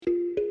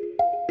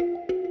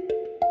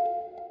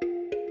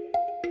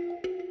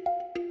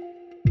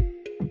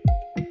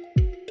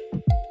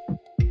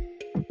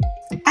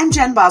I'm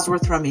Jen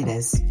Bosworth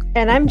Ramirez.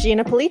 And I'm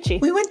Gina Polici.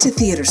 We went to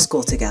theater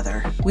school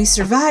together. We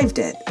survived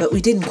it, but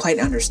we didn't quite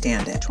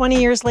understand it.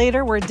 20 years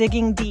later, we're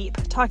digging deep,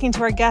 talking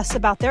to our guests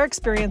about their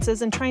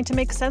experiences and trying to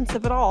make sense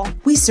of it all.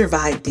 We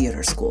survived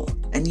theater school,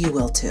 and you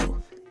will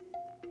too.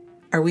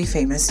 Are we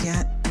famous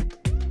yet?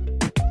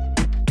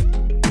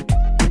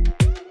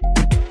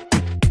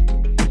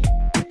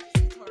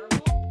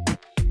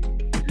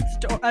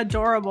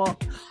 Adorable.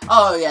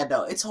 Oh yeah,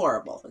 no, it's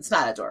horrible. It's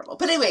not adorable.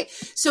 But anyway,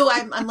 so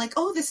I'm like,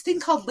 oh, this thing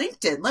called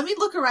LinkedIn. Let me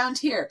look around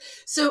here.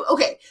 So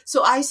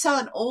I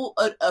saw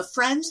a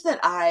friend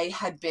that I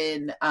had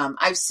been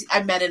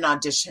I met in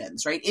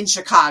auditions, right, in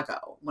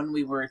Chicago when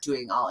we were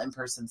doing all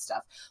in-person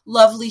stuff.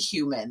 Lovely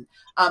human,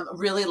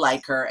 really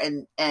like her,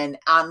 and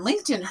on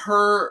LinkedIn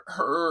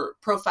her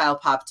profile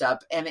popped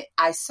up, and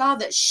I saw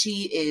that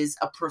she is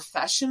a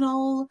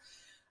professional,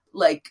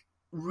 like,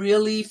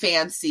 really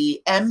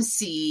fancy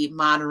MC,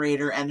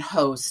 moderator, and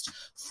host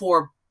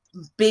for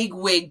big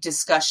wig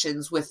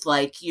discussions with,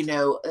 like,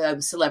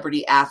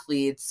 celebrity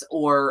athletes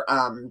or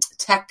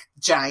tech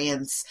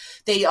giants.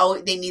 They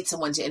need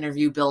someone to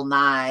interview Bill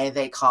Nye,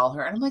 they call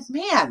her. And I'm like,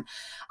 man,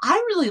 I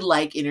really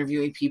like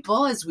interviewing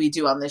people as we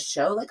do on this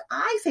show. Like,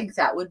 I think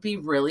that would be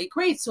really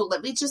great. So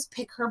let me just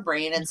pick her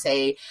brain and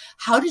say,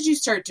 how did you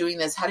start doing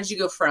this? How did you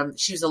go from,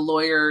 she was a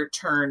lawyer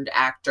turned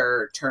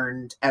actor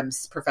turned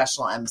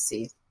professional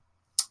MC.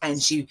 And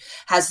she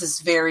has this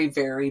very,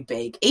 very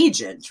big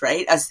agent,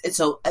 right?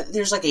 So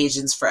there's like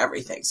agents for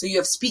everything. So you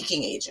have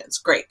speaking agents.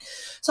 Great.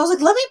 So I was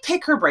like, let me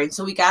pick her brain.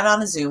 So we got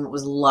on a Zoom. It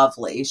was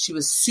lovely. She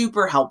was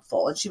super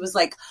helpful. And she was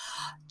like,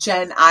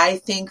 Jen, I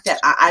think that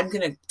I'm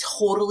going to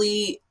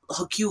totally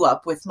hook you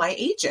up with my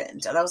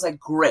agent. And I was like,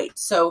 great.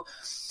 So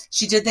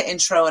she did the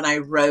intro and I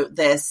wrote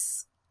this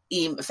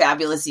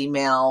fabulous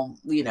email,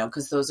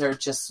 because those are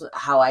just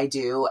how I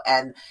do,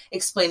 and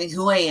explaining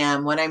who I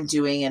am, what I'm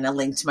doing, and a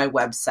link to my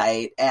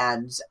website.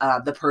 And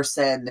the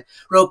person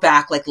wrote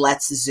back, like,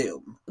 let's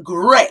Zoom.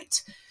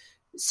 Great.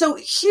 So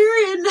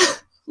herein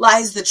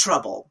lies the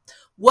trouble.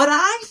 What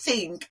I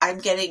think I'm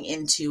getting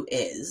into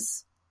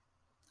is,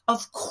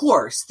 of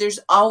course, there's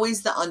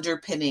always the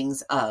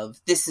underpinnings of,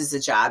 this is a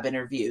job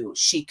interview.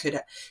 She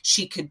could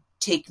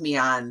take me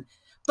on.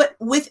 But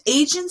with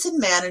agents and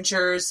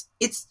managers,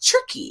 it's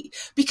tricky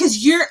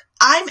because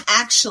I'm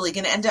actually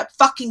going to end up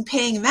fucking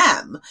paying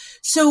them.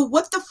 So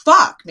what the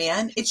fuck,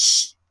 man?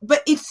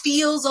 But it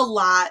feels a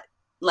lot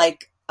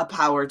like a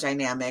power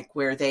dynamic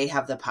where they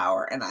have the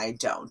power and I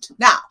don't.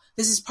 Now,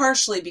 this is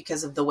partially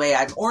because of the way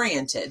I'm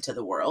oriented to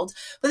the world,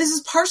 but this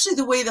is partially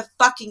the way the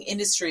fucking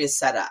industry is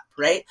set up,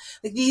 right?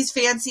 Like, these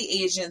fancy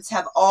agents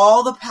have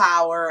all the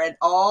power and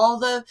all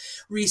the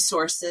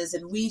resources,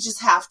 and we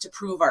just have to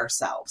prove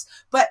ourselves.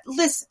 But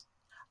listen,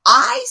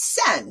 I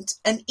sent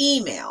an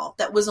email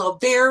that was all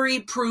very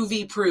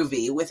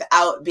provey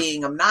without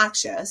being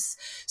obnoxious.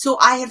 So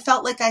I had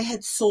felt like I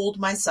had sold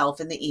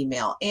myself in the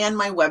email, and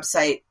my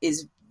website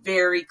is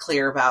very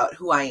clear about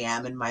who I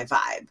am and my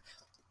vibe,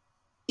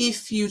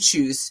 if you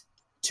choose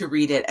to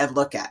read it and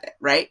look at it,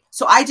 right?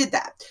 So I did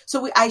that.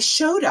 So I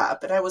showed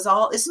up, and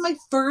this is my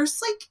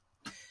first,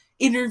 like,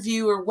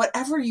 interview or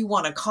whatever you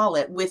want to call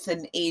it with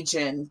an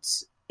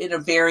agent in a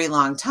very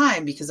long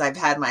time, because I've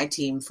had my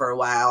team for a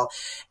while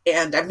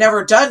and I've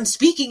never done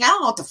speaking. I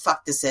don't know what the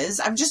fuck this is.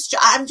 I'm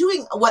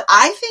doing what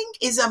I think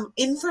is an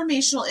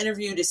informational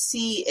interview to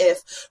see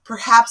if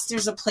perhaps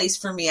there's a place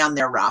for me on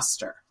their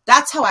roster.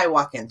 That's how I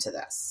walk into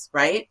this,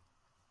 right?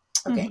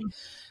 Okay. Mm-hmm.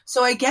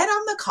 So I get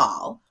on the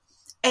call,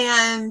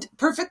 and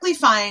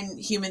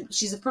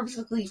she's a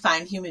perfectly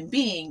fine human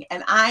being.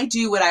 And I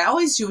do what I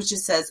always do, which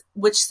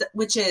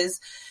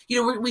is,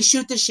 we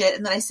shoot the shit.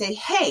 And then I say,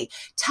 hey,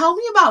 tell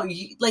me about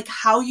you, like,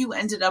 how you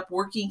ended up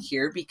working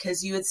here,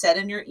 because you had said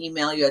in your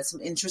email, you had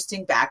some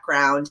interesting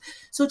background.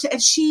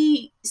 And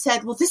she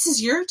said, well, this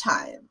is your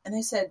time. And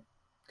I said,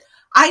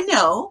 I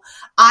know,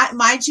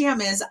 my jam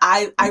is,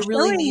 I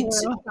really need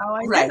to,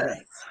 right.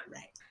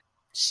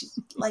 She,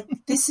 like,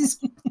 this is,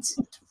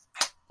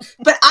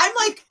 but I'm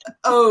like,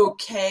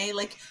 okay,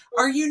 like,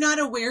 are you not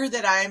aware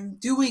that I'm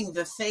doing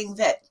the thing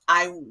that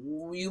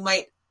you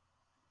might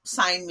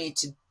sign me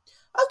to?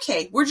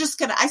 Okay,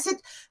 I said,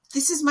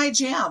 this is my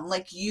jam.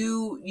 Like,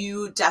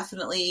 you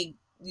definitely,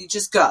 you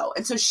just go.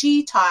 And so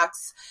she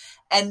talks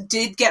and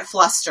did get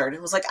flustered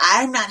and was like,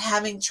 I'm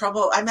having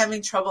trouble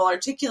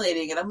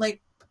articulating. And I'm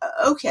like,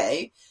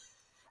 okay,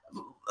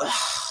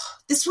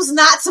 this was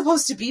not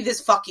supposed to be this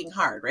fucking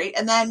hard. Right.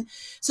 And then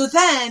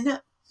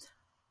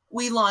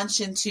we launch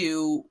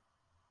into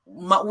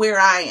where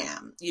I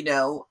am,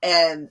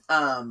 and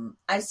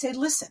I say,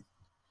 listen,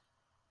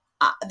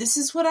 this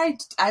is what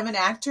I'm an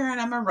actor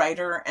and I'm a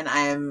writer and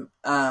I'm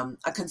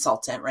a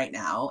consultant right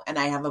now. And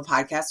I have a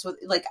podcast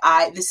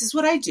this is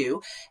what I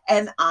do.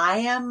 And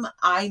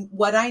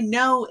what I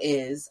know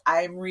is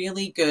I'm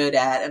really good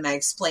at, and I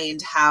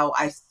explained how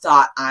I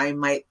thought I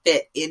might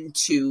fit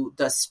into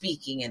the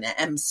speaking and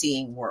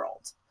emceeing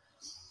world.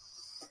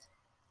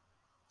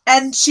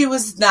 And she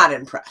was not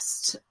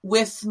impressed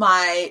with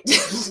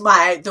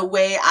the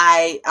way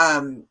I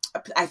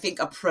I think,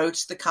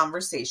 approached the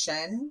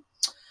conversation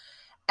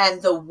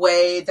and the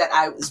way that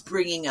I was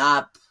bringing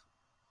up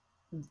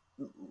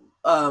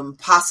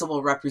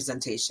possible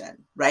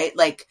representation, right?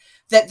 Like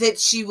that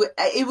she would,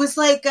 it was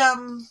like,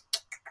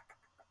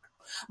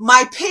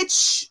 my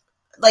pitch,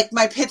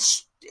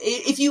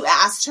 if you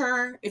asked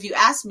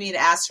me to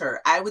ask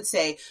her, I would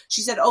say,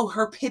 she said, oh,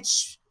 her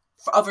pitch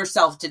of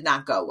herself did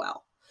not go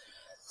well.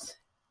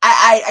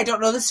 I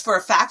don't know this for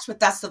a fact, but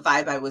that's the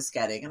vibe I was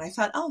getting. And I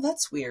thought, oh,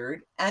 that's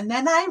weird. And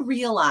then I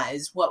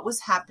realized what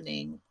was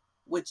happening,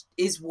 which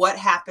is what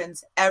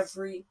happens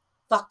every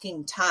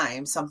fucking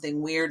time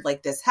something weird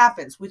like this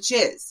happens, which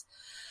is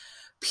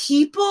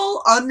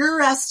people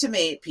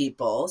underestimate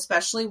people,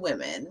 especially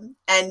women,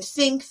 and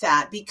think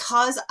that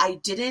because I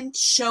didn't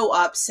show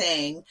up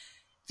saying,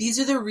 these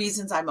are the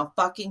reasons I'm a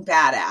fucking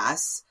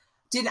badass,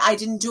 I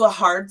didn't do a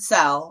hard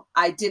sell.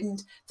 I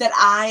don't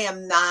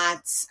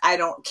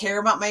care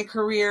about my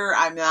career.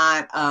 I'm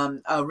not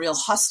a real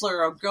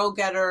hustler or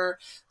go-getter.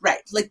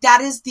 Right. Like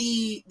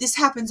this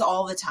happens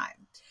all the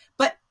time.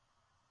 But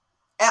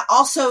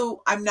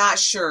also, I'm not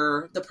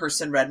sure the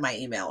person read my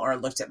email or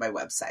looked at my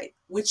website,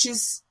 which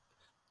is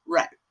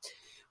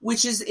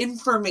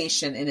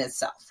information in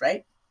itself,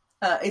 right?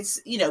 It's,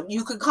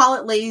 you could call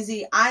it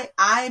lazy. My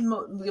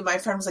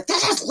friend was like,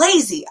 that's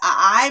lazy.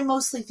 I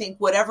mostly think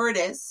whatever it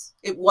is,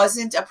 it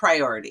wasn't a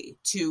priority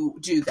to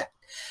do that.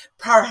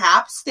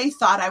 Perhaps they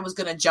thought I was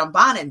going to jump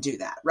on and do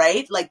that,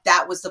 right? Like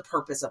that was the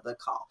purpose of the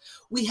call.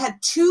 We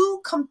had two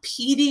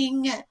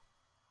competing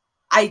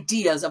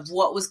ideas of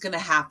what was going to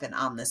happen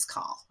on this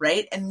call,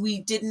 right? And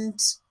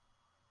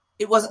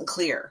it wasn't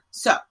clear.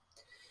 So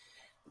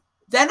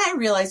then I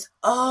realized,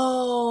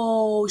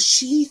 oh,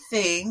 she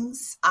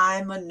thinks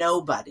I'm a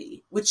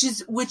nobody, which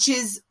is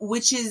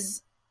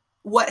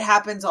what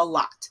happens a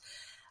lot.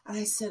 And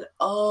I said,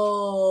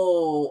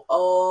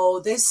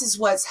 oh, this is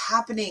what's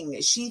happening.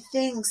 She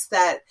thinks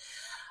that,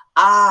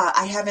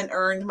 I haven't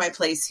earned my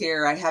place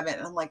here. I haven't.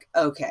 And I'm like,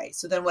 okay.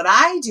 So then what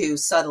I do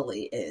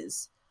subtly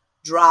is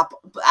drop,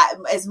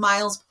 as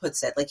Miles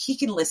puts it, like he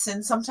can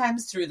listen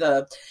sometimes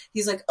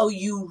he's like, oh,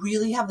 you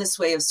really have this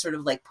way of sort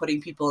of like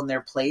putting people in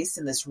their place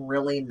in this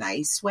really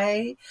nice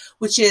way,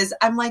 which is,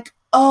 I'm like,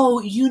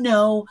 oh,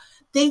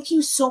 thank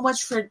you so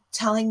much for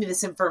telling me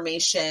this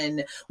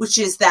information, which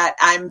is that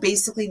I'm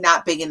basically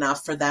not big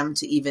enough for them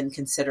to even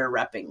consider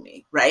repping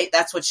me, right?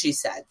 That's what she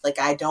said. Like,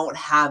 I don't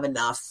have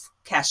enough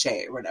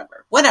cachet or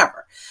whatever.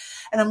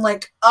 And I'm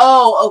like,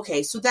 oh,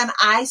 okay. So then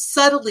I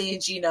subtly,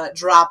 Gina,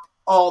 drop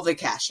all the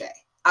cachet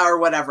or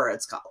whatever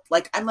it's called.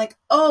 Like, I'm like,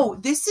 oh,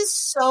 this is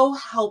so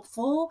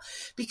helpful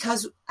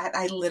because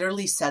I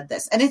literally said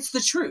this and it's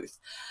the truth.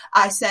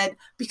 I said,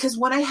 because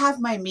when I have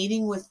my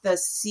meeting with the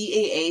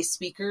CAA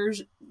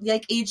speakers,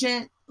 like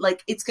agent,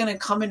 like it's going to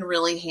come in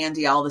really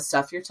handy, all the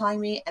stuff you're telling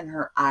me. And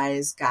her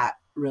eyes got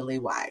really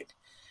wide.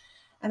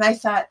 And I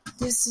thought,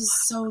 this is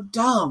so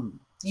dumb.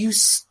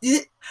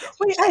 Wait,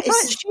 I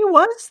thought she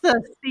was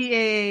the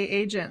CAA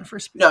agent for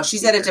speakers. No,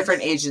 she's at a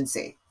different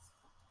agency.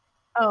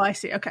 Oh, I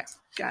see. Okay.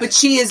 Got but it.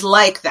 She is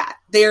like that.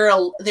 They're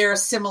a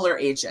similar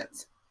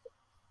agency.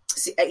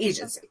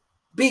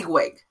 Big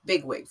wig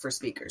for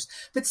speakers.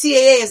 But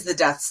CAA is the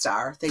Death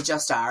Star. They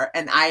just are.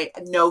 And I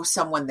know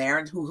someone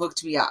there who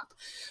hooked me up.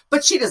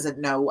 But she doesn't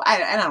know.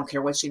 I don't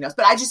care what she knows.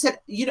 But I just said,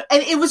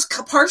 and it was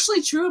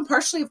partially true and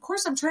partially, of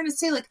course, I'm trying to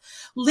say, like,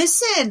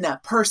 listen,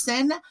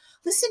 person.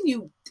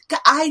 Listen,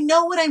 I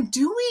know what I'm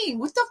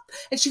doing.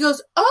 And she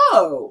goes,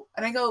 oh.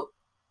 And I go,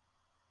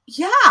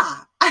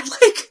 yeah.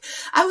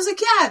 I was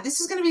like, yeah, this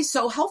is going to be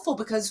so helpful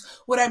because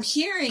what I'm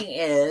hearing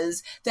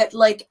is that,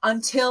 like,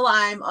 until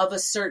I'm of a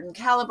certain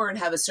caliber and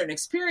have a certain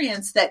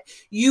experience, that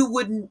you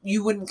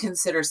wouldn't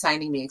consider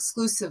signing me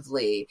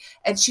exclusively.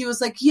 And she was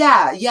like,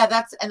 yeah,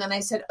 and then I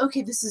said,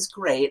 okay, this is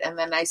great. And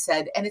then I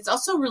said, and it's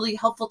also really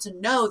helpful to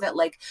know that,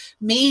 like,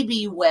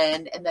 maybe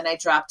and then I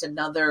dropped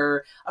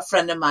a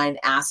friend of mine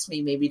asked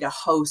me maybe to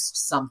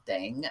host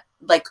something,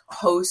 like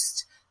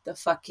host the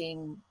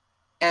fucking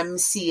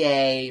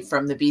MCA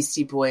from the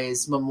Beastie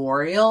Boys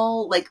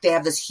memorial. Like, they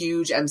have this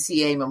huge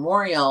MCA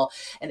memorial,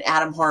 and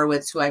Adam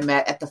Horowitz, who I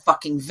met at the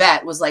fucking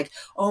vet, was like,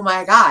 oh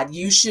my God,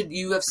 you're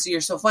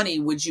so funny.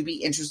 Would you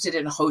be interested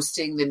in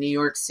hosting the New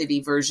York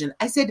City version?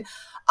 I said,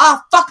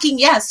 fucking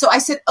yes. So I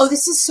said, oh,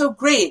 this is so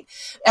great.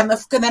 And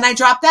then I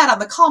dropped that on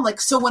the call. I'm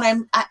like, so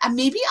when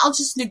maybe I'll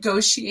just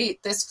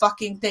negotiate this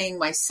fucking thing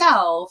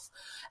myself,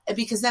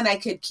 because then I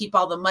could keep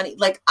all the money.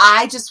 Like,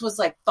 I just was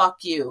like, fuck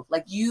you.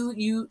 Like,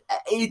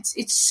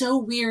 it's so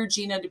weird,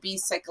 Gina, to be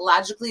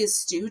psychologically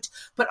astute,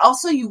 but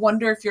also you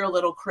wonder if you're a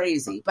little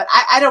crazy. But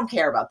I don't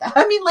care about that.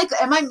 I mean, like,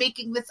 am I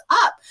making this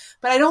up?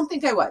 But I don't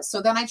think I was.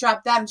 So then I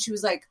dropped that and she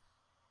was like,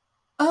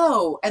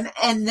 oh,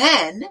 and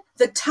then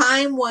the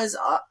time was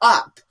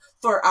up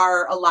for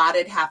our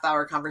allotted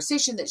half-hour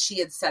conversation that she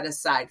had set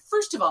aside.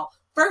 First of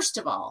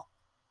all,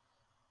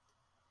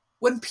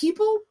 when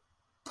people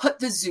put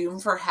the Zoom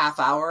for half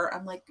hour,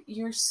 I'm like,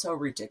 you're so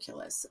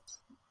ridiculous.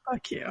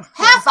 Fuck you.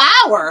 Half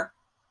hour?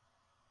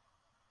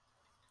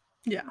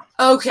 Yeah.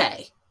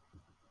 Okay.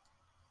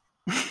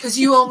 Because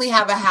you only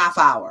have a half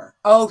hour.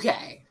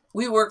 Okay.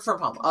 We work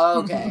from home.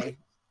 Okay.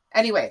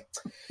 Anyway,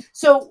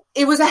 so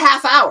it was a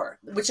half hour,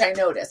 which I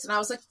noticed. And I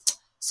was like,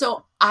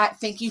 so I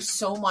thank you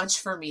so much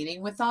for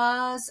meeting with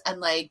us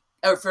and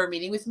or for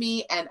meeting with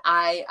me. And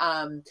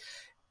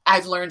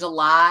I've learned a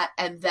lot.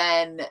 And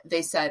then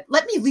they said,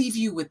 let me leave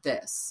you with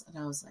this. And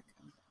I was like,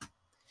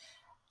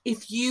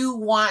 if you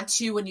want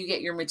to, when you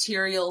get your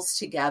materials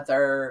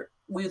together,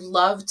 we'd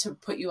love to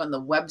put you on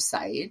the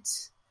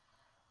website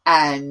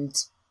and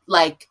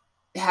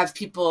have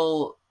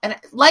people and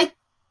like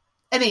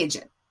an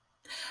agent.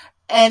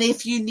 And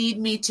if you need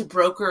me to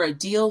broker a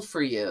deal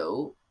for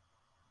you,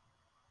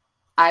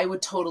 I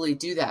would totally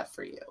do that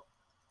for you.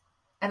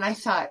 And I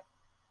said,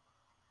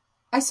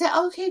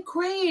 okay,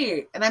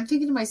 great. And I'm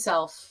thinking to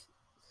myself,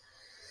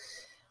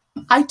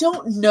 I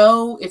don't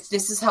know if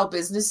this is how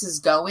business is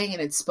going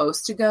and it's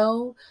supposed to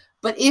go,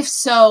 but if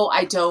so,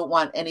 I don't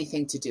want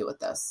anything to do with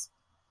this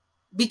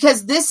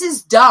because this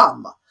is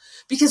dumb.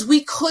 Because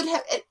we could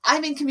have,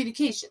 I'm in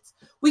communications.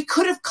 We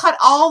could have cut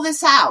all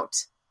this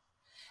out.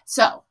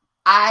 So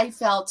I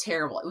felt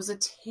terrible. It was a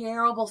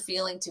terrible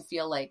feeling to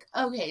feel like,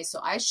 okay,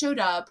 so I showed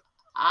up.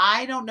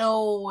 I don't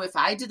know if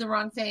I did the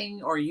wrong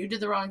thing or you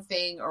did the wrong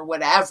thing or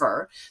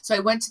whatever. So I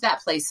went to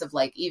that place of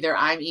either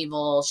I'm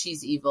evil,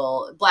 she's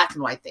evil, black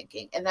and white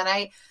thinking. And then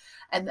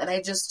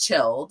I just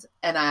chilled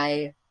and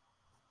I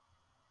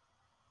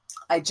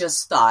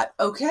just thought,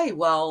 okay,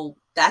 well,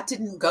 that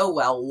didn't go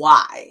well.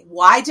 Why?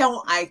 Why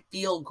don't I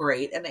feel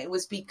great? And it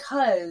was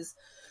because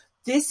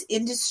this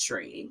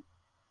industry,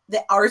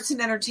 the arts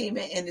and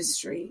entertainment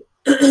industry,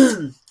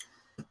 now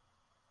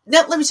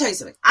let me tell you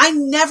something. I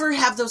never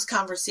have those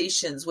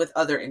conversations with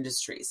other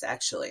industries,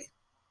 actually.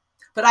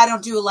 But I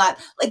don't do a lot.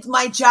 Like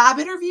my job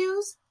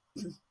interviews,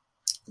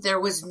 there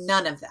was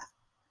none of that.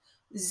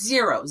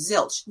 Zero,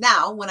 zilch.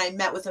 Now, when I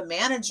met with a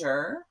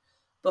manager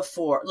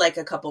before,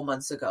 a couple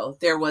months ago,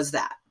 there was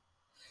that.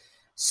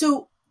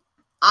 So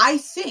I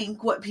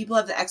think what people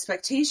have the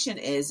expectation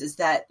is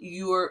that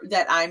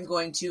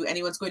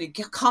anyone's going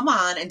to come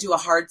on and do a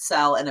hard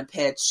sell and a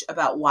pitch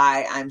about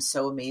why I'm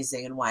so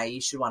amazing and why you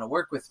should want to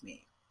work with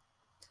me.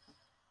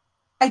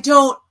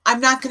 I'm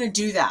not going to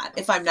do that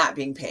if I'm not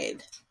being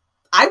paid.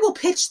 I will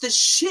pitch the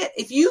shit.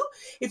 If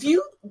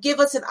you give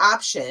us an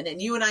option and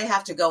you and I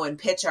have to go and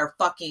pitch our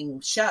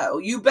fucking show,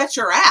 you bet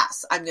your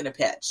ass I'm going to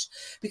pitch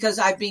because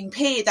I'm being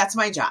paid. That's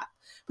my job.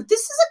 But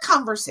this is a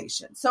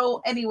conversation.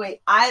 So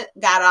anyway, I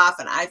got off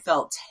and I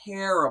felt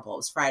terrible. It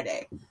was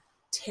Friday.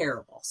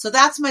 Terrible. So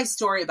that's my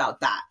story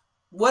about that.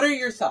 What are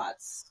your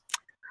thoughts?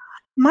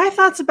 My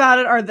thoughts about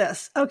it are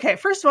this. Okay,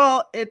 first of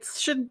all, it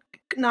should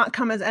not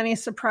come as any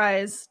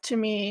surprise to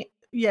me,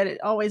 yet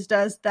it always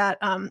does, that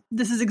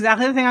this is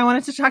exactly the thing I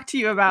wanted to talk to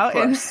you about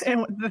and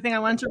the thing I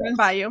wanted to run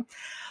by you.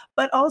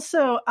 But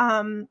also,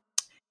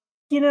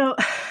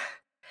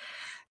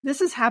 this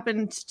has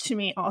happened to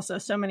me also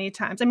so many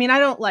times. I mean, I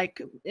don't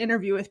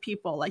interview with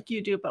people like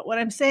you do, but what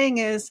I'm saying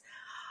is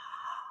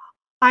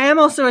I am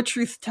also a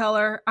truth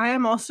teller. I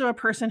am also a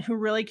person who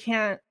really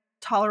can't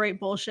tolerate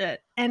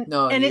bullshit. And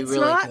it's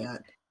really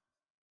can't.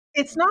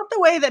 It's not the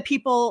way that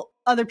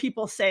other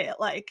people say it,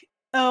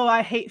 oh,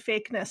 I hate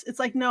fakeness. It's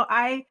no,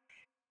 I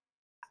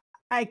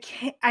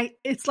can't,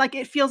 it's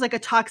it feels like a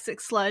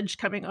toxic sludge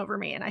coming over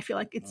me. And I feel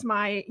like it's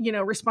my,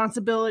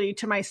 responsibility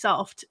to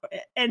myself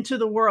and to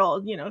the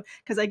world,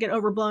 because I get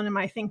overblown in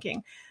my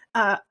thinking,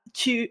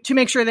 to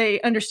make sure they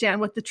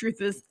understand what the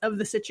truth is of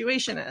the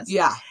situation is.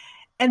 Yeah.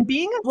 And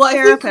being a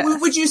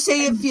therapist. Would you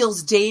say it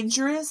feels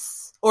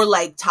dangerous or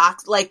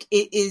toxic,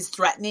 it is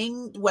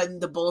threatening when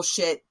the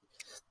bullshit,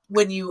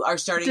 when you are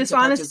starting to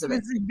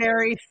participate?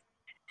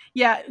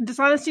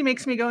 Dishonesty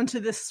makes me go into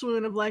this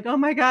swoon of oh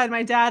my God,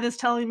 my dad is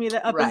telling me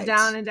that up is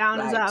down and down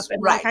is up.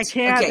 And I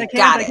can't.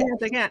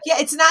 Yeah,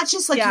 it's not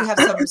just you have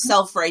some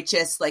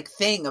self-righteous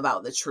thing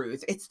about the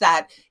truth. It's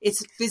that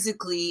it's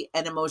physically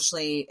and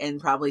emotionally and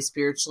probably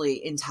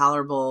spiritually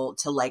intolerable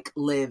to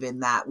live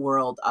in that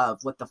world of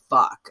what the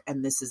fuck.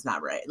 And this is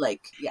not right.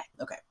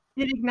 Okay.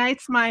 It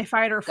ignites my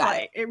fight or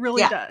flight. It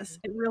really does.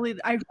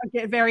 I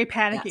get very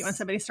panicky when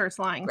somebody starts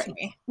lying to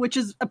me, which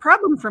is a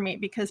problem for me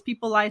because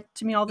people lie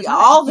to me all the time.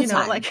 All the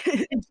time.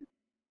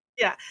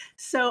 Yeah.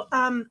 So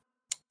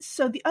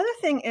the other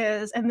thing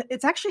is, and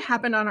it's actually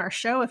happened on our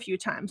show a few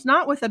times,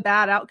 not with a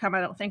bad outcome,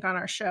 I don't think, on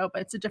our show,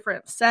 but it's a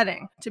different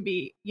setting to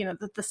be,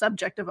 the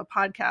subject of a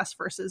podcast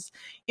versus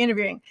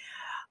interviewing.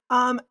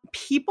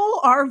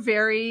 People are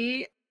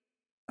very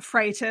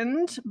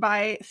frightened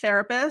by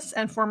therapists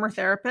and former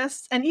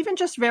therapists and even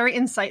just very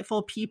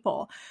insightful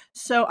people.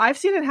 So I've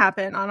seen it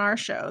happen on our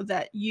show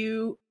that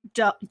you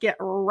get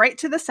right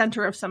to the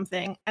center of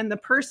something and the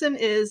person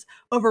is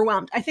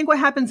overwhelmed. I think what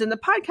happens in the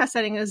podcast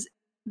setting is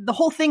the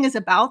whole thing is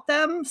about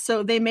them.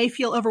 So they may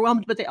feel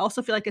overwhelmed, but they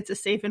also feel like it's a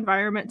safe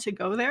environment to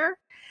go there.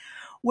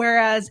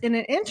 Whereas in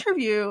an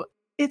interview,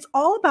 it's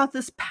all about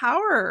this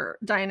power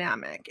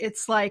dynamic.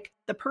 It's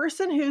the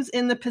person who's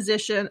in the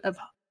position of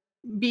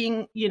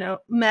being,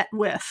 met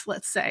with,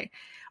 let's say,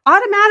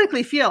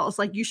 automatically feels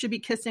like you should be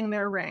kissing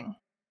their ring.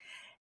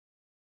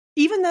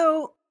 Even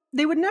though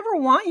they would never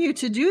want you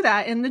to do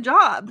that in the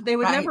job. They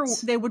would Right.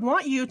 they would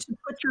want you to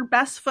put your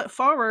best foot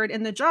forward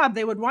in the job.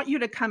 They would want you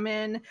to come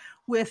in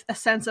with a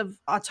sense of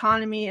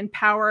autonomy and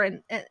power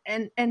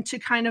and to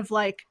kind of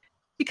like,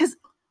 because,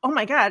 oh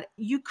my God,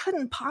 you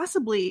couldn't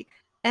possibly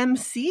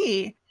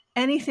MC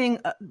anything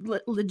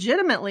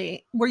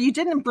legitimately where you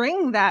didn't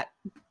bring that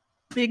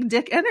big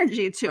dick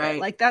energy to Right. it.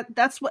 Like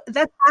that's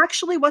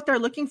actually what they're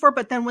looking for.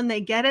 But then when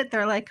they get it,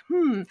 they're like,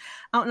 I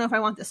don't know if I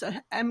want this. So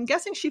I'm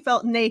guessing she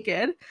felt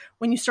naked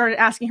when you started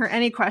asking her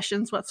any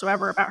questions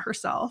whatsoever about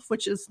herself,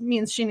 which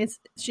means she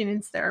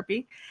needs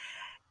therapy.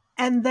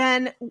 And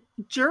then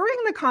during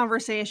the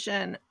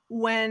conversation,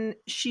 when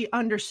she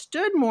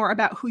understood more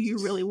about who you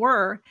really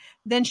were,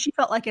 then she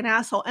felt like an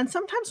asshole. And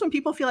sometimes when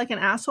people feel like an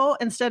asshole,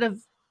 instead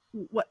of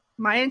what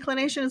my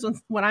inclination is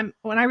when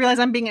I realize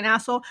I'm being an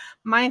asshole,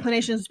 my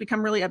inclination is to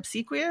become really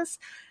obsequious.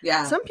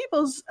 Yeah. Some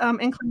people's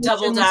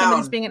inclination when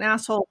somebody's being an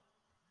asshole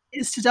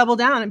is to double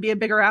down and be a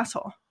bigger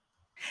asshole.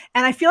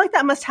 And I feel like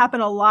that must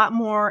happen a lot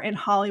more in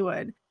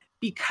Hollywood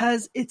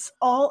because it's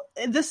all,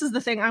 this is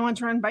the thing I want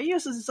to run by you,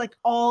 is it's like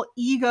all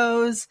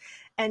egos,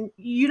 and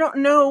you don't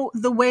know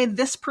the way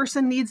this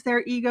person needs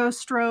their ego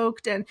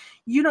stroked, and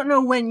you don't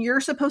know when you're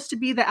supposed to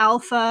be the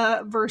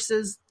alpha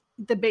versus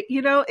the big,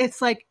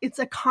 it's like, it's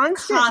a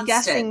constant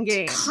guessing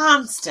game.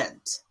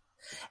 Constant.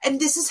 And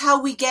this is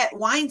how we get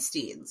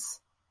Weinsteins,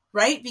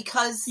 right?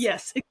 Because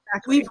yes,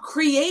 exactly. We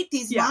create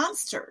these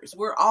monsters.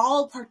 We're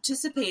all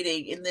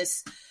participating in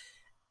this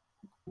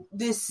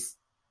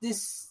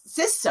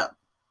system.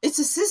 It's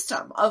a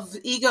system of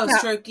ego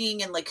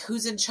stroking and like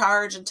who's in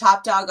charge and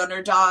top dog,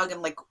 underdog,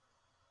 and like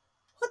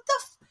what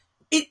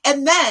the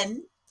and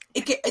then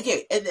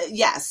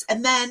yes.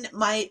 And then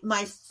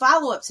my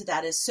follow-up to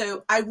that is,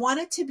 so I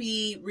wanted to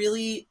be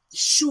really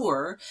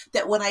sure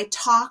that when I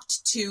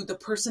talked to the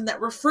person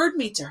that referred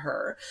me to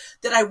her,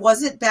 that I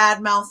wasn't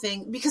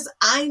bad-mouthing, because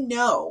I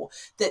know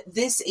that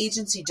this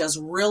agency does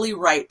really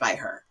right by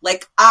her.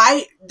 Like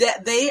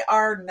that they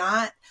are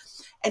not.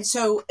 And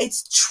so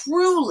it's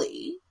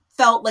truly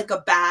felt like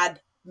a bad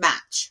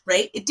match,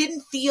 right? It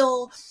didn't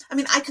feel, I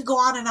mean, I could go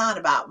on and on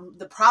about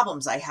the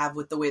problems I have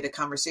with the way the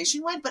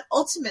conversation went, but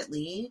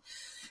ultimately,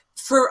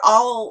 for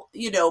all,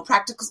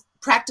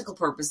 practical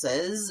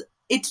purposes,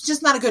 it's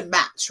just not a good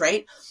match,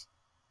 right?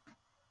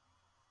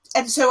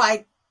 And so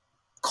I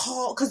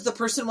called, because the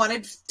person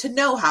wanted to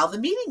know how the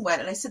meeting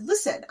went. And I said,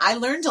 listen, I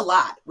learned a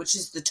lot, which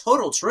is the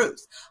total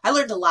truth. I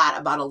learned a lot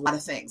about a lot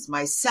of things,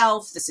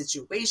 myself, the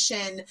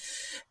situation,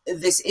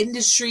 this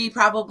industry,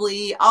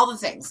 probably all the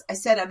things. I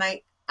said, and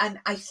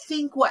I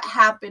think what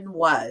happened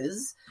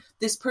was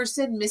this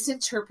person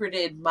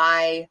misinterpreted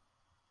my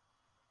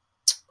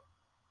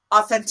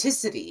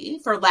authenticity,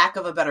 for lack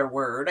of a better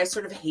word. I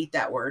sort of hate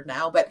that word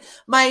now, but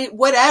my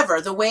whatever,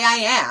 the way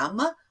I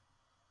am,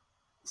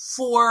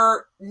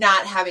 for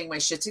not having my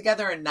shit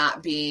together and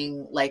not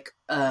being like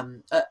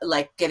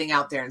getting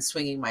out there and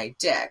swinging my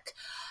dick.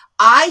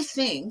 I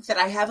think that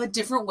I have a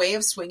different way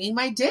of swinging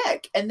my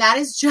dick, and that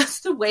is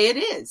just the way it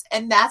is.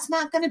 And that's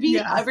not going to be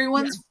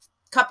everyone's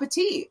cup of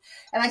tea.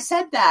 And I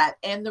said that,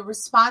 and the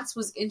response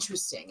was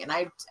interesting.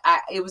 And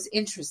it was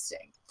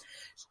interesting.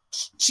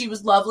 She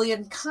was lovely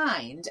and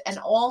kind, and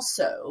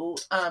also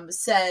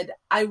said,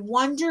 I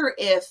wonder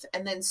if,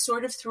 and then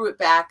sort of threw it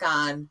back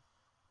on,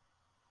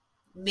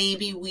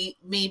 maybe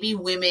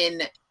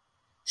women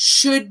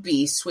should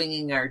be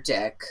swinging our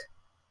dick.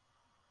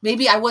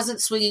 Maybe I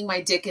wasn't swinging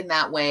my dick in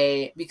that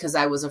way because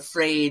I was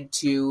afraid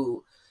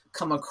to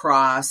come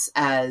across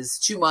as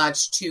too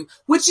much,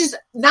 which is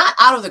not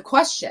out of the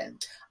question.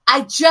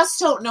 I just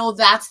don't know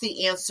that's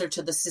the answer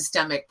to the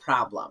systemic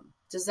problem.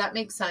 Does that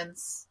make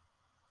sense?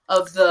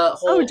 Of the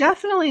whole... Oh,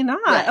 definitely not.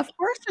 Yeah. Of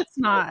course it's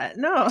not.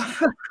 No, of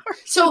course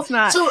it's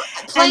not. So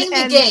playing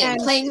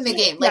the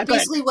game. Like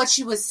basically what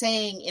she was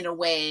saying in a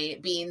way,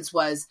 Beans,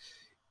 was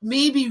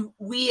maybe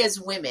we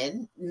as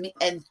women,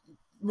 and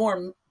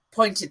more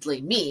pointedly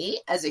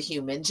me as a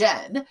human,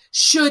 Jen,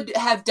 should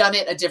have done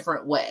it a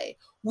different way.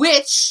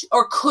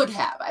 Or could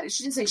have. I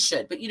shouldn't say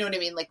should, but you know what I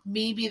mean? Like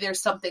maybe there's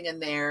something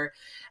in there.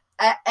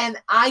 And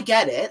I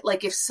get it.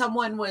 Like if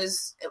someone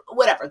was,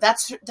 whatever,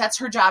 that's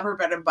her job, her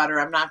bread and butter.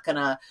 I'm not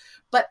gonna,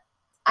 but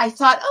I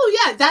thought, oh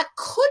yeah, that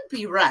could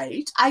be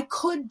right. I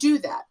could do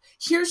that.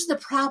 Here's the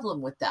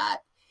problem with that.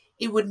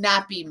 It would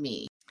not be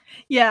me.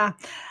 Yeah.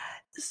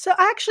 So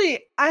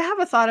actually, I have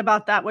a thought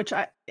about that, which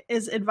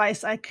is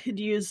advice I could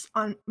use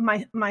on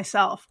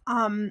myself.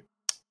 When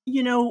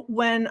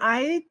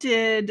I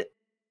did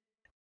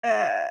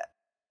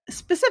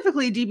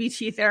specifically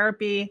DBT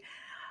therapy,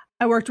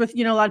 I worked with,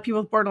 a lot of people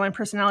with borderline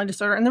personality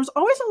disorder, and there was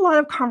always a lot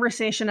of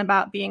conversation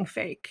about being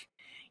fake,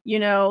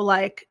 and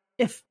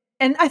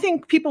I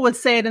think people would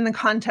say it in the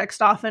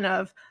context often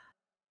of,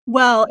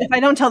 well, if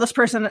I don't tell this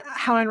person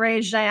how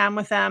enraged I am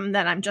with them,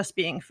 then I'm just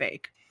being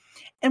fake.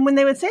 And when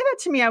they would say that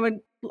to me, I would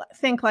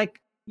think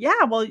like,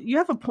 yeah, well, you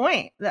have a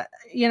point that,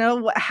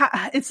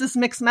 it's this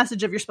mixed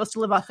message of you're supposed to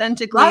live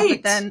authentically, right,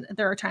 but then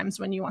there are times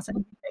when you want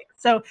something fake.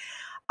 So,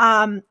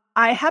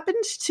 I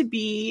happened to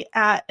be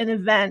at an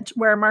event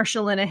where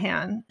Marsha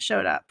Linehan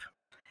showed up,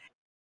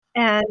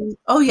 And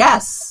oh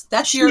yes,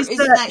 that's your. Isn't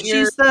that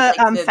your? She's the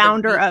like,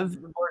 founder of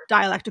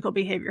dialectical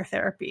behavior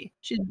therapy.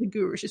 She's the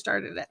guru. She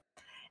started it.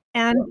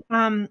 And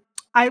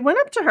I went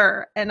up to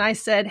her and I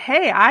said,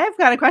 hey, I've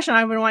got a question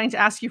I've been wanting to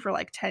ask you for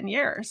like 10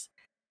 years.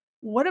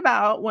 What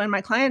about when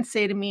my clients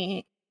say to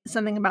me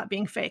something about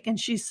being fake? And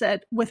she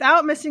said,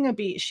 without missing a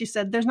beat, she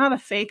said, there's not a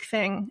fake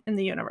thing in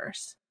the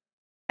universe.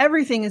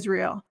 Everything is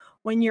real.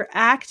 When you're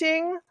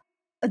acting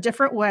a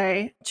different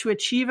way to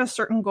achieve a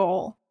certain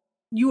goal,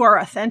 you are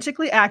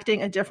authentically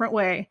acting a different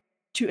way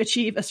to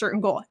achieve a certain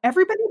goal.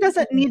 Everybody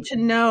doesn't need to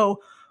know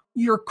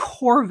your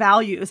core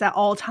values at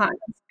all times.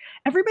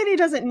 Everybody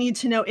doesn't need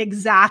to know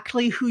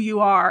exactly who you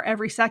are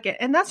every second.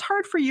 And that's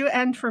hard for you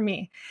and for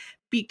me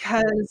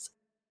because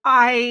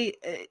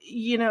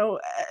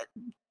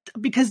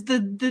because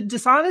the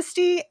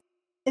dishonesty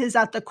is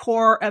at the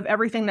core of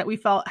everything that we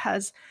felt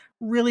has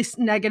really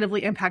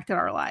negatively impacted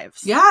our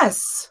lives.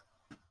 Yes.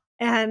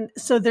 And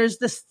so there's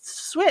this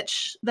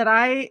switch that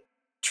I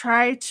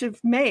try to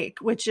make,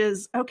 which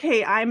is,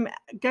 okay, I'm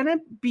going to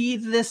be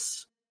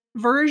this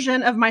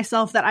version of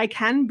myself that I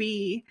can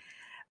be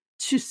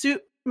to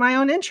suit my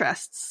own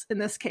interests in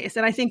this case.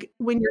 And I think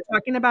when you're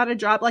talking about a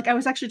job, like I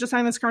was actually just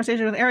having this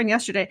conversation with Aaron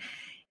yesterday,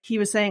 he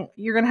was saying,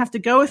 you're going to have to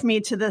go with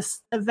me to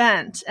this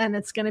event. And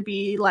it's going to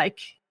be like,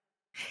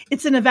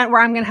 it's an event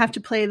where I'm going to have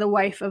to play the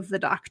wife of the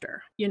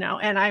doctor,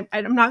 and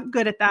I'm not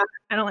good at that.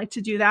 I don't like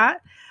to do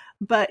that.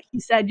 But he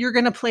said, you're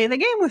going to play the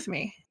game with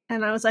me.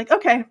 And I was like,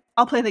 okay,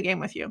 I'll play the game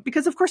with you.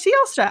 Because of course he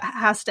also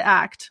has to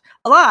act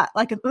a lot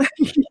like, the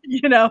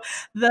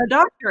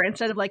doctor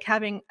instead of like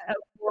having a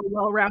more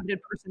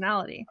well-rounded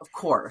personality. Of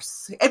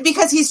course. And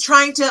because he's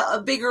trying to a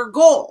bigger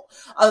goal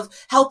of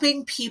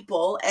helping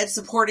people and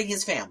supporting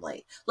his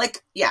family.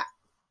 Like, yeah.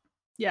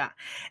 Yeah.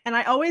 And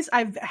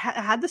I've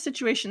had the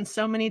situation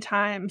so many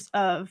times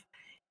of,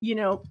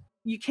 you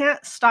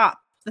can't stop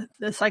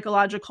the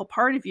psychological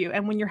part of you.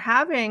 And when you're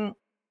having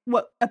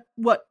what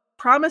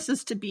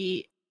promises to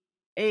be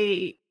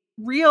a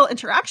real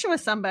interaction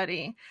with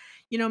somebody,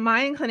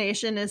 my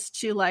inclination is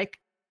to like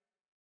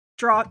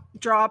draw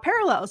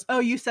parallels. Oh,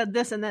 you said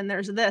this and then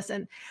there's this.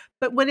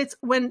 But when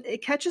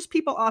it catches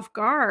people off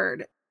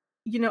guard,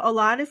 a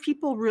lot of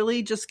people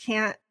really just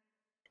can't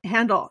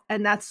handle.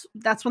 And that's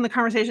when the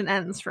conversation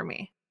ends for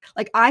me.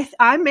 Like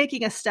I'm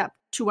making a step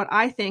to what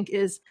I think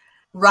is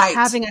right,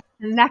 having a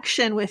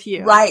connection with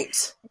you.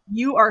 Right.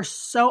 You are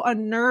so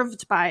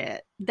unnerved by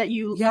it that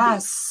you.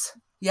 Yes.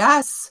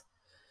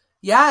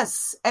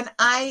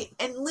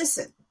 And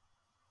listen,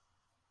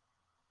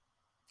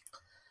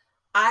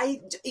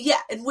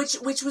 and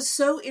which was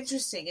so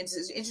interesting.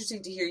 It's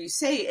interesting to hear you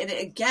say, and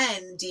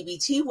again,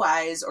 DBT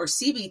wise or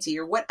CBT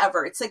or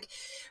whatever, it's like,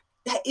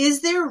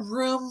 is there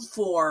room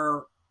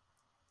for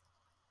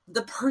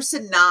the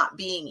person not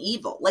being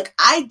evil? Like,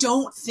 I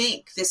don't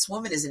think this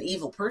woman is an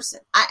evil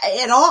person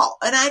at all.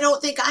 And I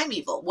don't think I'm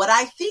evil. What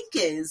I think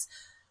is,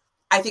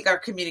 I think our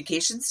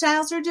communication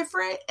styles are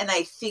different. And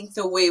I think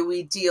the way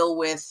we deal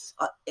with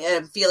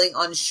feeling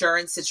unsure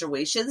in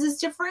situations is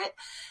different.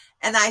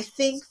 And I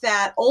think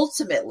that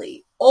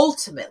ultimately,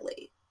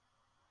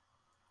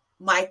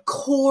 my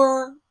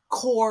core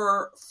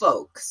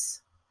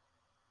folks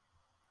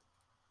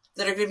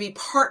that are going to be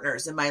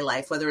partners in my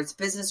life, whether it's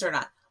business or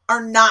not,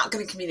 are not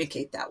going to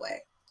communicate that way.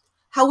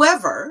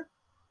 However,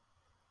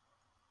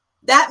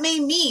 that may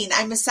mean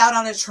I miss out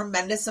on a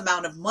tremendous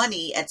amount of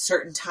money at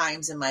certain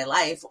times in my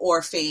life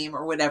or fame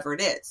or whatever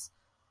it is.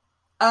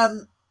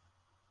 And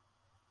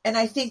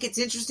I think it's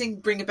interesting,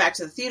 bring it back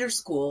to the theater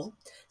school,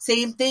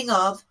 same thing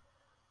of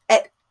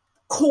at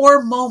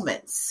core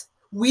moments,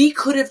 we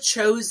could have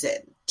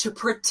chosen to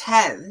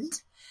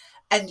pretend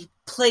and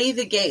play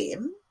the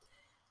game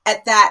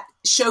at that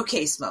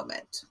showcase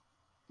moment,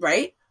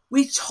 right?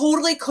 We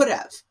totally could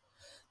have.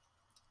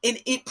 And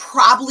it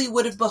probably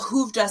would have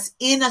behooved us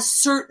in a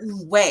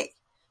certain way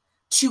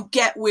to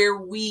get where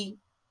we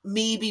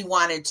maybe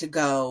wanted to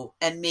go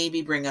and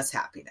maybe bring us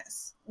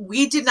happiness.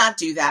 We did not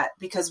do that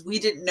because we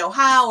didn't know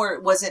how, or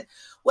it wasn't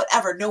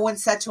whatever. No one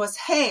said to us,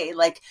 hey,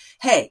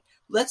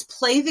 let's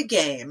play the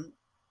game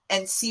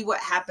and see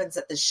what happens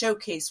at the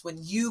showcase when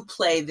you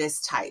play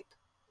this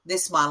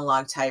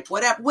monologue type,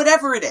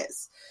 whatever it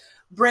is.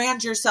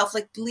 Brand yourself,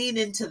 like lean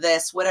into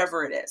this,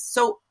 whatever it is.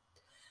 So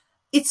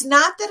it's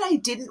not that I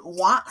didn't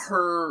want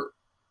her.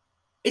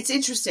 It's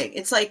interesting.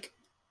 It's like,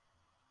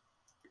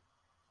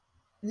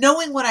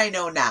 knowing what I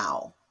know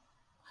now,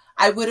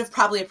 I would have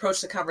probably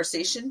approached the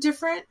conversation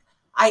different.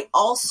 I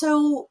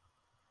also,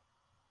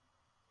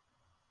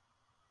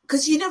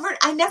 because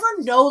I never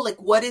know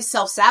like what is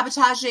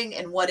self-sabotaging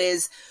and what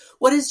is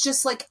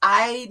just like,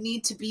 I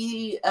need to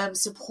be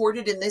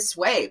supported in this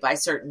way by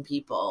certain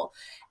people.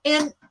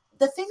 And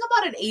the thing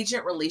about an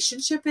agent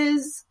relationship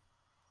is,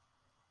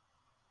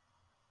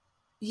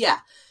 yeah,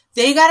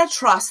 they got to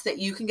trust that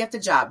you can get the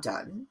job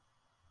done.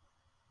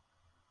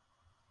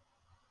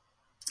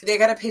 They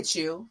got to pitch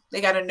you. They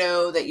got to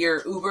know that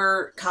you're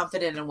uber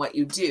confident in what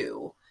you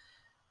do.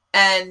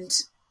 And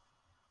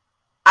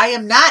I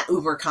am not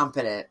uber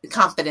confident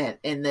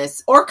in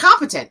this, or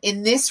competent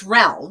in this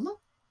realm.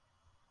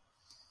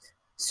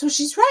 So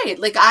she's right.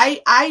 Like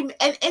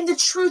and the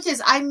truth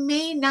is I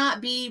may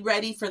not be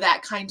ready for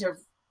that kind of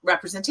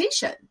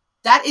representation.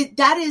 That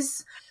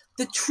is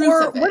the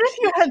truth of it.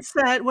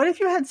 What if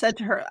you had said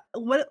to her,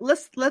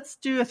 let's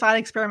do a thought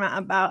experiment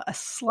about a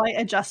slight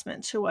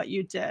adjustment to what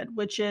you did,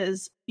 which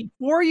is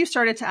before you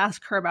started to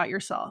ask her about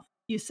yourself,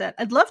 you said,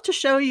 I'd love to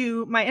show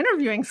you my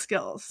interviewing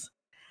skills.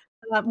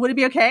 Would it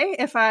be okay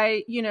if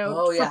I,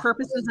 for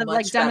purposes of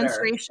like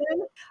demonstration,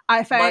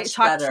 if I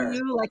talk to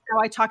you like how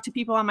I talk to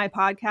people on my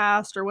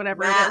podcast or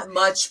whatever it is?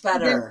 Much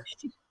better.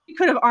 She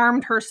could have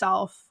armed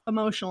herself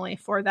emotionally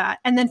for that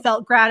and then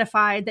felt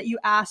gratified that you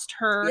asked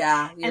her.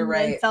 Yeah, you're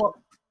right. Then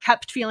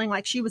kept feeling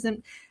like she was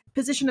in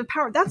position of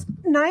power. That's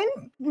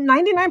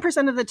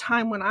 99% of the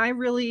time when I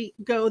really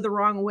go the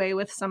wrong way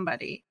with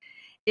somebody,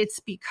 it's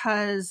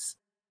because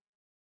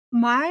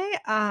my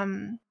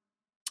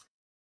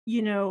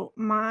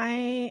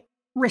my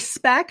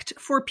respect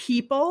for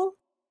people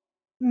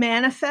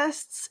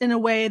manifests in a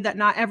way that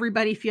not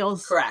everybody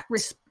feels correct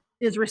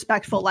is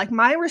respectful. Like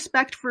my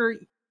respect for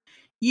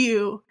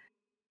you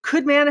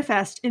could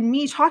manifest in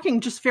me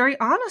talking just very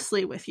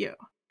honestly with you,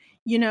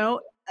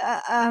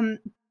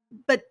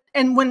 but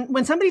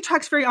when somebody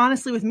talks very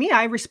honestly with me,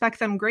 I respect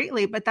them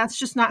greatly, but that's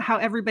just not how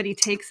everybody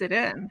takes it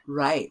in.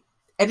 Right.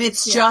 And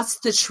it's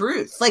just the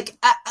truth. Like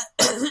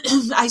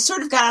I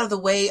sort of got out of the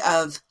way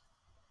of,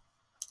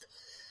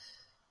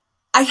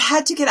 I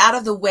had to get out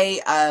of the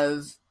way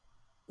of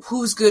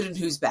who's good and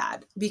who's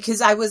bad,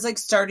 because I was like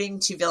starting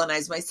to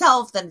villainize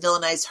myself, then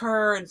villainize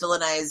her and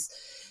villainize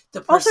the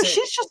person. Also,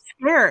 she's just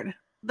scared.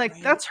 Like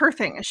right. That's her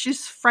thing.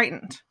 She's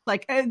frightened.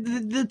 Like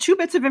the 2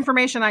 bits of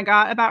information I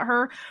got about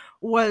her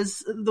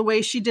was the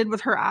way she did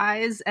with her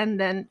eyes and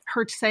then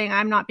her saying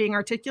I'm not being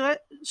articulate.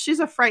 She's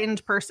a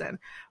frightened person.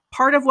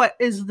 Part of what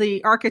is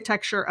the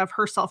architecture of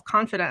her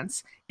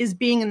self-confidence is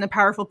being in the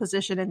powerful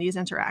position in these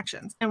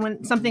interactions. And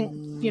when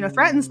something,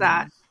 threatens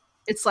that,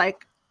 it's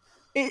like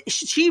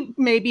she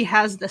maybe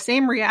has the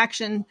same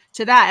reaction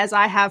to that as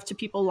I have to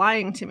people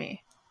lying to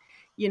me,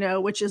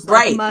 which is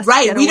like,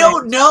 right. We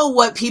don't know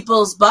what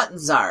people's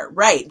buttons are.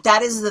 Right.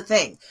 That is the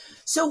thing.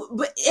 So,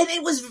 and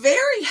it was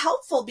very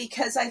helpful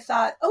because I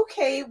thought,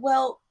 okay,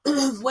 well,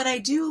 when I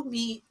do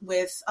meet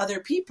with other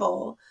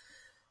people,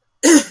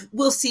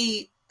 we'll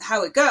see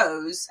how it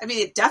goes. I mean,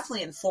 it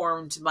definitely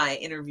informed my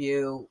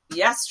interview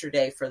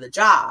yesterday for the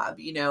job,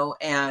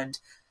 and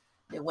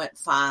it went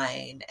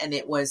fine. And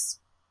it was,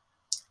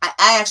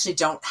 I actually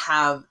don't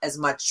have as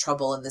much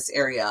trouble in this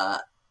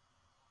area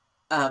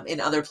in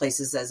other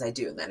places as I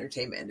do in the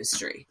entertainment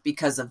industry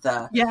because of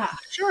the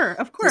sure,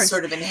 of course,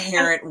 sort of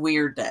inherent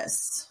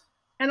weirdness.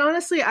 And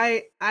honestly,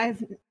 I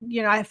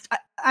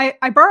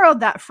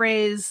borrowed that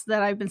phrase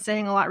that I've been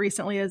saying a lot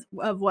recently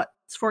of what's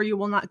for you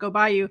will not go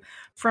by you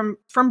from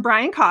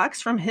Brian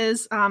Cox, from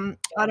his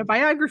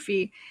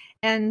autobiography.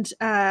 And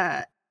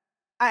I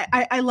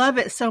love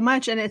it so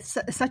much. And it's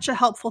such a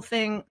helpful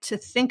thing to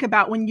think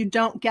about when you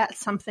don't get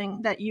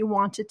something that you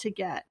wanted to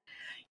get.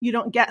 You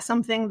don't get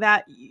something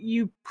that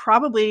you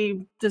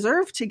probably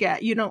deserve to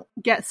get. You don't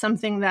get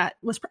something that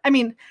was,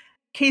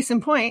 case in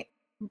point,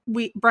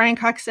 Brian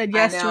Cox said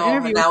yes to an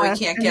interview. Now we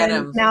can't get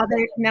him.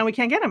 Now we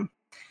can't get him.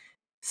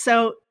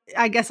 So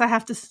I guess I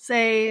have to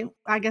say,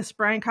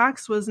 Brian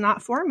Cox was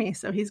not for me.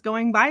 So he's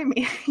going by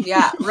me.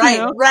 Yeah.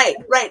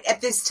 Right. At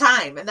this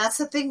time. And that's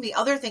the thing. The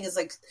other thing is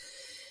like,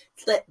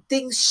 let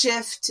things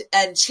shift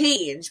and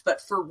change.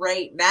 But for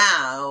right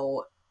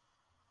now,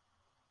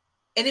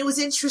 and it was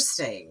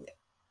interesting.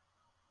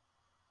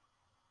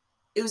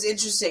 It was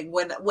interesting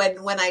when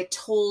I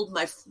told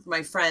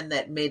my friend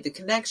that made the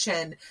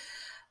connection,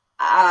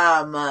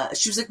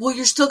 she was like, well,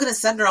 you're still going to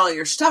send her all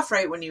your stuff,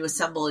 right? When you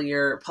assemble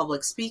your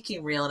public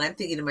speaking reel. And I'm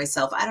thinking to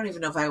myself, I don't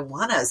even know if I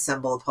want to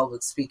assemble a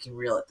public speaking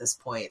reel at this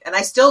point. And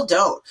I still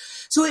don't.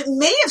 So it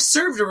may have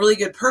served a really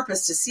good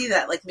purpose to see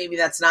that, like, maybe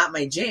that's not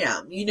my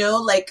jam,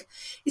 like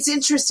it's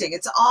interesting.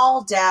 It's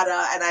all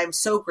data. And I'm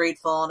so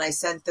grateful. And I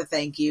sent the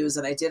thank yous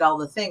and I did all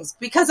the things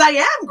because I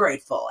am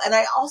grateful. And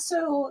I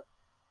also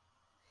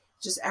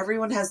just,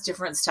 everyone has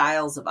different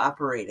styles of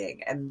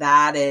operating. And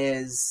that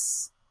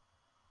is,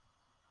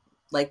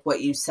 like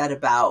what you said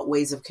about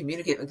ways of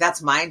communicating,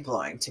 that's mind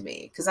blowing to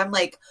me. Because I'm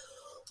like,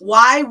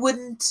 why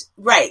wouldn't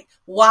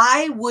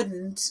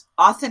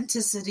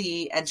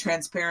authenticity and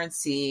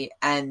transparency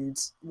and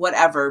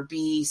whatever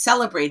be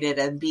celebrated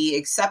and be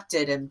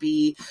accepted and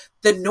be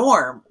the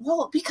norm?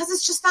 Well, because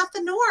it's just not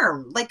the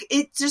norm. Like,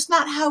 it's just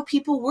not how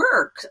people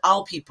work,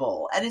 all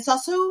people. And it's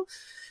also,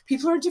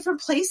 people are in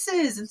different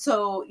places. And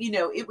so,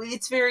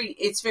 it's very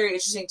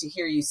interesting to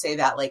hear you say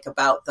that, like,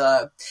 about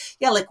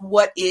like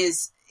what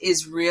is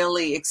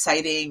really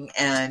exciting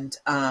and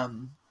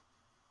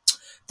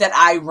that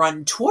I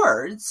run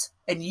towards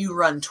and you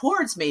run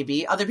towards,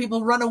 maybe other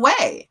people run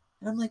away.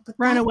 And I'm like, but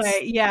run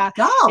away. Yeah,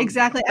 dumb.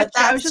 Exactly. But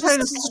I was just having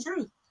the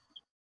truth.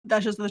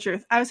 That's just the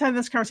truth. I was having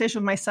this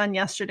conversation with my son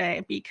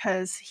yesterday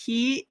because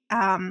he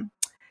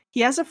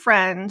has a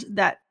friend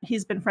that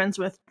he's been friends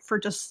with for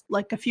just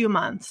like a few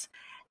months.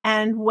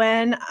 And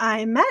when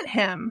I met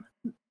him,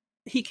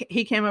 he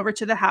came over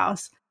to the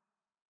house.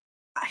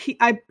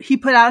 he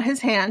put out his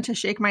hand to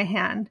shake my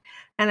hand,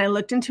 and I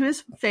looked into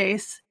his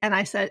face, and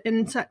I said,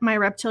 inside my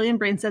reptilian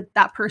brain said,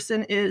 that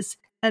person is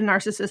a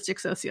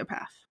narcissistic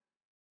sociopath.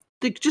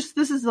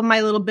 This is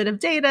my little bit of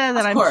data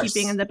that I'm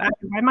keeping in the back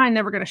of my mind,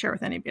 never going to share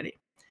with anybody.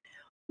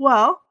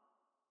 Well,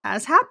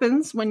 as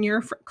happens when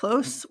you're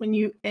close, when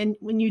you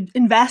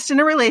invest in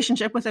a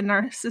relationship with a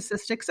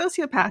narcissistic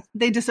sociopath,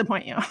 they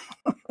disappoint you.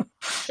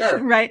 Sure.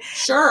 Right.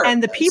 Sure.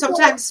 And the people,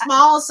 sometimes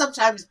small,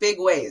 sometimes big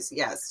ways.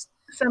 Yes.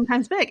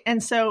 Sometimes big.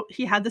 And so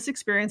he had this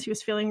experience. He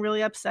was feeling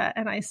really upset.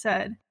 And I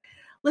said,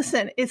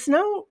 listen, it's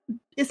not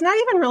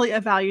even really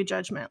a value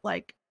judgment.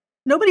 Like,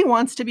 nobody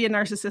wants to be a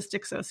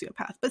narcissistic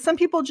sociopath, but some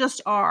people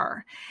just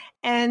are.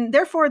 And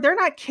therefore, they're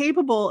not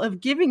capable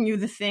of giving you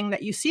the thing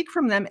that you seek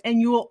from them.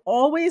 And you will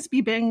always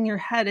be banging your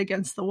head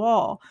against the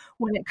wall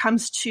when it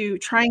comes to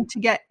trying to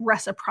get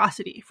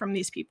reciprocity from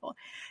these people.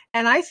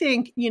 And I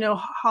think,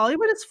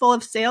 Hollywood is full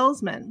of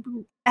salesmen,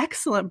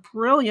 excellent,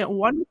 brilliant,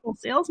 wonderful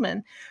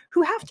salesmen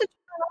who have to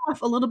turn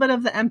off a little bit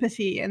of the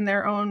empathy in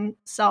their own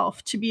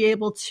self to be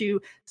able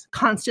to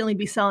constantly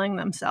be selling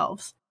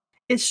themselves.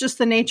 It's just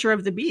the nature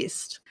of the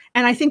beast.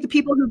 And I think the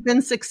people who've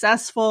been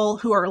successful,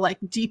 who are like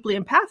deeply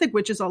empathic,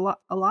 which is a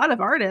lot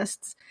of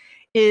artists,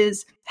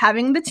 is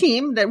having the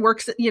team that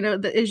works,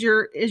 that is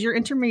your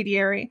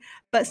intermediary.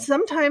 But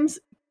sometimes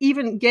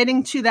even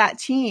getting to that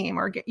team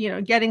or,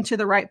 getting to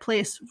the right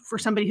place for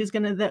somebody who's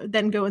going to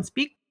then go and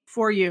speak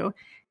for you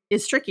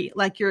is tricky,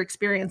 like you're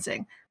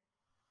experiencing.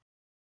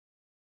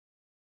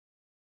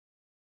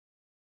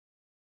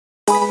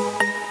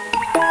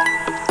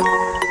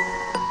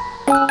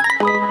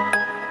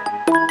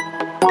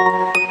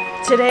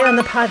 Today on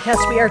the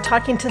podcast, we are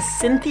talking to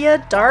Cynthia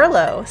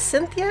Darlow.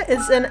 Cynthia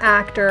is an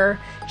actor.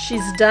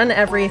 She's done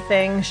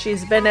everything.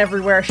 She's been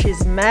everywhere.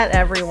 She's met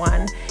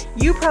everyone.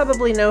 You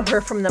probably know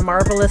her from The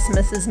Marvelous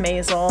Mrs.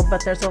 Maisel,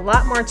 but there's a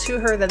lot more to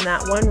her than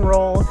that one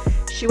role.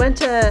 She went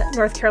to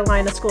North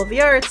Carolina School of the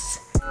Arts,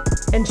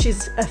 and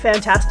she's a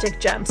fantastic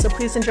gem. So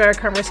please enjoy our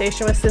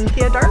conversation with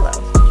Cynthia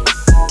Darlow.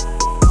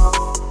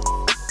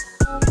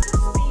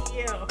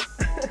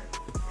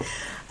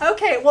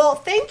 Okay, well,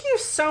 thank you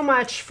so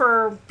much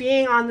for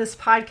being on this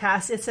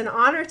podcast. It's an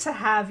honor to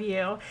have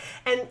you.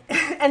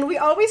 And we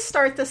always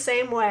start the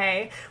same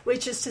way,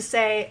 which is to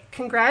say,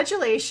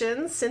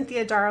 congratulations,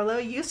 Cynthia Darlow,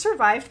 you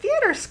survived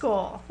theater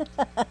school.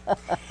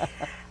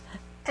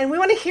 And we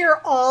want to hear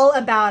all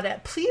about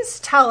it. Please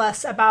tell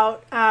us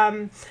about,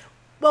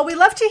 we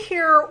love to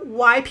hear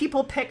why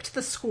people picked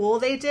the school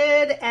they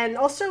did, and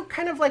also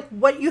kind of like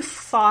what you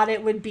thought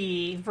it would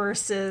be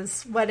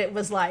versus what it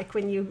was like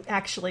when you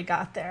actually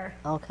got there.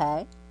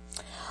 Okay.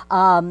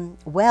 I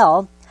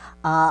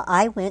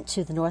went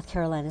to the North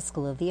Carolina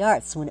School of the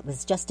Arts when it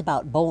was just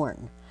about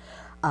born.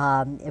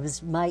 It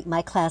was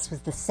my class was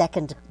the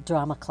second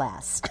drama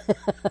class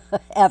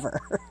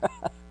ever.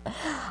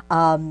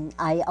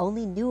 I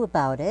only knew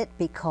about it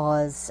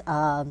because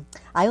I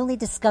only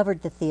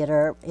discovered the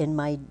theater in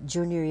my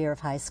junior year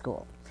of high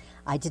school.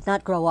 I did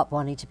not grow up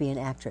wanting to be an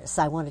actress.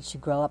 I wanted to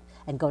grow up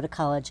and go to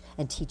college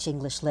and teach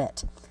English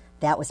Lit.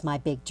 That was my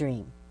big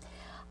dream.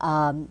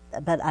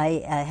 But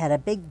I had a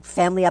big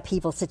family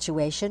upheaval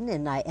situation,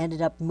 and I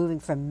ended up moving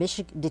from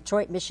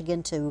Detroit,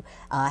 Michigan to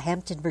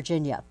Hampton,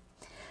 Virginia.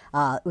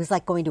 It was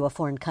like going to a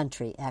foreign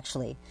country,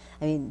 actually.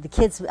 I mean, the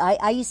kids,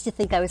 I used to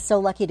think I was so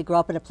lucky to grow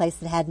up in a place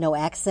that had no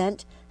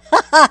accent.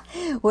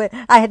 Where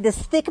I had this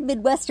thick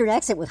Midwestern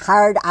accent with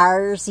hard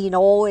R's,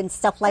 and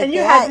stuff like that. And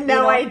you had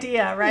no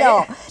idea,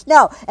 right?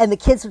 No. And the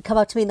kids would come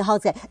up to me in the hall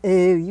and say,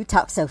 "Oh, you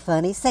talk so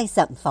funny. Say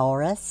something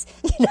for us,"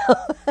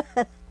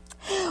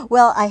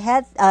 Well,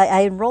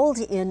 I enrolled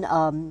in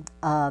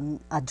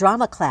a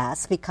drama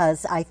class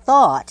because I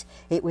thought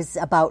it was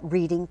about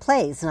reading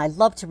plays, and I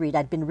love to read.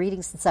 I'd been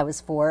reading since I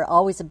was 4,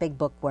 always a big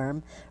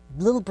bookworm,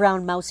 little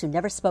brown mouse who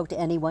never spoke to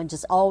anyone,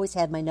 just always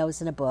had my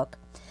nose in a book.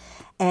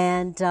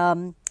 And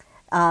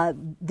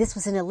this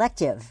was an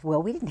elective.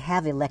 Well, we didn't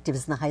have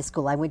electives in the high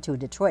school I went to in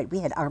Detroit. We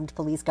had armed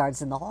police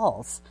guards in the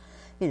halls.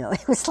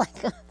 It was like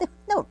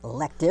no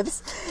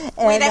electives.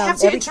 Wait, I have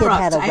to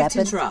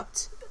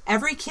interrupt.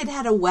 Every kid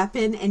had a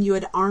weapon, and you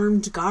had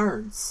armed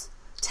guards.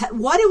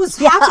 What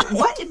happening?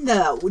 What in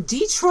the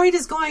Detroit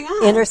is going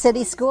on? Inner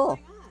city school.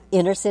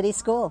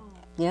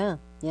 Yeah.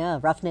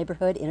 Rough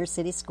neighborhood, inner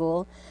city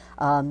school.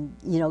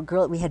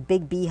 We had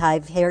big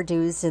beehive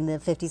hairdos in the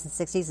 50s and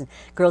 60s, and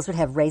girls would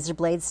have razor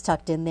blades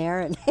tucked in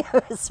there, and it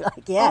was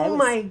like,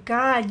 my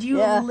God, you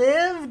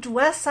lived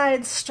West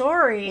Side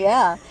Story.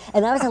 Yeah,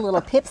 and I was a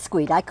little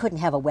pipsqueak. I couldn't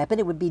have a weapon;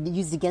 it would be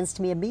used against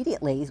me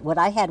immediately. What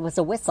I had was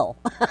a whistle.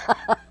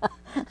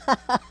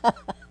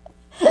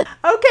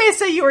 Okay,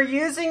 so you were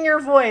using your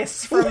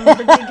voice from the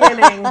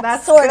beginning.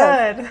 That's sort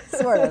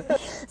of.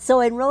 So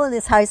I enroll in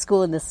this high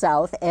school in the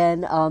South,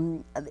 and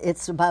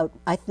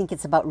I think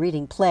it's about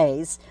reading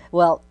plays.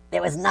 Well,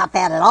 it was not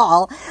that at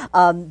all.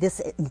 This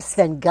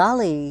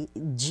Svengali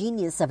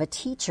genius of a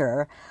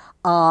teacher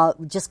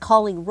just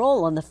calling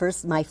roll on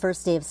my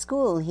first day of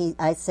school.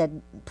 I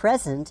said,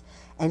 present,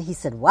 and he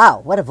said, wow,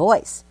 what a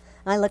voice.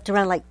 And I looked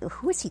around like,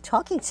 who is he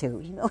talking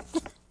to?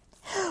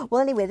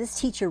 Well, anyway, this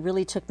teacher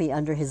really took me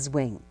under his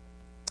wing.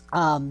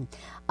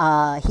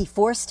 He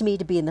forced me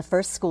to be in the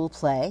first school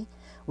play,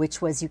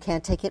 which was You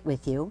Can't Take It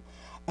With You.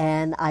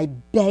 And I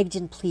begged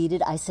and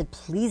pleaded. I said,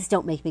 please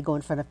don't make me go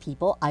in front of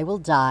people. I will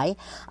die.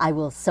 I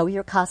will sew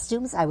your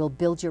costumes. I will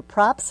build your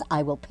props.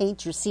 I will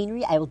paint your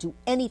scenery. I will do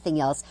anything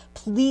else.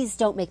 Please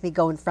don't make me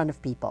go in front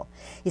of people.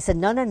 He said,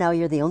 no,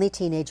 you're the only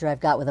teenager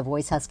I've got with a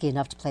voice husky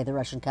enough to play the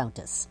Russian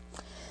Countess.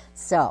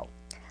 So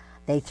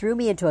they threw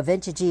me into a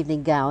vintage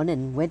evening gown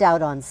and went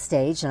out on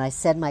stage, and I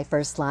said my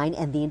first line,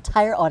 and the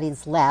entire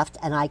audience laughed,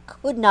 and I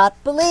could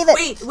not believe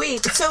it.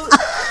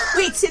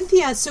 Wait,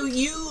 Cynthia, so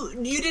you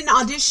didn't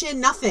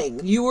audition,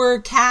 nothing. You were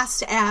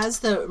cast as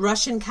the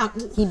Russian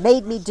Countess. He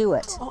made me do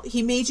it. Oh,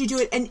 he made you do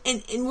it,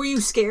 and were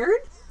you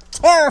scared?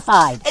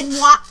 Terrified. And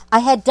what? I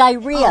had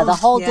diarrhea the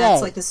whole day.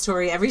 It's like the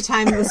story every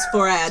time it was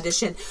for I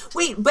audition.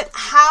 Wait, but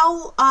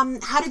how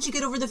did you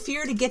get over the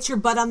fear to get your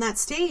butt on that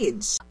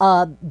stage?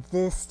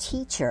 This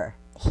teacher,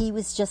 he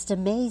was just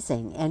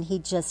amazing, and he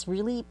just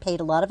really paid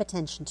a lot of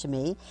attention to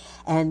me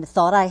and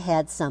thought I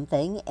had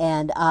something,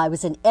 and I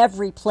was in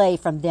every play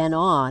from then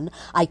on.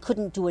 I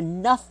couldn't do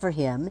enough for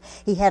him.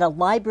 He had a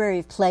library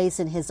of plays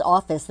in his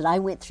office that I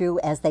went through,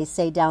 as they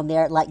say down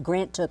there, like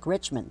Grant took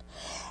Richmond.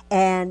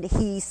 And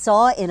he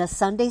saw in a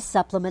Sunday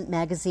supplement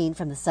magazine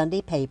from the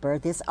Sunday paper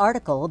this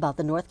article about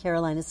the North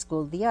Carolina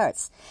School of the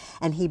Arts.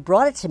 And he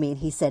brought it to me and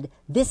he said,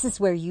 this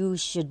is where you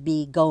should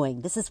be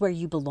going. This is where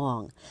you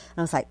belong. And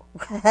I was like,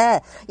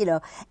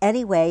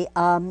 Anyway,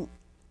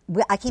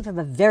 I came from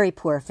a very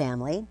poor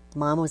family.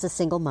 Mom was a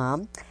single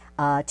mom,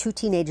 2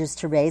 teenagers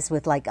to raise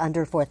with like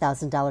under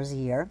 $4,000 a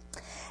year.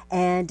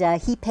 And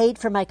he paid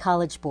for my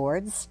college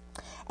boards.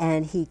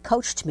 And he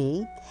coached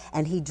me,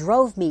 and he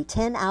drove me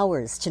 10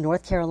 hours to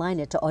North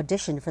Carolina to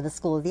audition for the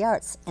School of the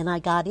Arts. And I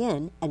got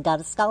in and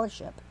got a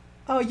scholarship.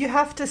 Oh, you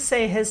have to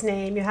say his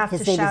name. You have to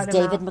shout him out. His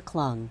name is David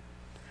McClung.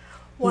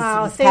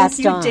 Wow, he's thank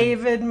you, on.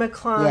 David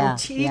McClung. Yeah,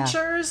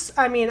 teachers,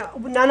 I mean,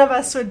 none of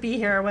us would be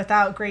here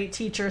without great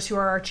teachers who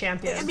are our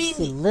champions. I mean,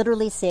 he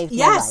literally saved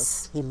my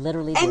life. He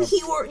literally did. And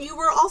you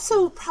were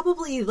also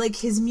probably like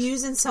his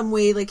muse in some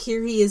way. Like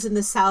here he is in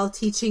the South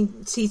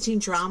teaching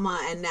drama,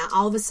 and now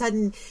all of a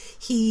sudden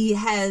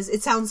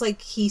it sounds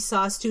like he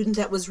saw a student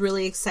that was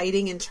really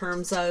exciting in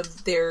terms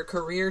of their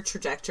career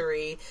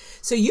trajectory.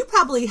 So you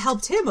probably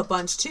helped him a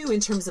bunch too in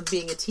terms of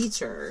being a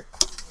teacher.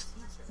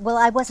 Well,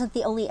 I wasn't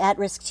the only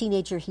at-risk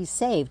teenager he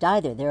saved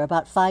either. There were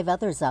about 5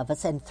 others of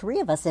us, and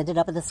 3 of us ended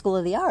up at the School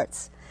of the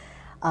Arts.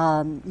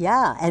 And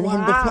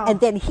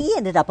then he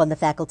ended up on the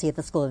faculty at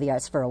the School of the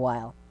Arts for a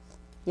while.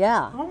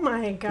 Yeah. Oh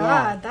my God,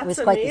 yeah, that's it was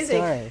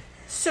amazing. Quite the story.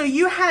 So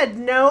you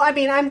had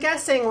I'm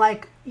guessing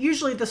like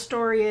usually the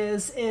story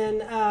is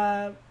in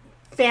a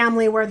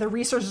family where the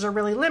resources are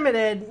really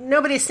limited.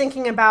 Nobody's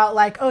thinking about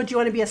like, oh, do you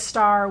want to be a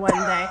star one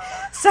day?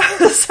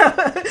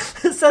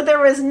 So there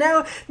was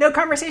no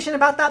conversation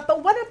about that.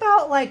 But what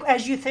about like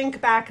as you think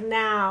back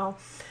now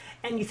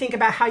and you think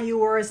about how you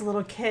were as a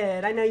little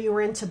kid? I know you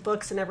were into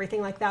books and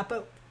everything like that,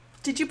 but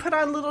did you put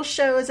on little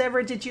shows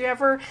ever? Did you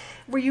ever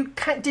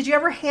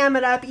ham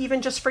it up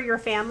even just for your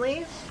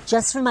family?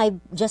 Just for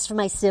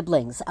my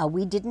siblings.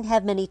 We didn't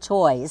have many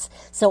toys,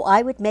 so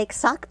I would make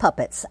sock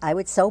puppets. I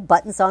would sew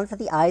buttons on for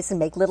the eyes and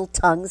make little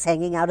tongues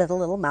hanging out of the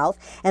little mouth,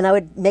 and I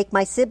would make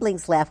my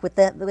siblings laugh with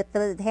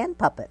the hand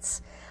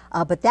puppets.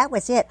 But that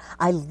was it.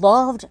 I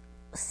loved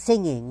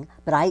singing,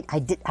 but I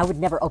would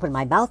never open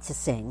my mouth to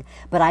sing,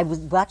 but I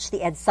would watch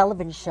the Ed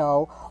Sullivan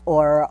Show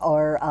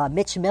or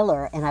Mitch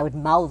Miller, and I would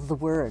mouth the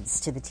words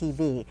to the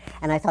TV,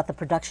 and I thought the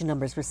production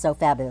numbers were so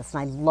fabulous,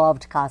 and I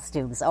loved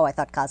costumes. I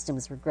thought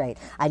costumes were great.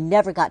 I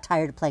never got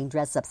tired of playing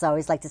dress-ups. I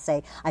always like to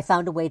say I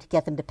found a way to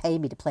get them to pay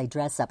me to play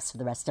dress-ups for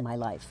the rest of my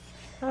life.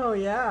 Oh,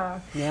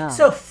 yeah. Yeah.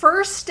 So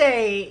first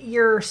day,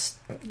 you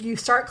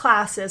start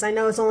classes. I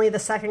know it's only the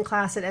second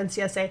class at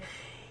NCSA.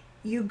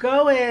 You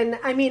go in,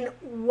 I mean,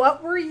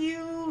 what were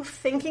you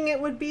thinking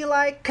it would be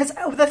like? Because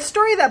the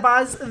story that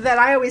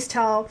I always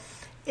tell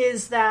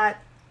is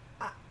that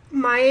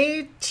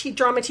my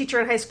drama teacher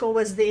in high school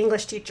was the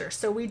English teacher.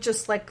 So we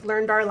just like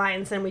learned our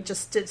lines and we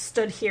just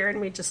stood here and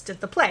we just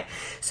did the play.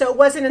 So it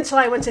wasn't until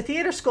I went to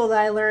theater school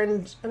that I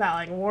learned about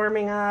like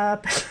warming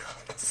up,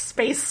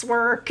 space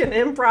work and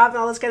improv and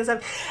all this kind of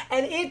stuff.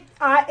 And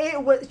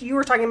it was, you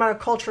were talking about a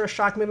culture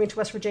shock moving to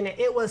West Virginia.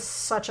 It was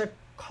such a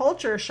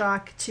culture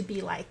shock to be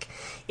like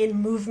in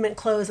movement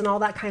clothes and all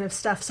that kind of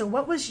stuff. So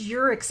what was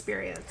your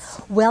experience?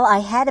 Well, I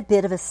had a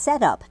bit of a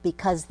setup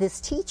because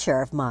this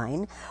teacher of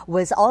mine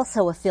was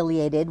also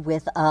affiliated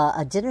with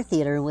a dinner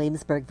theater in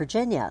Williamsburg,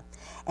 Virginia.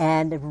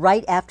 And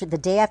the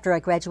day after I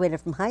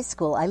graduated from high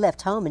school, I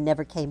left home and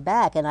never came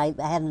back. And I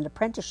had an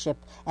apprenticeship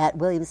at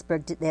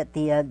Williamsburg at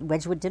the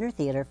Wedgwood Dinner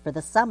Theater for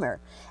the summer.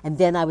 And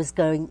then I was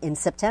going in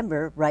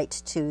September right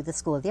to the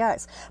School of the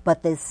Arts.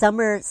 But the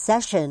summer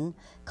session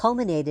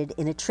culminated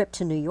in a trip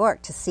to New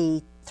York to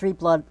see 3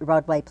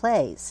 Broadway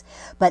plays.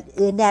 But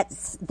in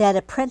that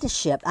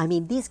apprenticeship, I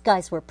mean, these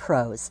guys were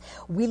pros.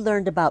 We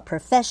learned about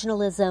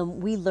professionalism.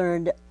 We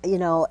learned,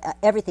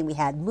 everything. We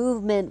had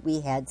movement,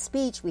 we had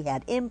speech, we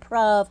had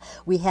improv,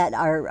 we had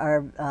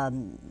our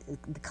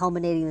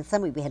culminating in the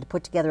summer, we had to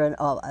put together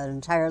an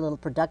entire little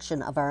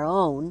production of our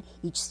own.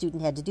 Each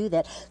student had to do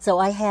that. So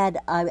I had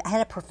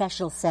a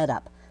professional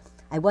setup.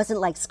 I wasn't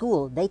like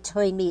school. They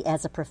trained me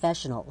as a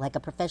professional, like a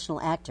professional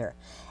actor.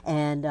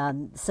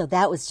 And so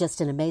that was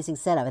just an amazing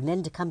setup. And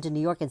then to come to New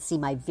York and see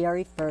my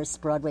very first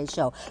Broadway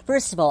show.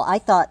 First of all, I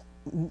thought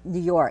New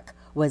York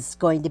was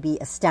going to be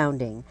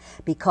astounding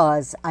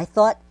because I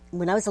thought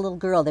when I was a little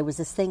girl, there was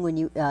this thing when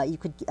you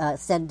could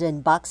send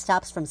in box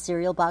tops from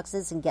cereal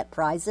boxes and get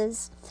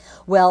prizes.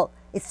 Well,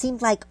 it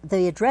seemed like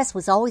the address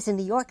was always in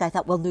New York. I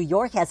thought, well, New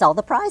York has all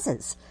the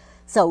prizes.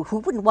 So who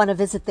wouldn't want to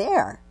visit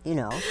there,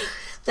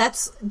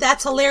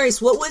 That's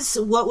hilarious. What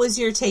was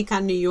your take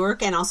on New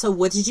York, and also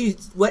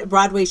what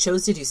Broadway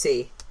shows did you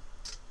see?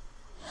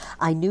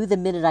 I knew the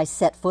minute I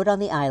set foot on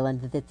the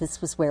island that this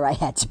was where I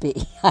had to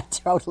be. I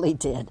totally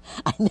did.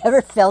 I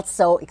never felt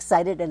so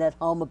excited and at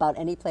home about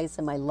any place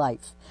in my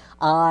life.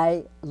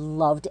 I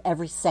loved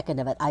every second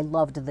of it. I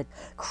loved the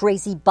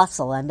crazy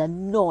bustle and the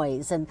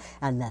noise and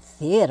the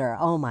theater.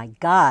 Oh, my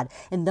God.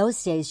 In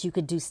those days, you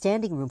could do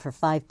standing room for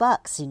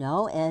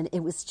 $5, and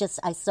it was just,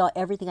 I saw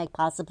everything I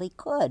possibly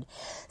could.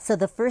 So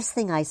the first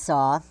thing I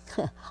saw,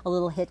 a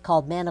little hit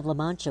called Man of La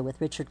Mancha with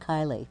Richard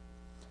Kiley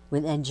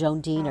and Joan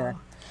Diener.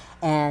 Oh.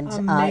 And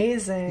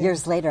amazing.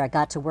 Years later, I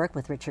got to work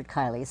with Richard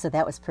Kiley, so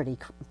that was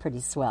pretty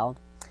swell.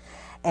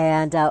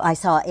 And I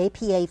saw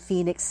APA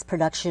Phoenix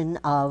production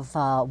of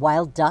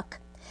Wild Duck,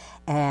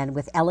 and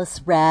with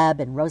Ellis Rebb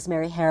and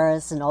Rosemary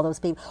Harris and all those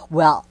people.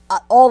 Well,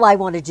 all I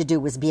wanted to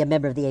do was be a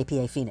member of the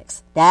APA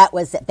Phoenix. That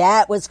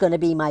was going to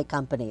be my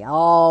company.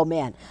 Oh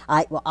man,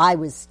 I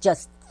was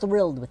just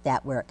thrilled with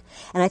that work.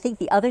 And I think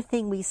the other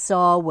thing we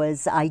saw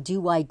was I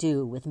Do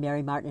with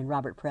Mary Martin and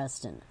Robert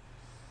Preston.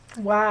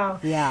 Wow.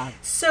 Yeah.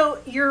 So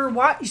you're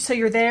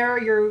there,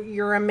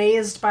 you're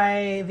amazed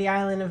by the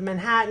island of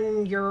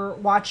Manhattan, you're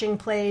watching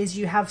plays,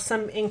 you have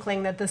some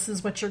inkling that this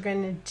is what you're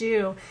going to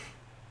do.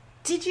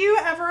 Did you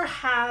ever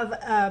have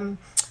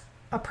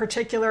a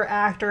particular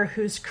actor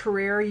whose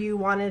career you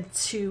wanted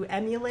to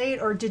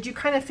emulate, or did you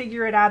kind of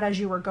figure it out as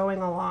you were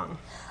going along?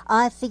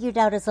 I figured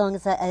out as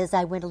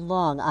I went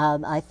along.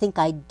 I think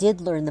I did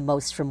learn the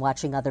most from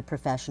watching other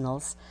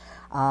professionals,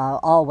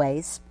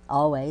 always.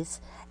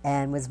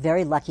 And was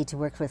very lucky to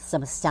work with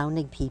some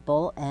astounding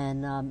people.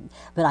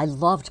 But I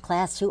loved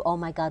class too. Oh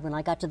my God, when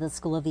I got to the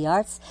School of the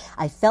Arts,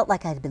 I felt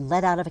like I had been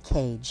let out of a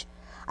cage.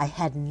 I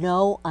had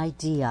no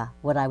idea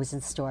what I was in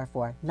store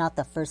for, not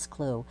the first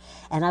clue.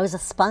 And I was a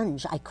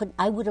sponge.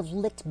 I would have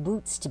licked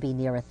boots to be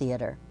near a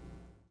theater.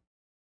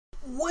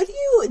 What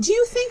do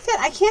you think that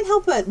I can't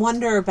help but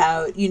wonder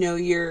about,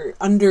 your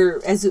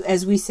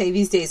as we say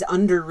these days,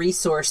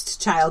 under-resourced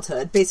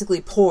childhood,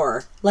 basically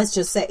poor, let's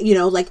just say, did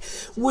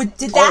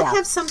that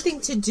have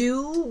something to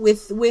do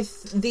with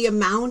the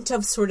amount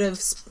of sort of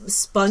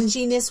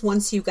sponginess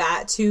once you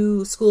got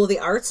to School of the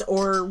Arts,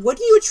 or what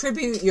do you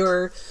attribute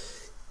your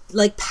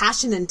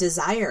passion and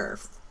desire?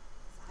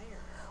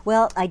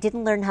 Well, I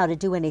didn't learn how to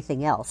do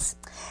anything else,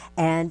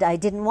 and I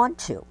didn't want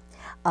to.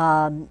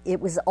 It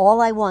was all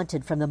I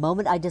wanted from the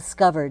moment I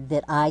discovered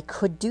that I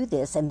could do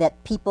this and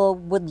that people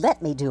would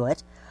let me do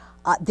it.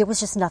 There was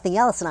just nothing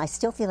else, and I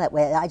still feel that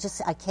way.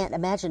 I can't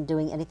imagine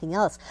doing anything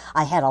else.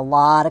 I had a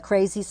lot of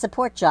crazy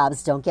support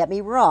jobs, don't get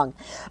me wrong.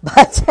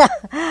 But,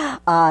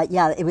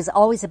 it was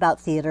always about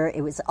theater.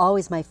 It was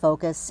always my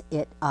focus.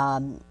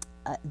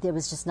 There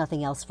was just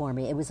nothing else for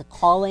me. It was a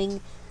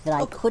calling that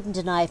I couldn't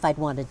deny if I'd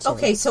wanted to.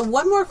 Okay, so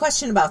one more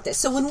question about this.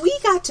 So when we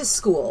got to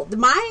school,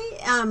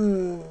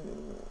 my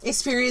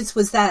experience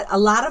was that a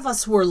lot of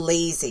us were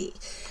lazy.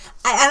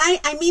 And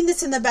I mean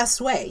this in the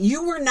best way.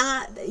 You were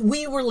not,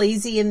 we were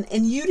lazy, and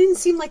you didn't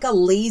seem like a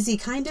lazy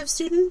kind of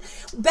student.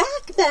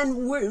 Back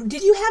then,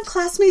 did you have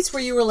classmates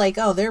where you were like,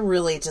 oh, they're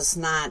really just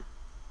not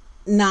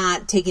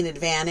taking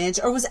advantage?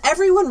 Or was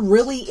everyone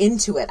really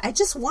into it? I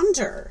just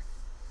wonder.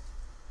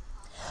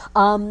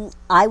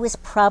 I was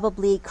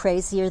probably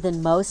crazier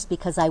than most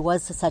because I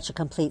was such a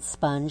complete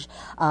sponge.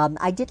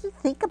 I didn't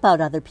think about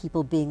other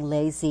people being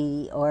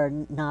lazy or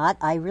not.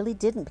 I really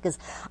didn't, because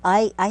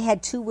I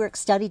had 2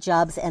 work-study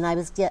jobs, and I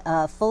was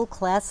full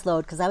class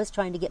load because I was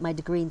trying to get my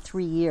degree in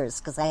 3 years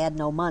because I had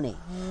no money.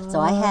 So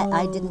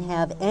I didn't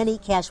have any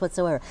cash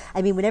whatsoever.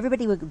 I mean, when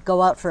everybody would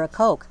go out for a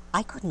Coke,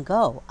 I couldn't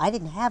go. I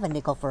didn't have a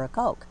nickel for a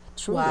Coke.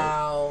 Truly.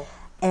 Wow.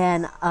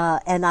 And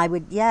I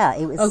would,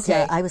 it was,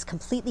 okay. I was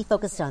completely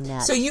focused on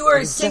that. So you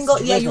were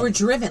you were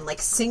driven,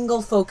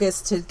 single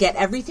focused to get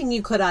everything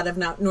you could out of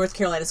North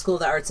Carolina School of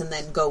the Arts and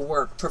then go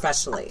work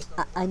professionally.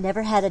 I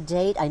never had a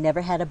date. I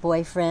never had a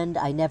boyfriend.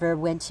 I never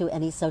went to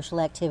any social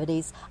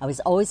activities. I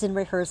was always in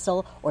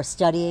rehearsal or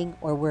studying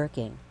or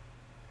working.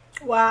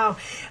 Wow.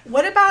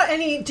 What about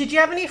did you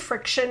have any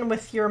friction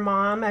with your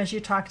mom as you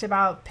talked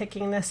about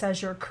picking this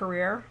as your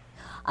career?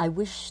 I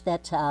wish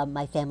that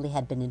my family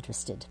had been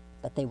interested,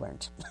 but they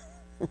weren't.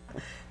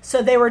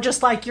 So they were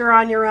just like, you're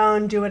on your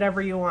own, do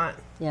whatever you want.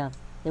 Yeah.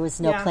 There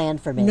was no plan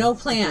for me. No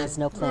plan. There was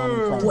no plan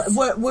in place.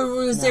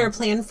 Was there a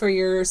plan for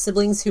your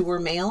siblings who were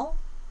male?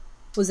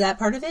 Was that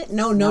part of it?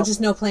 No, Nope. just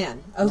no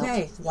plan.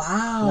 Okay. Nope.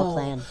 Wow. No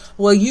plan.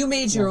 Well, you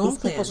made your own These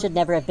plan. people should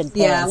never have been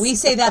parents. Yeah, we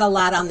say that a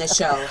lot on this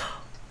show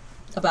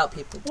about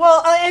people.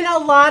 Well, and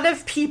a lot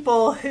of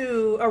people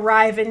who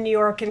arrive in New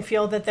York and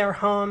feel that they're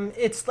home,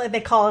 it's like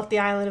they call it the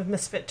island of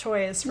misfit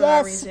toys for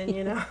that reason,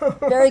 you know.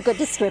 Very good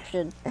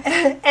description.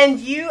 And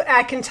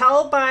I can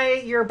tell by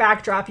your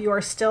backdrop, you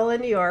are still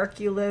in New York.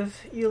 You live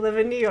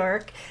in New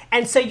York,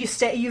 and so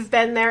you've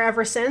been there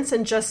ever since,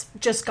 and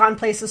just gone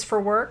places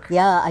for work.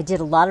 Yeah, I did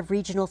a lot of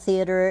regional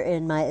theater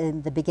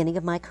in the beginning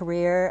of my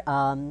career.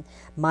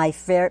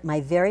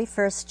 My very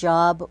first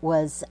job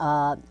was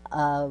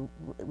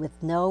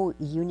with no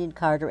union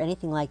card or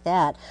anything like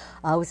that.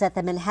 Was at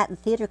the Manhattan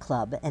Theater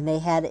Club, and they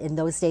had, in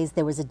those days,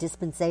 there was a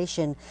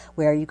dispensation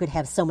where you could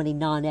have so many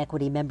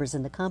non-equity members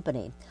in the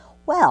company.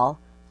 Well,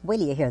 wait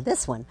till you hear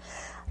this one.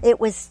 It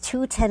was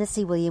 2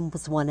 Tennessee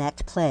Williams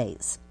one-act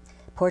plays,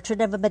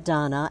 Portrait of a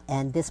Madonna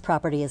and This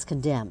Property is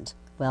Condemned.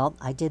 Well,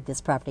 I did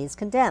This Property is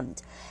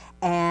Condemned.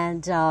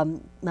 And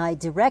my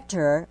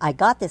director, I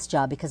got this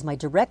job because my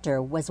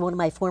director was one of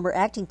my former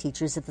acting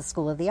teachers at the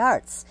School of the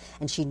Arts.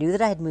 And she knew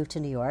that I had moved to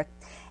New York.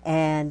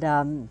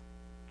 And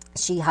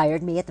she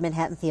hired me at the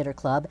Manhattan Theater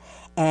Club.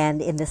 And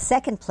in the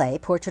second play,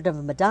 Portrait of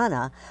a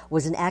Madonna,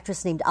 was an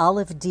actress named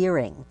Olive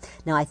Deering.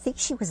 Now, I think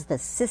she was the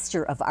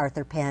sister of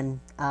Arthur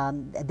Penn.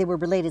 They were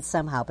related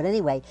somehow. But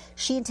anyway,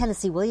 she and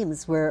Tennessee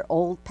Williams were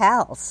old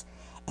pals.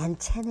 And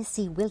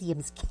Tennessee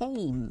Williams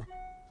came.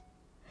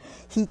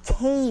 He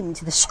came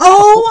to the show.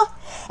 Oh!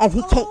 And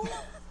he came...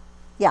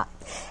 Yeah.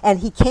 And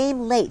he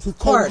came late. He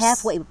came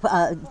halfway.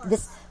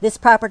 This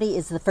Property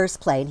is the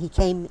first play, and he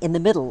came in the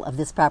middle of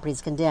This Property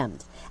is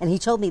Condemned. And he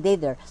told me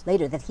later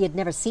that he had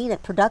never seen a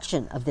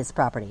production of This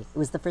Property. It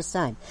was the first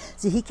time.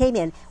 So he came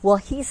in. Well,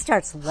 he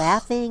starts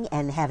laughing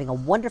and having a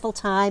wonderful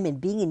time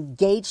and being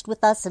engaged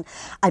with us. And,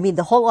 I mean,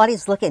 the whole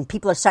audience looking, and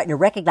people are starting to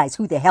recognize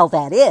who the hell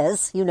that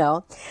is, you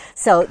know.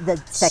 So the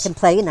second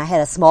play, and I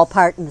had a small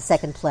part in the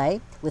second play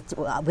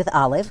with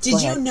Olive.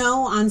 Did you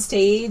know on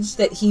stage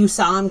that you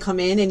saw him come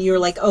in and you were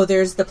like, oh,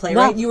 there's the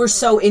playwright? No. You were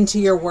so into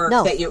your work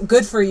that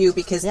good for you,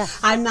 because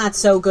I'm not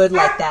so good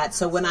like that.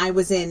 So when I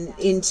was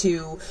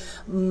into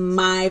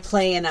my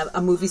play and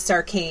a movie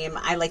star came,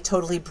 I like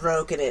totally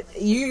broke in it.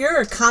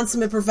 You're a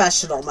consummate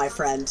professional, my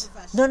friend.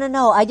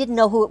 No. I didn't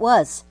know who it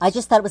was. I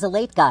just thought it was a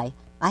late guy.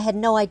 I had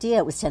no idea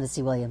it was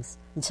Tennessee Williams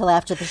until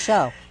after the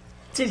show.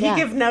 Did he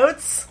give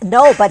notes?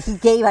 No, but he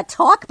gave a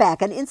talk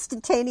back, an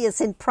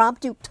instantaneous,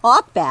 impromptu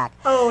talk back.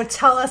 Oh,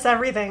 tell us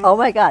everything. Oh,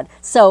 my God.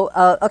 So,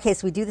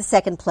 so we do the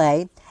second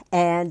play,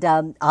 and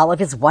Olive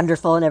is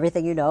wonderful and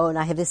everything, you know, and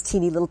I have this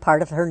teeny little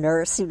part of her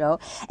nurse, you know,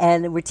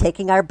 and we're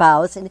taking our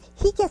bows, and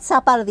he gets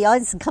up out of the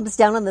audience and comes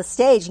down on the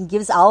stage and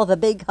gives Olive a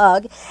big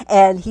hug,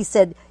 and he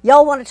said,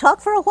 y'all want to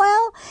talk for a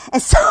while?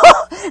 And so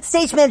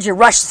stage manager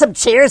rushed some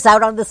chairs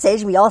out on the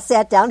stage, and we all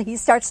sat down. He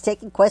starts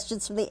taking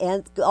questions from the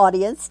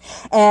audience,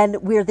 and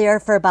we're there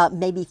for about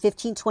maybe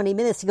 15, 20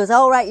 minutes. He goes,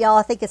 all right, y'all,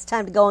 I think it's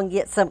time to go and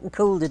get something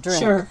cool to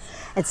drink. Sure.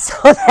 And so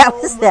that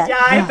was that. Yeah,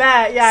 I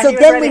bet. Yeah. So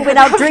then we went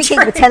out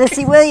drinking with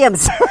Tennessee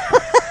Williams.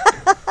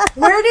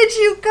 Where did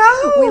you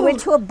go? We went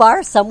to a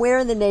bar somewhere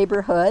in the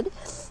neighborhood,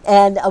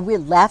 and we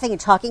were laughing and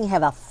talking,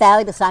 have a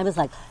fabulous time. I was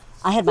like,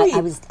 I had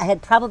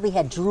probably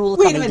had drool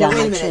coming down my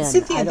chin. Wait a minute,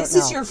 Cynthia, this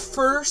is your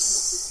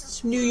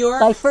first New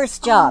York? My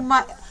first job.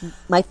 My first job.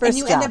 job. And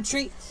you end up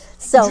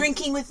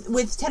drinking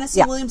with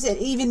Tennessee Williams, and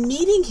even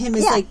meeting him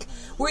is like,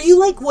 were you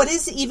like, what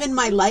is even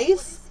my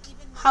life?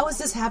 How is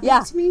this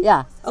happening to me?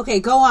 Yeah. Okay,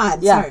 go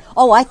on. Yeah. Sorry.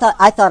 Oh, I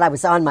thought I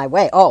was on my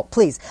way. Oh,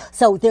 please.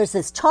 So there's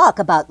this talk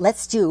about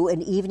let's do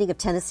an evening of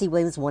Tennessee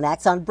Williams one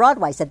acts on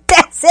Broadway. I said,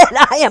 that's it.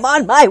 I am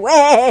on my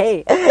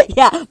way.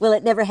 Yeah. Well,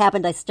 it never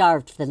happened. I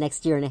starved for the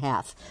next year and a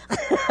half.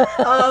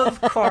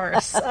 Of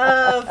course.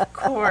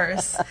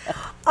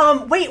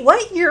 Wait,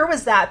 what year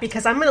was that?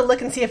 Because I'm going to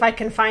look and see if I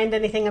can find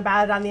anything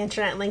about it on the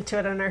internet and link to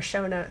it on our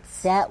show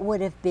notes. That would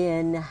have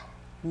been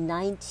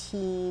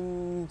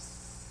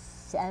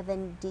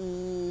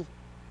 1970.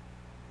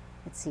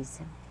 Let's see.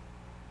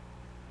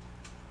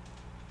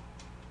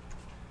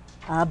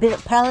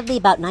 Probably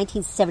about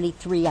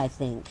 1973, I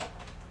think.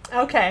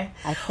 Okay.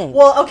 I think.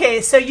 Well,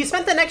 okay, so you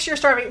spent the next year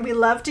starving. We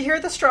love to hear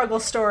the struggle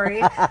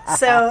story.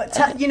 So,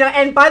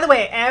 and by the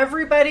way,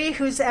 everybody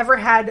who's ever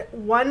had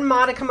one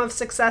modicum of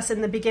success in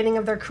the beginning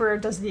of their career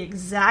does the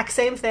exact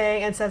same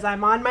thing and says,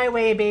 I'm on my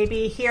way,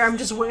 baby. Here, I'm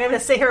going to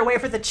sit here and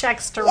wait for the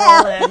checks to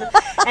roll in.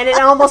 And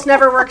it almost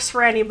never works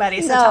for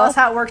anybody. So tell us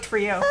how it worked for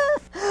you.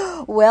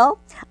 Well,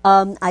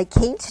 I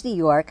came to New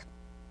York.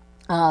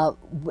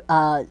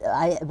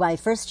 My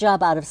first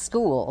job out of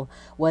school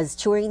was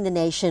touring the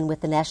nation with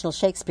the National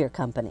Shakespeare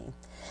Company.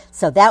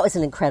 So that was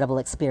an incredible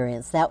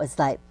experience. That was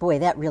like, boy,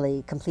 that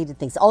really completed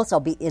things.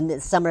 Also, in the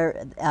summer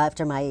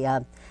after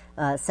my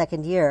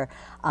second year,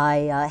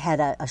 I had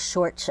a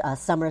short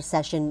summer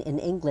session in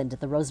England at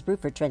the Rose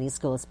Bruford Training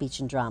School of Speech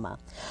and Drama.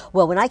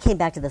 Well, when I came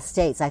back to the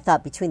States, I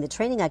thought between the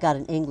training I got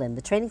in England,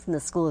 the training from the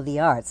School of the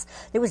Arts,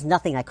 there was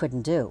nothing I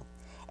couldn't do.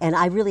 And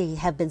I really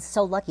have been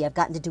so lucky. I've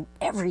gotten to do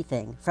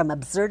everything, from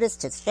absurdist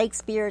to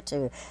Shakespeare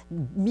to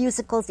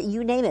musicals,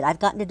 you name it. I've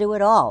gotten to do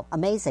it all.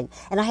 Amazing.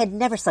 And I had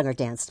never sung or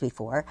danced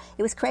before.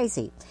 It was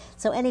crazy.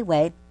 So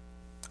anyway,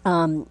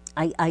 I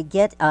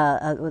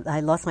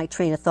lost my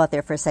train of thought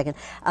there for a second.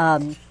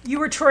 You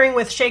were touring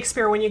with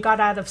Shakespeare when you got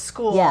out of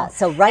school. Yeah,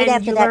 so right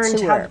after that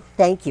tour.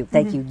 Thank you.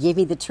 You gave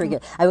me the trigger.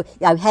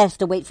 I have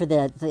to wait for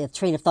the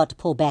train of thought to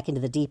pull back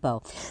into the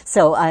depot.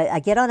 So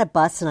I get on a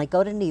bus and I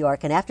go to New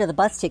York, and after the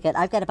bus ticket,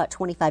 I've got about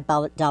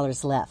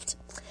 $25 left.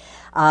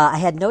 I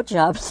had no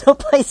job, no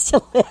place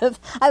to live.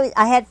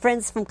 I had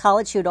friends from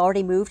college who had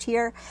already moved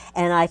here,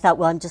 and I thought,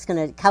 well, I'm just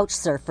going to couch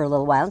surf for a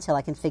little while until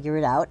I can figure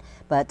it out.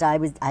 But I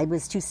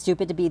was too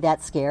stupid to be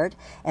that scared,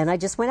 and I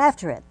just went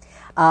after it.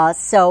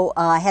 So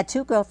I had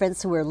two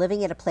girlfriends who were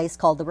living at a place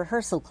called the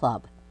Rehearsal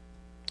Club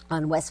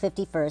on West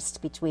 51st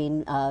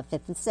between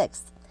 5th and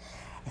 6th.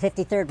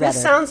 53rd, rather.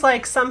 This sounds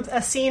like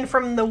a scene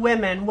from The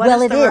Women. What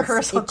is the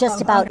Rehearsal Club? It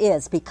just about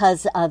is,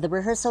 because the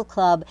Rehearsal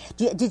Club.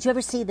 Did you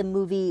ever see the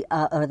movie?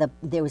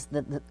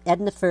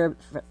 Edna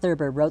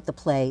Thurber wrote the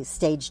play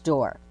Stage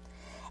Door,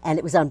 and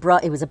it was on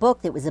it was a book.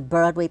 It was a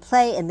Broadway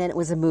play, and then it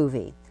was a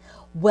movie.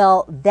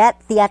 Well,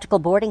 that theatrical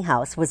boarding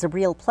house was a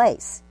real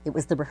place. It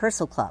was the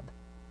Rehearsal Club.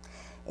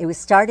 It was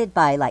started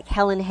by like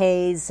Helen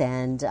Hayes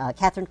and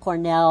Catherine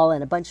Cornell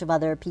and a bunch of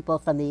other people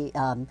from the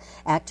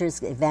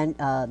Actors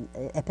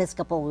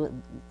Episcopal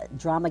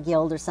Drama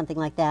Guild or something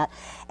like that.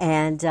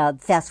 And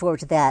fast forward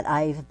to that,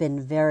 I've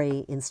been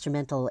very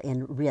instrumental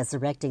in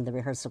resurrecting the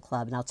Rehearsal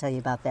Club, and I'll tell you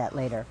about that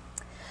later.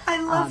 I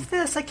love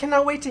this. I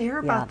cannot wait to hear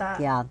about that.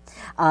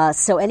 Yeah.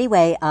 So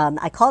anyway,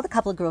 I called a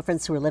couple of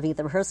girlfriends who were living at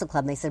the Rehearsal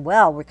Club, and they said,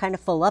 well, we're kind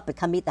of full up, but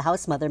come meet the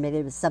house mother. Maybe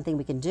it was something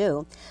we can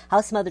do.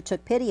 House mother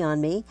took pity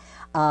on me,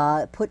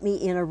 put me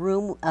in a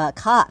room,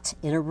 cot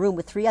in a room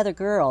with 3 other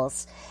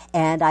girls,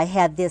 and I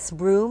had this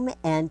room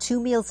and 2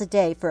 meals a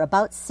day for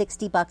about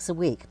 $60 a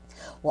week.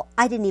 Well,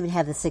 I didn't even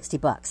have the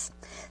 $60.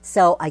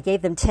 So I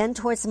gave them 10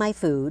 towards my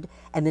food,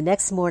 and the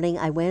next morning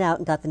I went out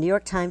and got the New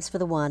York Times for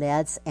the want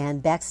ads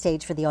and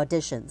backstage for the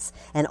auditions,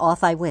 and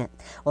off I went.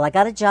 Well, I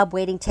got a job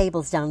waiting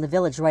tables down in the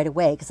village right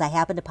away because I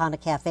happened upon a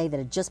cafe that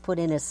had just put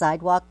in a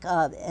sidewalk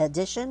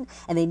addition,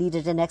 and they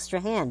needed an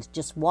extra hand.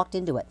 Just walked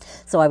into it.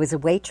 So I was a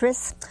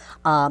waitress.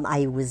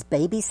 I was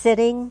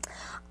babysitting.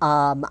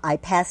 I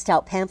passed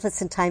out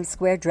pamphlets in Times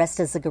Square dressed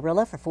as a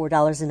gorilla for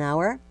 $4 an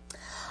hour.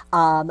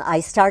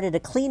 I started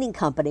a cleaning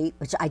company,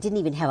 which I didn't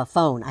even have a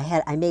phone.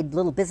 I made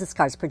little business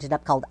cards printed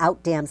up called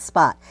Out Damn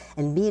Spot,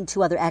 and me and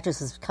 2 other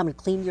actresses would come and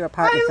clean your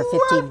apartment for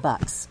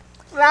 $15.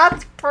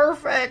 That's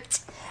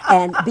perfect.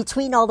 And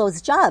between all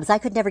those jobs, I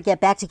could never get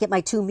back to get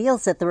my 2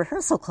 meals at the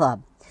Rehearsal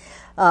Club.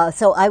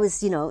 So I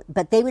was,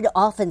 but they would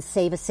often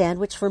save a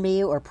sandwich for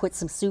me or put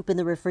some soup in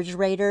the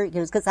refrigerator,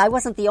 because I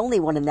wasn't the only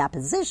one in that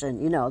position.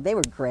 They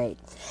were great.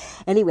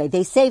 Anyway,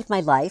 they saved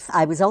my life.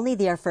 I was only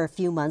there for a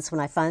few months when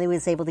I finally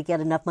was able to get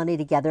enough money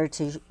together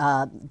to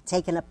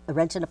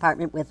rent an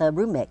apartment with a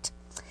roommate.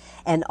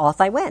 And off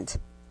I went.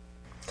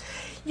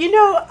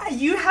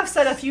 You have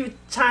said a few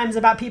times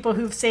about people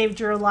who've saved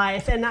your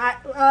life, and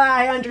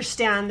I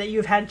understand that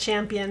you've had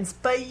champions,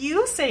 but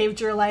you saved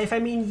your life. I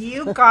mean,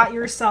 you got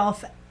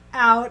yourself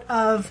out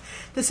of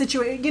the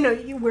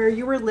situation, where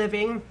you were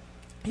living.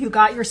 You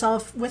got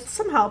yourself, with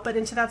some help, but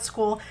into that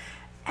school.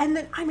 And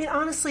then, I mean,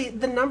 honestly,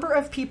 the number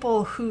of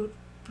people who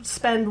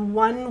spend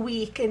 1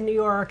 week in New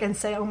York and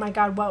say, "Oh my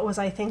God, what was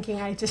I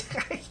thinking?" I just,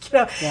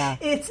 Yeah.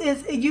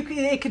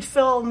 It could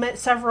fill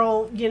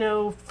several,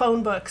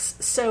 phone books.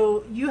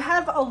 So you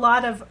have a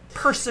lot of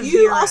perseverance.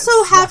 You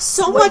also have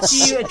so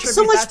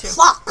much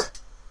pluck.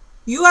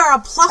 You are a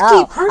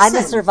plucky person. I'm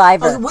a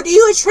survivor. What do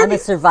you attribute? I'm a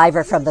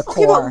survivor from the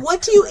core. But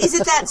what is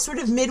it that sort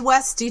of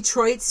Midwest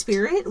Detroit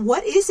spirit?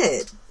 What is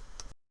it?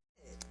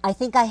 I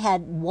think I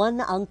had one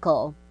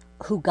uncle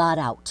who got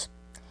out.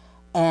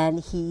 And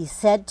he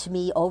said to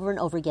me over and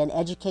over again,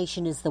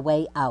 education is the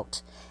way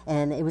out.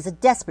 And it was a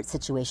desperate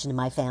situation in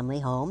my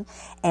family home.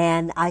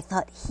 And I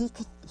thought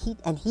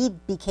he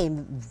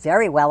became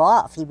very well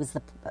off. He was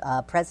the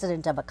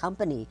president of a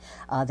company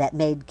that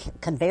made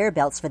conveyor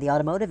belts for the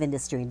automotive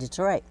industry in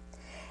Detroit.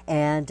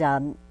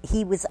 And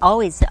he was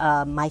always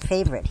my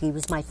favorite. He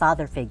was my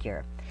father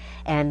figure.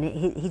 And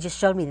he just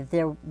showed me that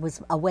there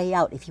was a way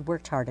out if you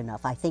worked hard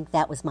enough. I think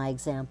that was my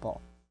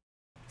example.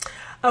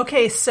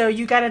 Okay, so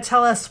you got to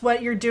tell us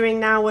what you're doing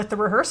now with the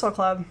Rehearsal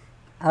Club.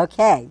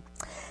 Okay,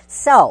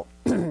 so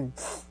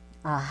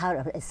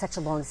it's such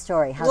a long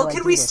story.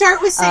 Can we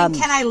start with saying,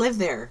 can I live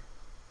there?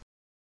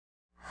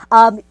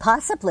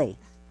 Possibly,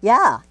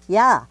 yeah.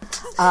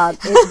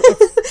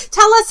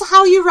 Tell us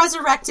how you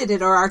resurrected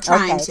it, or are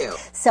trying to.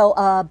 So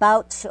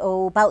about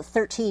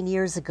 13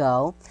 years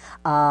ago,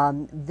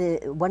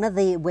 one of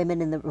the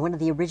women one of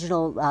the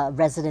original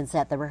residents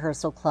at the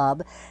Rehearsal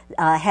Club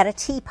had a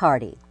tea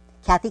party.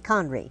 Kathy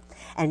Conry.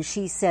 And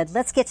she said,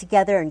 let's get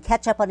together and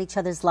catch up on each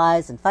other's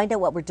lives and find out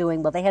what we're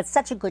doing. Well, they had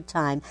such a good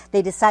time,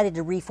 they decided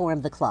to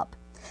reform the club.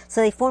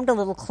 So they formed a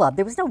little club.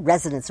 There was no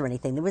residence or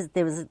anything.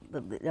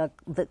 The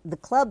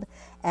club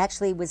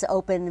actually was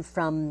open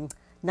from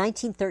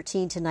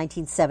 1913 to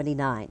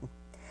 1979.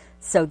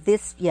 So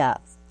this, yeah.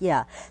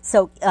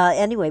 So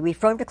anyway, we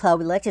formed a club,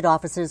 we elected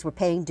officers, we're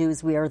paying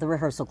dues, we are the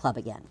rehearsal club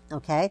again,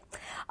 okay?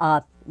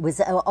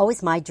 Was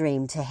always my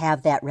dream to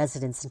have that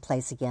residence in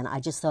place again. I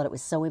just thought it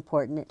was so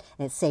important,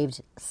 and it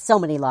saved so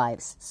many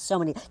lives. So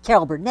many.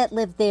 Carol Burnett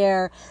lived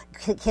there,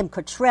 Kim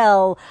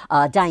Cottrell,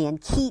 Diane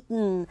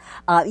Keaton.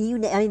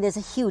 There's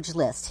a huge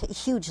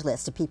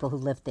list of people who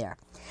lived there.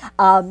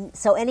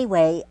 So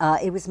anyway,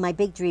 it was my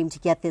big dream to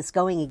get this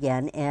going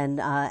again, and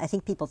I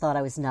think people thought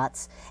I was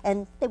nuts,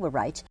 and they were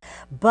right.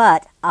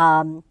 But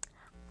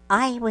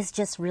I was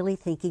just really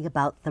thinking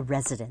about the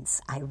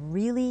residents. I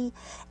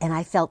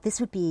felt this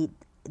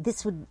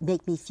would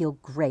make me feel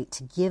great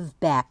to give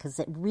back, because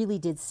it really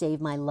did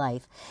save my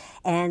life.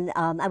 And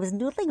I was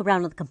noodling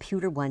around on the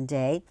computer one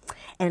day,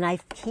 and I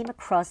came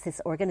across this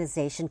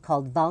organization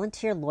called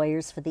Volunteer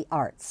Lawyers for the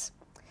Arts.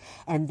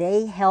 And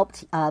they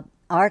helped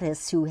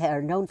artists who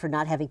are known for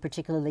not having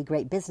particularly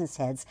great business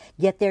heads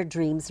get their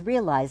dreams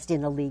realized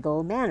in a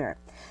legal manner.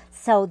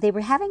 So they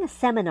were having a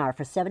seminar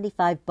for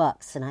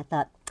 $75, and I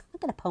thought, I'm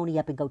going to pony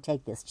up and go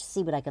take this, just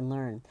see what I can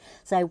learn.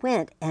 So I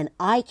went, and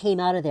I came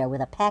out of there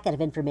with a packet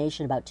of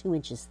information about 2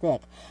 inches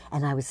thick,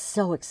 and I was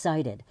so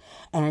excited.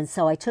 And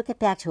so I took it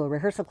back to a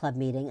rehearsal club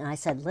meeting, and I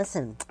said,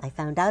 listen, I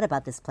found out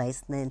about this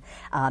place, and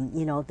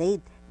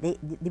then,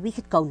 we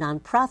could go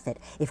nonprofit.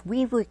 If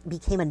we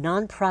became a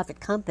nonprofit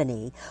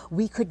company,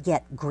 we could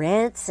get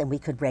grants, and we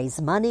could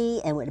raise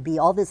money, and it would be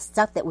all this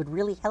stuff that would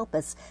really help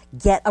us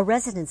get a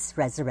residence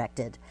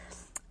resurrected.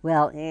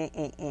 Well,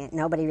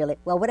 nobody really.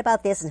 Well, what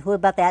about this, and who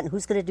about that, and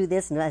who's going to do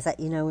this? And I thought,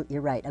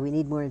 you're right. We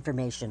need more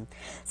information.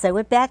 So I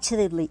went back to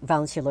the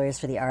Volunteer Lawyers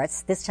for the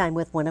Arts, this time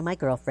with one of my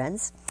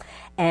girlfriends,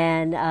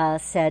 and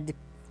said,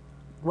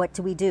 what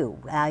do?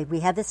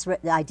 We have this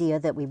idea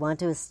that we want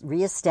to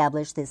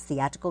reestablish this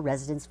theatrical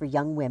residence for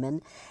young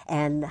women,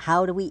 and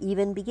how do we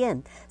even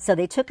begin? So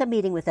they took a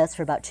meeting with us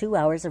for about 2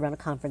 hours around a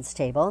conference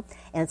table,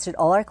 answered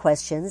all our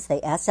questions.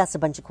 They asked us a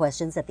bunch of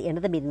questions. At the end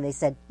of the meeting, they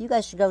said, you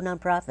guys should go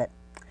nonprofit.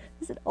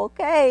 I said,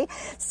 okay.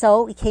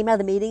 So we came out of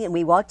the meeting, and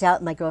we walked out,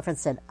 and my girlfriend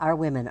said, our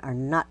women are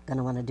not going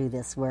to want to do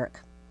this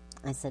work.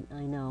 I said,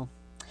 I know.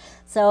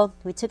 So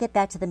we took it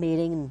back to the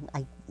meeting,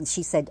 and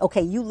she said,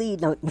 okay, you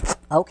lead. No,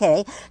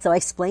 okay. So I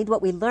explained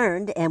what we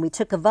learned, and we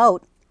took a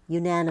vote.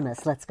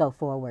 Unanimous. Let's go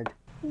forward.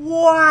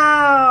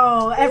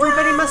 Wow!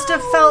 Everybody must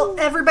have felt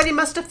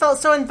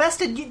so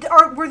invested.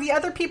 Were the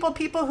other people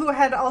who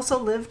had also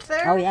lived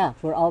there? Oh yeah,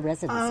 we're all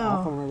residents,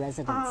 all former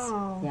residents.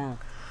 Oh. Yeah.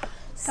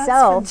 That's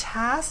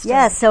fantastic.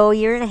 Yeah, so a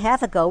year and a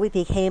half ago, we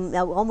became,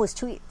 almost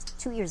 2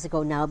 years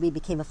ago now, we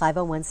became a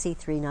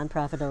 501c3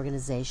 nonprofit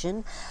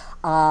organization.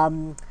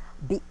 I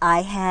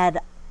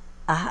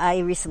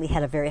recently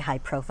had a very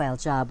high-profile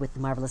job with the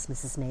marvelous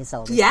Mrs.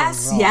 Maisel.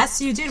 Yes,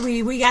 you did.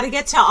 We got to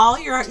get to all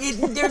your.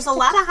 There's a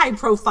lot of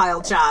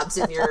high-profile jobs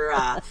in your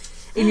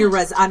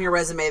on your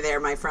resume there,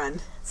 my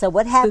friend. So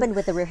what happened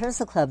with the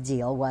rehearsal club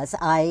deal was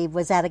I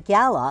was at a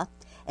gala,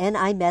 and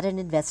I met an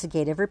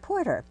investigative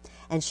reporter.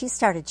 And she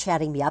started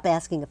chatting me up,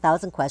 asking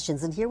 1,000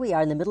 questions. And here we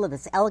are in the middle of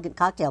this elegant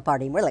cocktail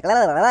party. And we're like, la,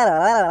 la, la, la,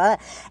 la, la.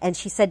 And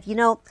she said, I'm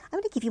going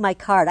to give you my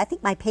card. I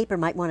think my paper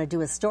might want to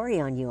do a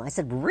story on you. I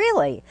said,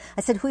 really?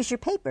 I said, who's your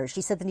paper?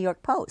 She said, the New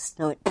York Post.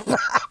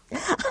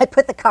 I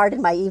put the card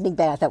in my evening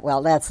bag. I thought,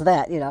 well, that's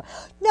that,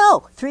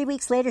 No, 3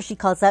 weeks later, she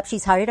calls up.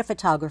 She's hired a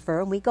photographer.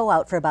 And we go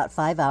out for about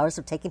 5 hours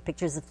of taking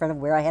pictures in front of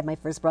where I had my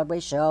first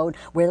Broadway show, and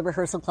where the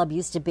rehearsal club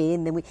used to be.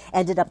 And then we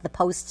ended up the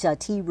Post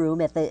tea room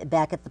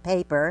back at the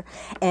paper.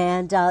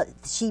 And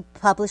she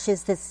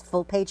publishes this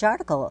full-page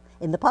article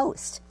in the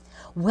Post.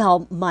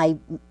 Well, my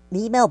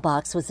email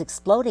box was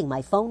exploding.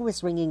 My phone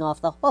was ringing off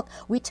the hook.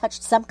 We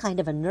touched some kind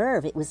of a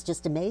nerve. It was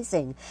just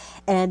amazing.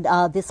 And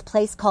this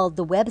place called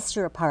the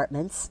Webster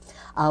Apartments,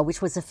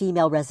 which was a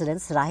female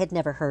residence that I had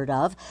never heard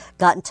of,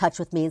 got in touch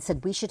with me and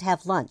said, we should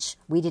have lunch.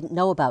 We didn't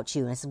know about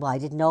you. And I said, well, I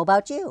didn't know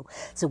about you.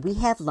 So we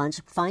have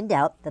lunch, find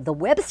out that the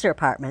Webster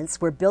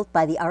Apartments were built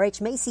by the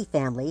R.H. Macy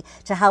family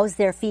to house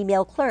their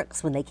female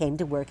clerks when they came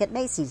to work at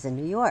Macy's in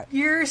New York.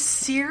 You're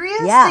serious?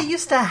 Yeah. They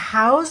used to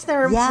house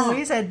their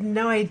employees? Yeah. I had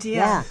no idea.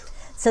 Yeah.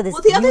 So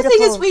well, the other thing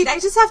is, wait, I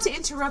just have to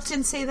interrupt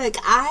and say,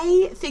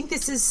 I think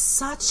this is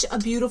such a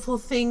beautiful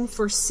thing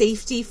for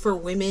safety for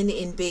women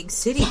in big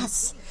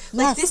cities.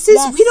 Yes.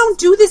 We don't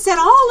do this at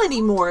all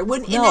anymore.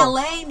 In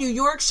LA, New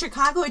York,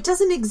 Chicago, it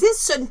doesn't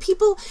exist. So, and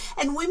people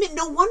and women,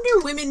 no wonder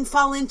women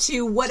fall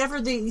into whatever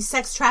the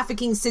sex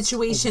trafficking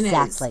situation is.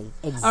 Exactly.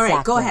 All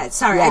right, go ahead.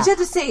 Sorry, I just had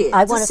to say it.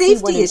 I want to see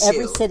one in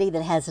every city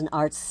that has an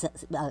arts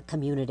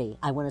community.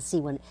 I want to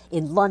see one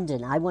in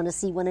London. I want to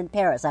see one in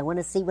Paris. I want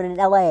to see one in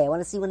LA. I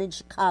want to see one in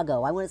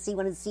Chicago. I want to see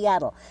one in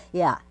Seattle.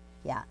 Yeah.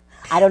 Yeah.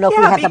 I don't know if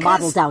we have the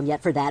model down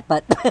yet for that,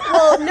 but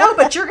well, no,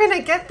 but you're going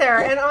to get there.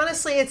 And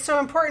honestly, it's so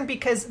important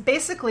because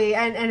basically,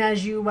 and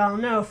as you well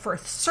know,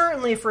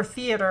 certainly for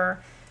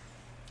theater,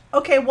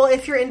 okay, well,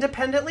 if you're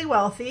independently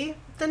wealthy,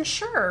 then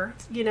sure,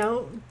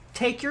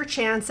 take your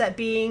chance at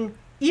being,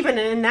 even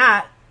in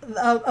that,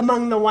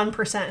 among the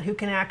 1% who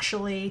can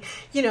actually,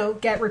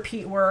 get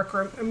repeat work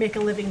or make a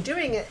living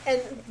doing it.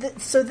 And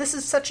so this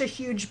is such a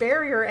huge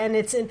barrier. And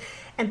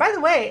and by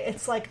the way,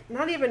 it's like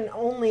not even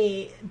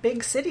only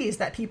big cities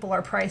that people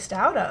are priced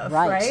out of,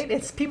 right?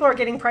 It's people are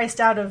getting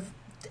priced out of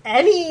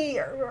any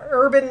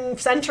urban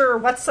center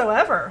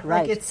whatsoever.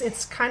 Right. Like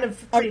it's kind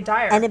of pretty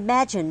dire. And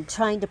imagine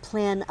trying to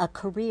plan a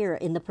career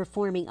in the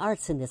performing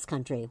arts in this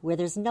country where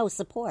there's no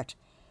support.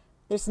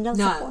 There's no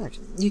support.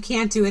 You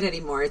can't do it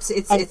anymore.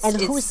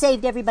 And who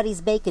saved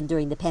everybody's bacon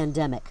during the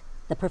pandemic?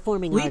 The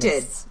performing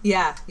artists. We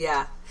did.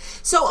 Yeah.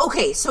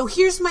 So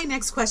here's my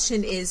next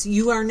question is,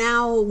 you are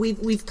now,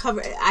 we've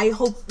covered, I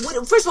hope,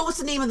 first of all, what's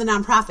the name of the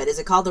nonprofit? Is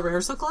it called the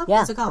Rehearsal Club? Yeah,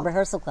 What's it called? the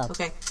Rehearsal Club.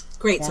 Okay,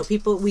 great. Yeah.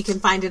 So we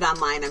can find it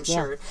online, I'm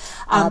sure.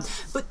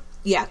 But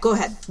yeah, go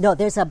ahead. No,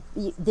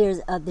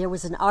 there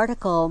was an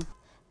article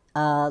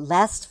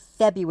last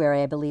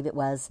February, I believe it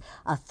was,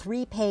 a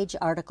 3-page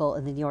article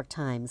in the New York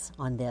Times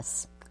on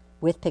this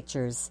with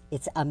pictures.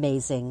 It's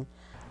amazing.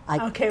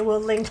 Okay, we'll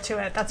link to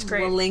it. That's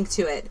great. We'll link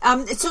to it.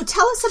 So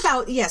tell us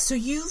about, so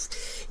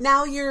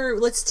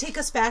let's take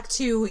us back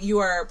to, you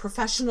are a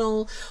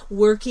professional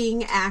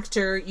working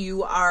actor.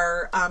 You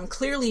are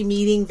clearly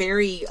meeting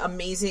very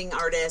amazing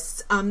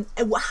artists. How did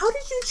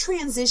you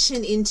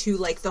transition into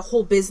like the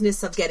whole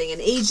business of getting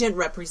an agent,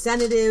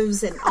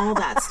 representatives, and all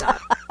that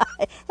stuff?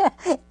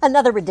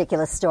 Another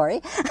ridiculous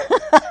story.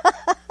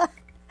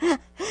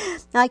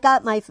 I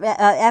got my,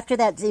 after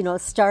that,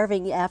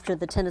 starving after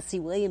the Tennessee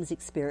Williams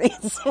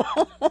experience,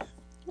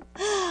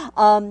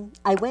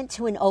 I went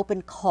to an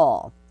open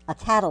call, a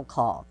cattle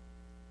call,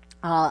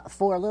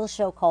 for a little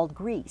show called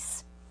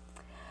Grease.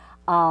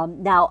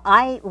 Now,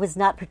 I was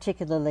not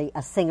particularly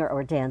a singer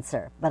or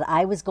dancer, but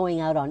I was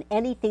going out on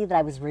anything that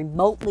I was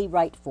remotely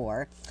right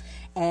for,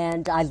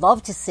 and I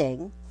love to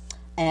sing.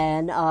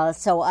 And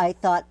so I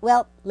thought,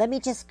 well, let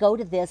me just go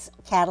to this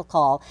cattle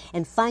call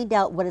and find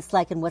out what it's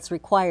like and what's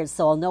required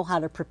so I'll know how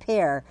to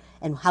prepare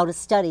and how to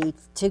study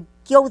to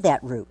go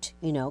that route,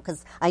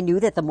 because I knew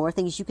that the more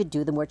things you could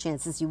do, the more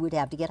chances you would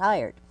have to get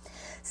hired.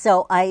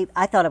 So I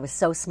thought it was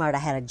so smart. I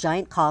had a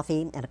giant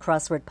coffee and a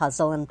crossword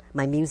puzzle and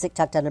my music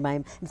tucked under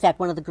my... In fact,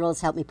 one of the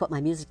girls helped me put my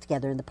music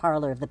together in the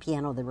parlor of the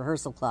piano of the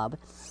rehearsal club.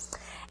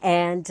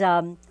 And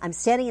I'm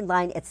standing in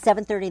line at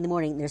 7:30 in the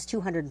morning. There's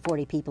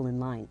 240 people in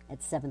line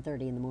at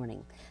 7:30 in the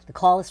morning. The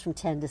call is from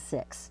 10 to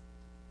 6.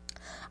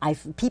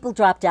 People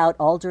dropped out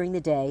all during the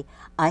day.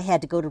 I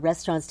had to go to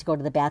restaurants to go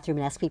to the bathroom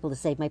and ask people to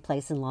save my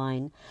place in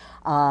line.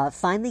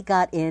 Finally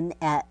got in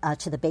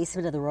to the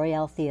basement of the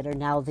Royale Theater,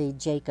 now the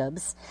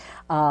Jacobs,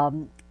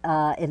 in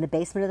the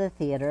basement of the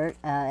theater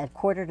at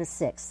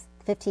 5:45.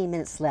 15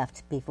 minutes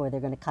left before they're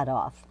going to cut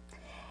off.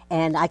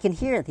 And I can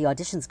hear the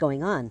auditions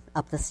going on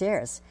up the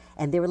stairs.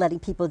 And they were letting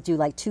people do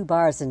like 2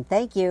 bars and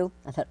thank you.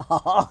 I thought,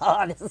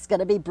 oh, this is going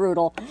to be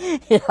brutal.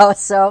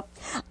 So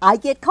I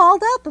get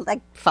called up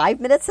like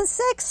 5 minutes to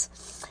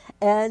 6.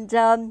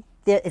 And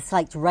it's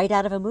like right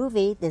out of a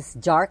movie. This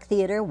dark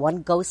theater,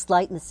 one ghost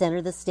light in the center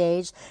of the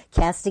stage.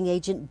 Casting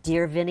agent,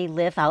 dear Vinnie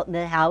Liff, out in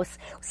the house,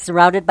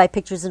 surrounded by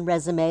pictures and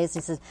resumes.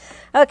 He says,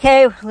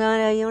 okay, you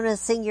want to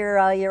sing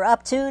your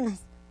up tune?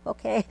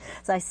 Okay.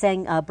 So I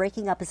sang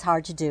Breaking Up is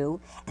Hard to Do,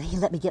 and he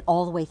let me get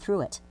all the way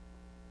through it.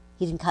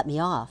 He didn't cut me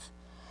off.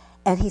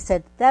 And he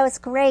said, that was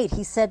great.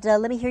 He said,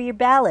 let me hear your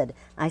ballad.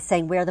 I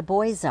sang Where the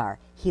Boys Are.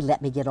 He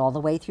let me get all the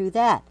way through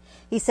that.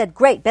 He said,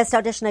 great, best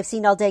audition I've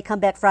seen all day. Come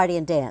back Friday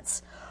and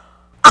dance.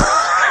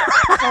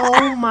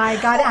 Oh, my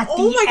God. At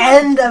the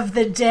end of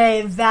the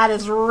day, that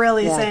is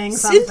really saying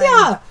something.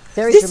 Cynthia,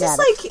 very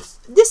dramatic.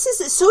 This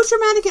is so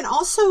dramatic, and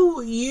also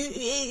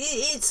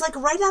it's like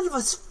right out of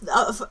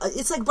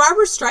it's like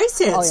Barbra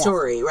Streisand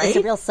story, right? It's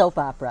a real soap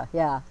opera,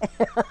 yeah.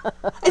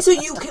 And so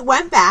you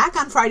went back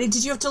on Friday.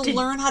 Did you have to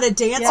learn how to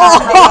dance?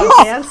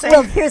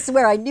 Well, here's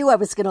where I knew I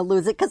was going to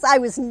lose it, because I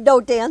was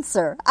no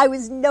dancer. I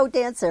was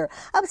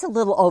a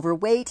little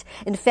overweight.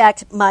 In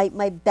fact, my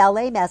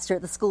ballet master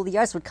at the School of the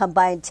Arts would come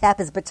by and tap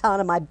his baton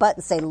on my butt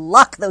and say,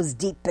 lock those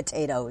deep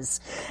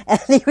potatoes. And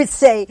he would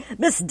say,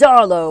 Miss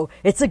Darlow,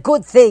 it's a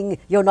good thing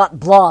you're not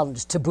blonde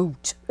to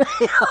boot.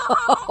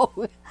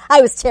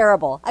 I was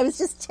terrible. I was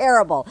just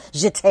terrible.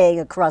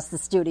 Jeting across the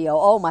studio.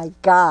 Oh my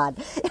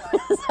God.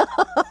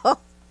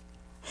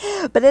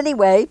 But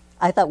anyway,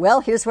 I thought,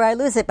 well, here's where I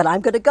lose it, but I'm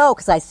going to go,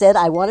 because I said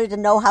I wanted to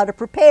know how to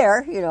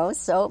prepare,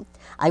 so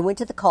I went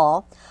to the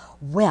call.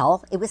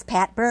 Well, it was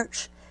Pat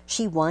Birch.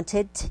 She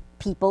wanted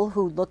people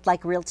who looked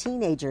like real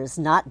teenagers,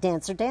 not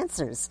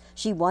dancers.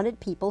 She wanted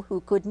people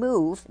who could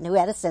move and who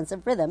had a sense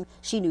of rhythm.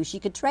 She knew she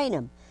could train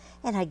them.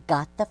 And I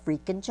got the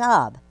freaking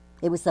job.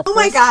 It was the first,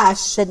 my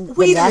gosh!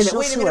 Wait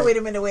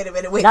a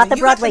minute! Not the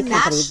Broadway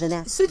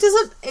company. So it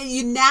does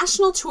a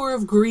national tour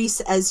of Grease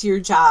as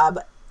your job.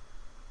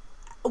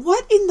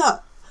 What in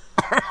the?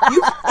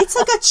 It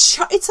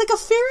it's like a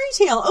fairy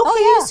tale. Okay,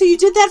 Oh, yeah. so you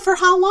did that for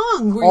how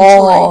long? Were you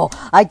touring?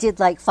 I did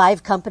like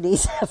 5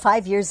 companies,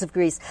 5 years of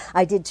Grease.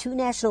 I did 2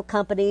 national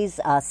companies,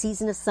 a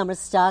season of summer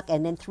stock,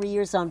 and then 3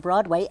 years on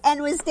Broadway,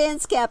 and was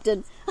dance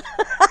captain.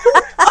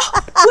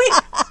 Wait,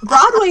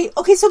 Broadway.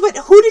 Okay, so but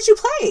who did you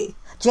play?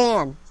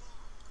 Jan.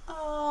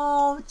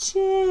 Oh,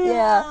 Jan.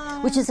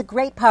 Yeah, which is a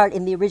great part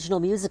in the original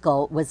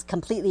musical, was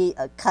completely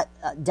cut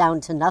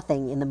down to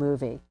nothing in the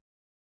movie.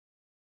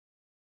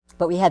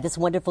 But we had this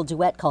wonderful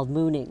duet called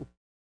Mooning.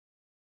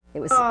 It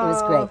was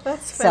great.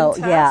 That's so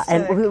fantastic. yeah,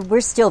 and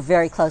we're still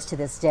very close to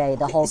this day.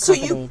 The whole So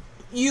company.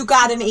 you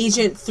got an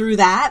agent through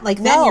that? Like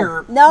then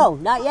you're No,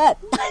 not yet.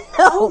 No.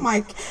 Oh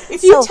my!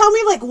 If you tell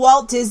me like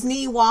Walt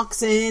Disney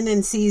walks in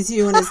and sees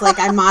you and is like,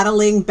 "I'm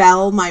modeling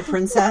Belle, my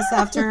princess,"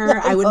 after her,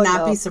 I would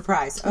not be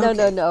surprised.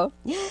 Okay.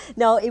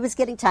 No. It was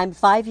getting time.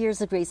 5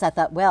 years of Grease. I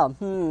thought, well,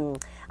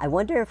 I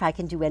wonder if I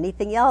can do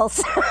anything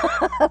else.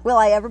 Will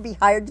I ever be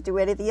hired to do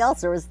anything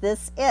else, or is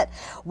this it?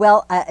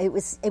 Well, it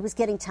was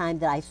getting time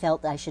that I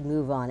felt I should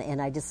move on,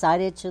 and I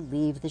decided to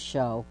leave the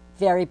show.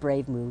 Very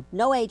brave move.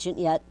 No agent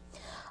yet.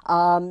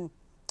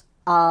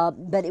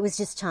 But it was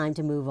just time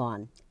to move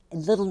on.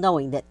 Little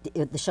knowing that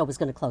the show was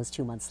going to close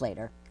 2 months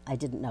later. I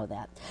didn't know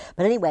that.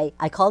 But anyway,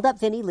 I called up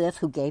Vinnie Liff,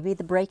 who gave me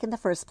the break in the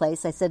first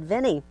place. I said,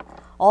 Vinnie,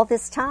 all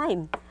this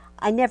time,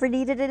 I never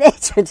needed an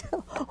agent.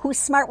 Who's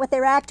smart with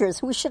their actors?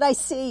 Who should I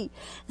see?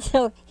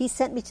 So he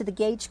sent me to the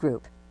Gage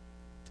Group.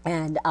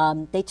 And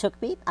they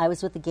took me. I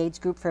was with the Gage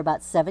Group for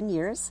about 7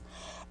 years.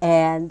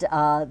 And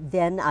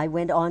then I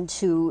went on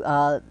to,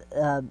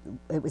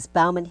 it was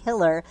Bauman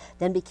Hiller,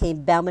 then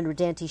became Bauman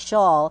Rodanti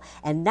Shaw.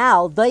 And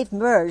now they've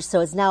merged,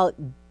 so it's now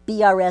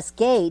BRS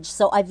Gage.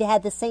 So I've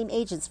had the same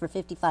agents for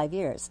 55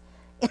 years.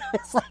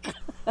 It's like...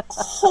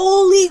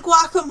 Holy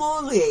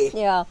guacamole.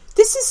 Yeah.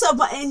 This is an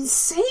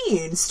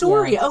insane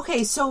story. Yeah.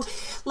 Okay, so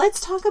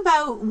let's talk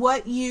about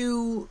what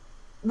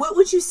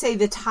would you say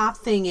the top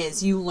thing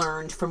is you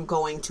learned from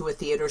going to a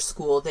theater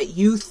school that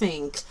you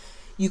think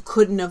you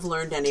couldn't have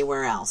learned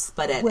anywhere else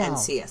but at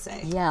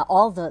NCSA? Yeah,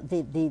 all the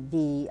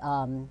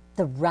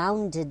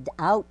rounded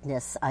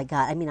outness I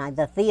got. I mean,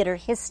 the theater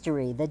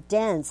history, the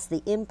dance,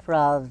 the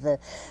improv, the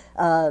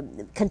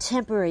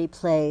contemporary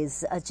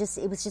plays.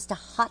 It was just a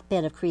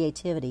hotbed of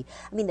creativity.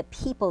 I mean, the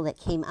people that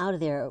came out of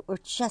there were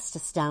just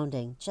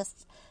astounding.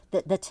 Just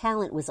the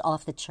talent was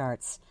off the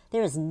charts.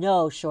 There is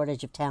no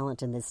shortage of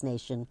talent in this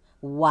nation.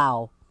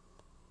 Wow.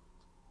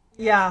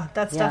 Yeah,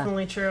 that's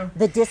definitely true.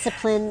 The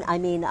discipline, I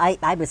mean,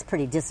 I was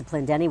pretty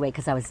disciplined anyway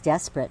because I was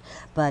desperate,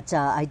 but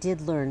I did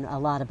learn a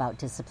lot about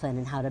discipline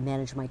and how to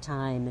manage my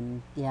time,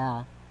 and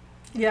yeah.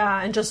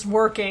 Yeah, and just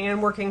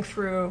working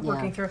through.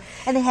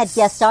 And they had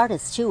guest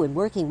artists, too, and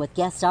working with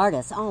guest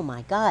artists. Oh,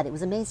 my God, it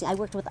was amazing. I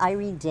worked with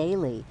Irene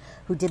Daly,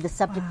 who did The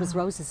Subject Was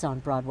Roses on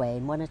Broadway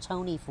and won a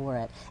Tony for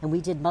it, and we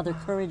did Mother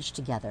Courage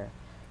together.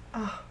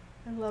 Oh,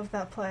 I love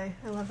that play.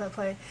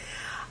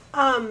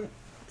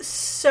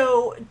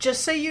 So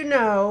just so you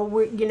know,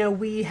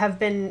 we have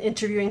been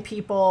interviewing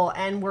people,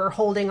 and we're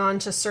holding on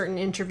to certain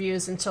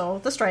interviews until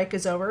the strike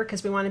is over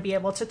because we want to be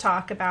able to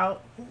talk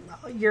about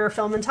your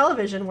film and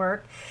television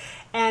work.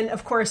 And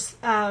of course,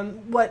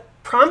 what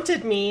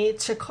prompted me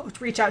to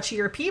reach out to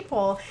your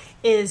people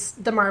is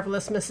The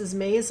Marvelous Mrs.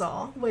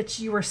 Maisel, which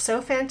you were so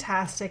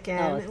fantastic in.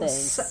 Oh,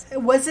 thanks.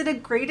 Was it a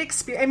great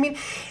experience? I mean,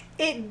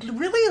 it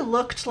really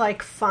looked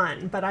like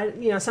fun, but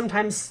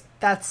sometimes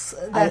that's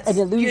an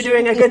illusion. You're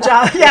doing a good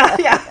job.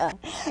 Yeah.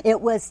 It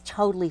was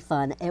totally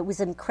fun. It was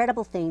an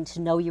incredible thing to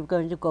know you were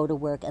going to go to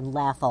work and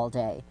laugh all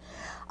day.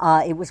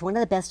 It was one of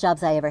the best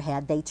jobs I ever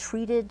had. They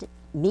treated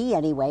me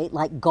anyway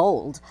like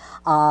gold.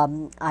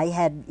 I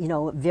had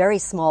a very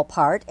small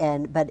part,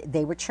 but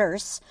they were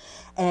terse,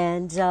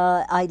 and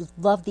I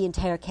loved the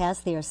entire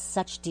cast. They are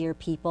such dear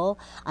people.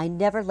 I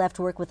never left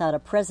work without a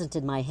present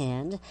in my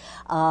hand.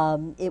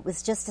 It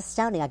was just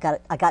astounding. I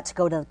got to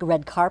go to the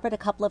red carpet a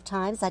couple of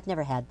times. I'd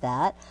never had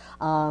that.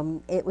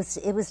 It was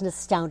an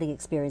astounding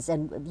experience,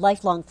 and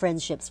lifelong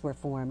friendships were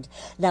formed.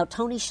 Now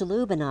Tony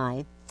Shalhoub and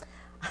I.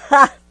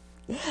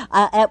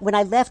 When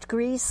I left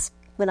Grease,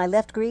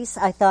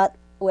 I thought,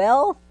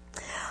 well,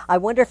 I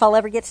wonder if I'll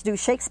ever get to do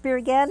Shakespeare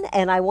again,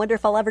 and I wonder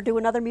if I'll ever do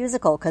another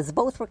musical, because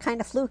both were kind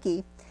of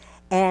fluky.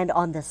 And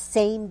on the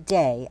same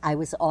day, I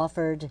was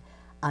offered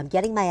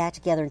getting my act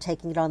together and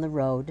taking it on the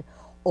road,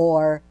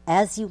 or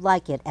As You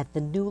Like It at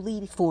the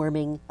newly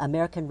forming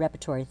American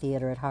Repertory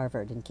Theater at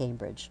Harvard in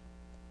Cambridge.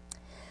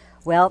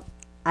 Well,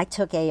 I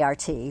took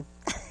ART,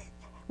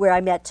 where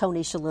I met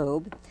Tony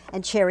Shalhoub,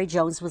 and Cherry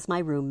Jones was my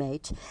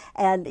roommate.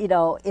 And,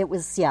 it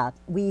was,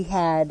 we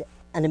had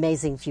an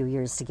amazing few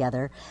years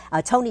together.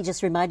 Tony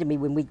just reminded me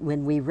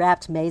when we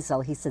wrapped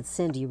Maisel, he said,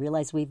 Cyn, do you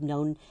realize we've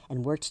known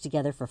and worked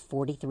together for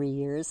 43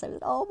 years? I said,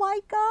 oh my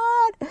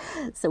God.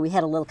 So we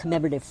had a little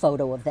commemorative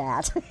photo of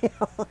that.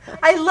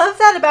 I love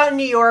that about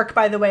New York,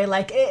 by the way.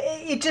 Like,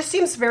 it just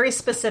seems very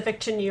specific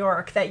to New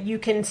York that you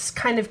can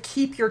kind of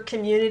keep your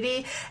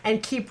community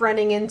and keep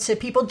running into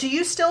people. Do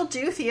you still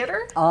do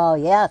theater? Oh,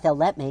 yeah, if they'll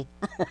let me.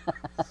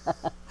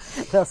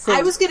 We'll see.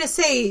 I was going to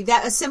say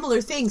that a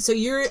similar thing. So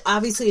you're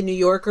obviously a New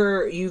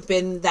Yorker. You've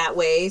been that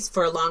way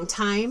for a long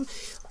time.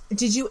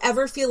 Did you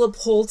ever feel a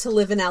pull to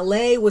live in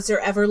LA? Was there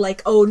ever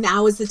like, oh,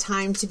 now is the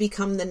time to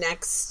become the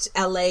next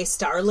LA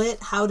starlet?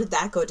 How did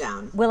that go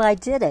down? Well, I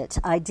did it.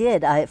 I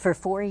did. For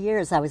 4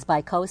 years, I was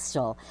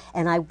bi-coastal,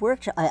 and I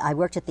worked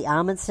at the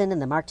Amundsen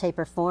and the Mark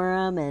Taper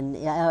Forum, and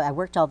I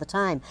worked all the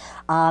time.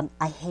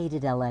 I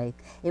hated LA.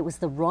 It was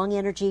the wrong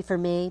energy for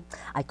me.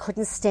 I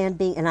couldn't stand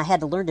being, and I had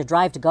to learn to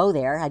drive to go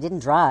there. I didn't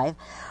drive,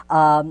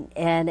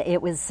 and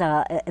it was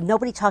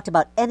nobody talked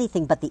about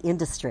anything but the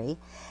industry.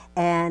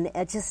 And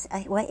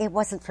it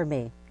wasn't for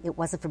me. It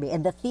wasn't for me.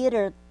 And the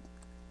theater,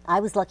 I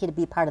was lucky to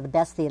be part of the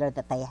best theater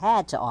that they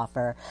had to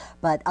offer,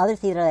 but other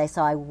theater I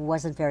saw I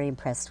wasn't very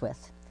impressed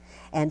with.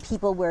 And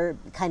people were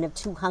kind of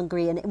too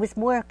hungry, and it was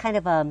more kind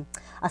of a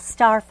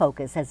star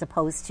focus as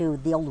opposed to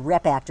the old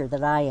rep actor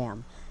that I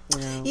am. You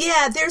know?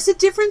 Yeah, there's a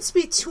difference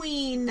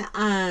between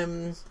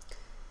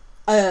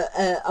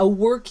a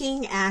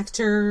working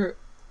actor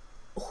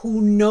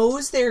who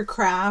knows their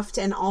craft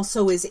and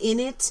also is in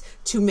it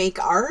to make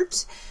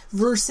art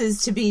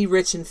versus to be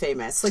rich and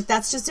famous. Like,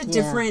 that's just a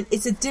different,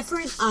 it's a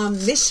different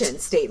mission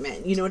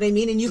statement. You know what I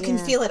mean? And you can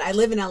feel it. I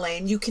live in LA,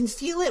 and you can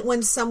feel it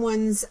when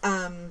someone's,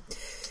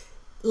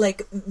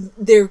 like,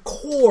 their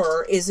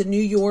core is a New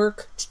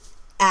York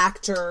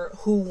actor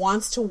who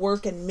wants to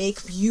work and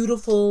make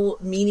beautiful,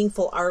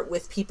 meaningful art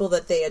with people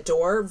that they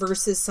adore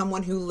versus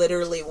someone who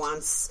literally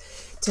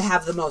wants to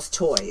have the most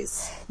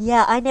toys.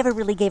 Yeah, I never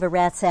really gave a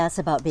rat's ass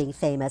about being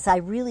famous. I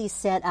really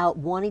set out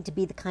wanting to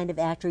be the kind of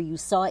actor you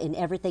saw in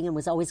everything and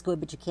was always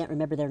good, but you can't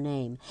remember their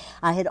name.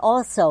 I had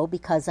also,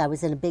 because I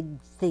was in a big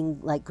thing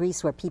like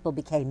Grease where people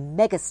became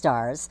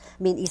megastars.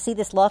 I mean, you see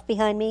this loft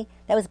behind me?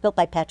 That was built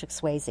by Patrick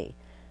Swayze.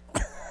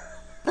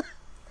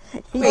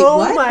 Wait,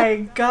 what?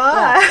 My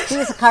God. Yeah, he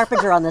was a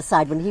carpenter on the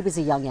side when he was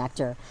a young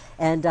actor,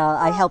 and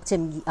I helped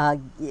him.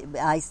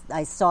 I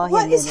saw him.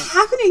 What is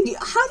happening?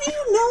 How do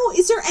you know?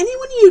 Is there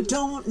anyone you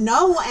don't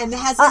know and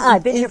has?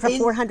 I've been here for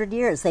 400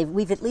 years.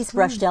 We've at least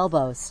brushed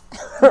elbows.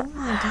 Oh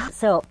my God.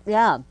 So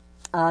yeah.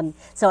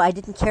 So I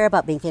didn't care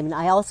about being famous.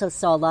 I also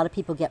saw a lot of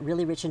people get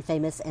really rich and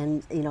famous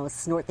and,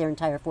 snort their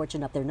entire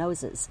fortune up their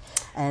noses.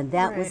 And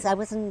that was, I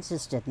wasn't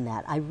interested in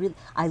that.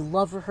 I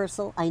love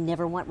rehearsal. I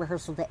never want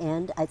rehearsal to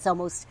end. It's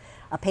almost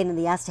a pain in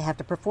the ass to have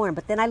to perform,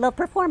 but then I love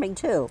performing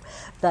too.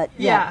 But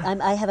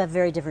I have a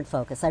very different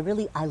focus. I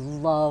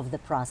love the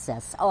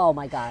process. Oh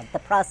my God. The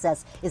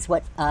process is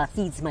what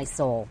feeds my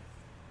soul.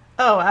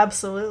 Oh,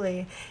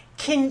 absolutely.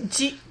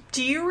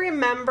 Do you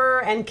remember,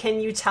 and can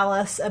you tell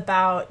us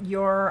about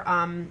your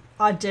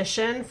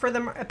audition for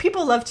the?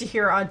 People love to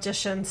hear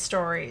audition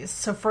stories.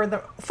 So for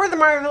the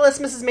Marvelous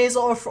Mrs.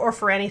 Maisel, or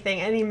for anything,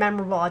 any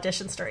memorable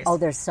audition stories? Oh,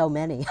 there's so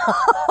many.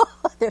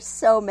 There's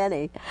so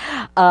many.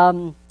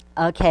 The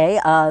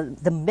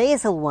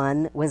Maisel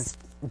one was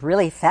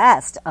really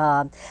fast.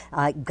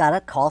 I got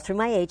a call through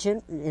my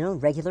agent,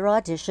 regular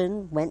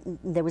audition,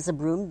 there was a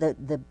room,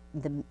 the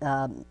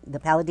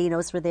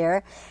Palladinos were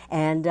there,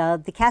 and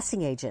the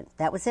casting agent.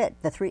 That was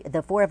it,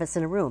 the four of us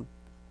in a room.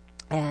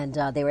 And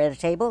they were at a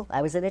table,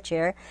 I was in a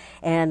chair,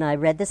 and I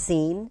read the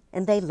scene,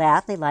 and they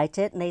laughed, they liked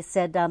it, and they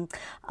said,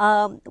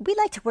 we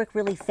like to work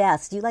really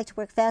fast. Do you like to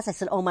work fast? I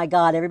said, oh my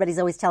God, everybody's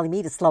always telling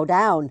me to slow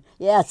down.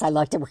 Yes, I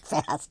like to work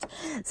fast.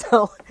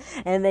 So,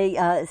 and they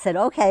said,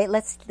 okay,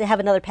 let's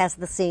have another pass of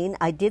the scene.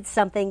 I did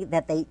something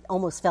that they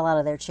almost fell out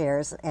of their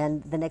chairs,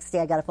 and the next day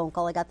I got a phone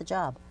call, I got the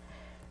job.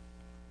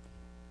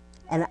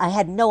 And I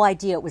had no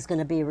idea it was going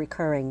to be a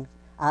recurring.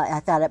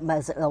 I thought it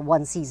was a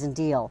one-season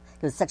deal.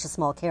 It was such a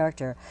small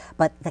character.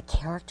 But the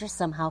character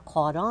somehow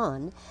caught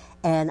on.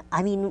 And,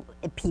 I mean,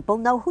 people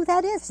know who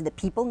that is. The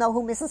people know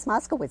who Mrs.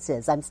 Moskowitz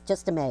is. I'm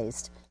just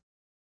amazed.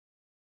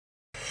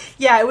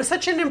 Yeah, it was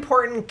such an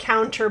important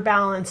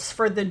counterbalance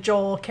for the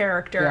Joel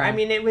character. Yeah. I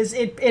mean,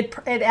 it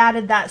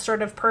added that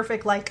sort of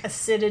perfect, like,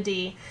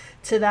 acidity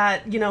to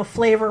that,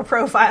 flavor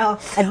profile.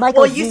 And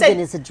Michael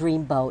Egan is a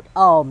dreamboat.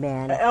 Oh,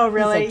 man. Oh,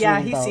 really?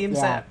 Yeah, he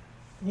seems it.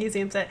 He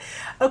seems it.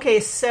 Okay,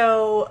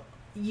 so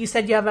you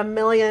said you have a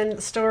million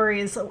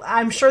stories.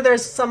 I'm sure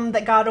there's some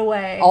that got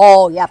away.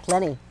 Oh, yeah,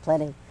 plenty.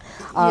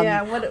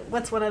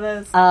 What's one of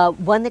those?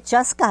 One that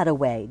just got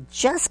away.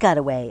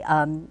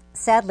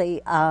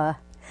 Sadly, I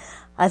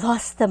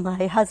lost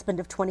my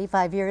husband of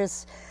 25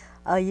 years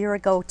a year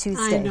ago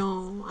Tuesday. I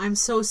know. I'm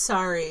so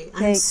sorry.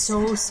 Thanks.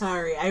 I'm so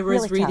sorry. I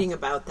was really reading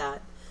about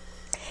that.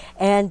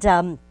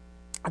 And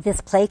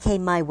this play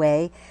came my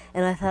way,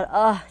 and I thought,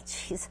 oh,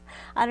 jeez,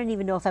 I don't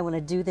even know if I want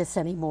to do this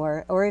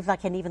anymore, or if I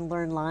can even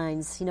learn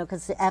lines,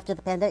 because after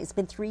the pandemic, it's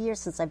been 3 years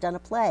since I've done a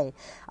play.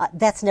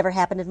 That's never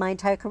happened in my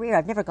entire career.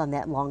 I've never gone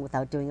that long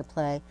without doing a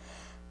play.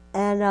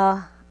 And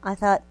I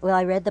thought, well,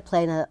 I read the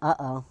play, and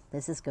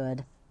this is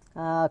good.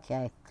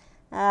 Okay.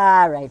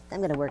 All right, I'm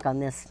going to work on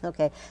this.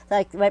 Okay.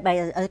 I'm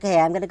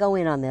going to go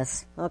in on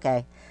this.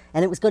 Okay.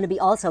 And it was going to be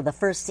also the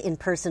first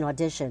in-person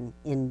audition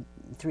in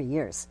 3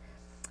 years.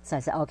 So I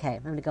said, okay,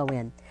 I'm going to go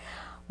in.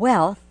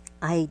 Well,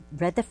 I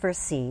read the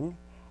first scene,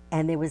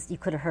 and you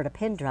could have heard a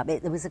pin drop.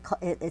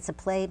 It's a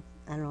play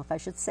I don't know if I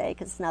should say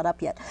because it's not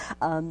up yet.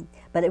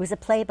 But it was a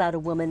play about a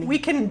woman. We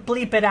can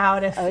bleep it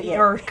out if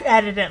or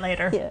edit it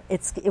later. Yeah,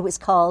 it was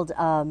called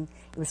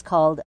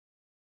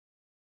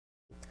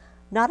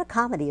not a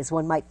comedy, as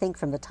one might think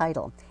from the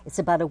title. It's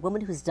about a woman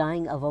who's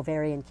dying of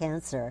ovarian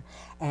cancer,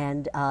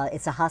 and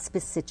it's a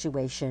hospice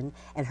situation,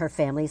 and her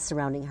family is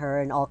surrounding her,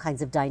 and all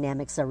kinds of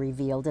dynamics are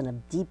revealed, and a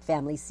deep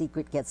family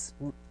secret gets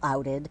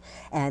outed,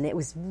 and it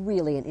was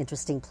really an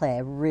interesting play.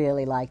 I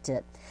really liked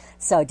it.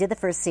 So I did the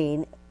first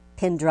scene,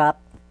 pin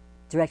drop.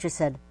 Director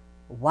said,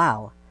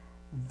 "Wow,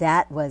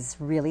 that was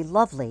really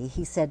lovely."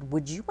 He said,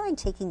 "Would you mind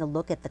taking a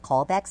look at the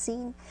callback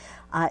scene?"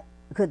 I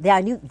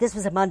knew this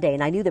was a Monday,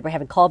 and I knew they were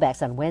having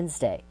callbacks on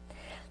Wednesday.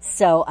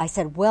 So I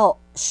said, well,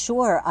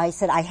 sure. I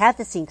said, I have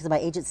the scene because my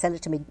agent sent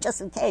it to me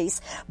just in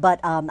case, but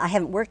I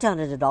haven't worked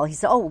on it at all. He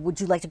said, oh, would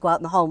you like to go out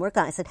in the hall and work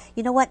on it? I said,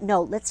 you know what?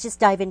 No, let's just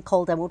dive in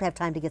cold. I won't have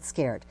time to get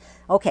scared.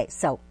 Okay,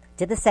 so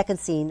did the second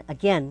scene.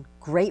 Again,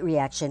 great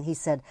reaction. He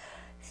said,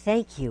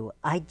 thank you.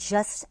 I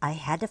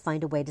had to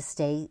find a way to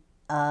stay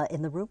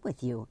in the room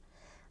with you.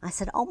 I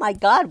said, oh, my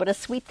God, what a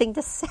sweet thing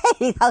to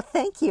say. Oh,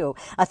 thank you.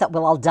 I thought,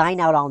 well, I'll dine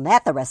out on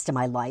that the rest of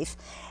my life.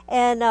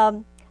 And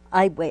I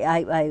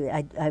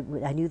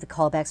knew the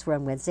callbacks were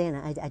on Wednesday, and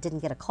I didn't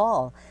get a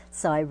call.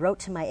 So I wrote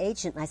to my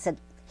agent, and I said,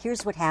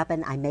 here's what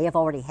happened. I may have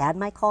already had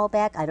my call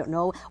back. I don't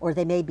know. Or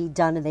they may be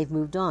done and they've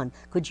moved on.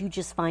 Could you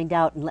just find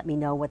out and let me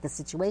know what the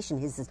situation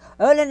is? He says,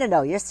 oh,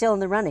 no. You're still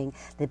in the running.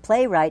 The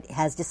playwright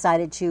has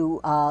decided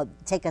to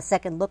take a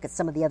second look at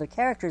some of the other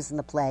characters in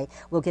the play.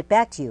 We'll get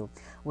back to you.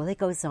 Well, it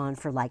goes on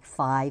for like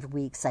 5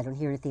 weeks. I don't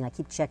hear anything. I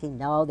keep checking.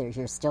 No,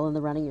 you're still in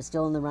the running. You're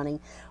still in the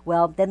running.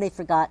 Well, then they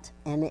forgot,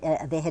 and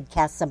they had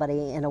cast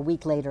somebody, and a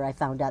week later I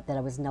found out that I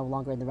was no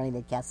longer in the running.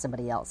 They'd cast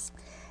somebody else.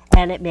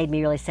 And it made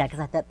me really sad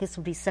because I thought this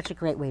would be such a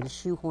great way to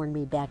shoehorn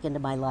me back into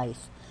my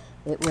life.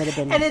 It would have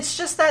been. And it's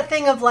just that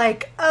thing of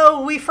like,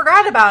 oh, we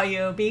forgot about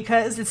you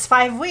because it's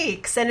 5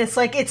 weeks. And it's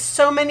like, it's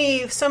so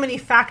many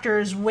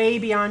factors way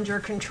beyond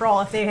your control.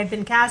 If they had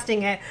been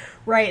casting it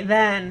right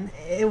then,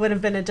 it would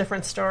have been a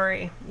different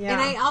story. Yeah.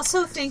 And I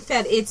also think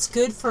that it's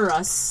good for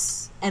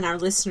us and our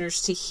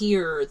listeners to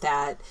hear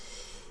that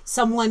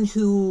someone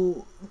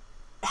who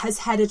has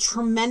had a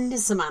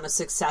tremendous amount of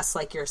success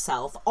like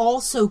yourself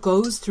also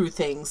goes through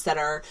things that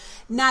are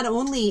not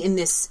only in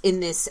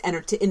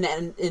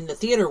the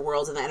theater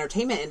world and the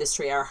entertainment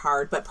industry are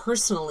hard, but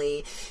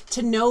personally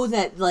to know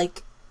that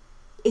like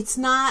it's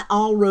not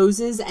all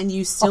roses and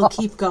you still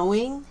keep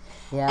going.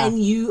 Yeah.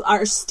 And you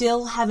are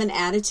still have an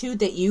attitude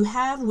that you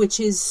have,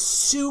 which is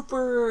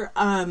super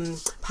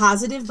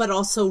positive, but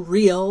also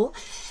real.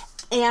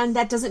 And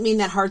that doesn't mean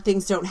that hard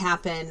things don't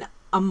happen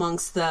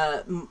amongst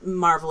the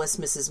marvelous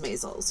Mrs.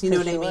 Maisels. You know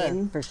what I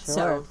mean? For sure.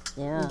 So,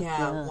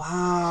 yeah.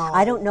 Wow.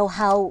 I don't know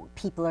how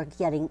people are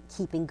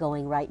keeping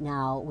going right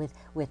now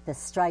with the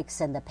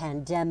strikes and the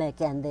pandemic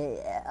and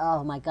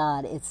oh my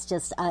God, it's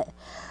just,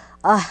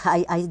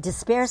 I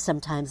despair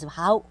sometimes of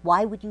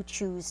why would you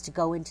choose to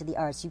go into the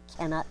arts? You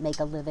cannot make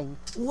a living.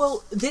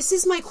 Well, this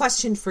is my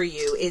question for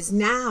you, is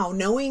now,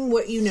 knowing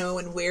what you know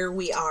and where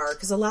we are,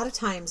 because a lot of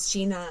times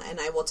Gina and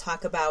I will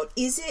talk about,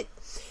 is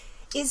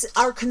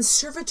our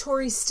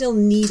conservatory still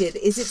needed?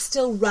 Is it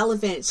still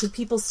relevant? Should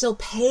people still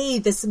pay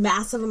this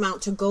massive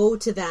amount to go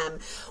to them?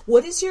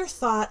 What is your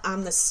thought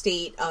on the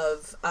state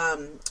of,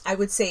 I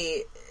would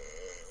say,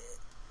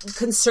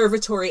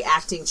 conservatory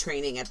acting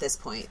training at this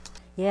point?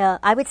 Yeah,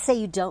 I would say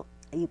you don't.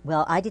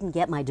 Well, I didn't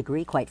get my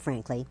degree, quite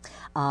frankly.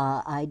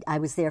 I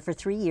was there for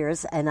 3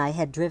 years, and I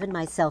had driven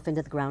myself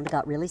into the ground,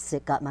 got really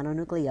sick, got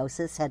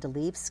mononucleosis, had to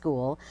leave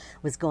school,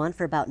 was gone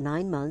for about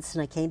 9 months,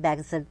 and I came back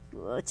and said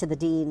to the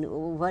dean,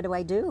 what do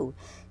I do?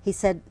 He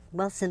said,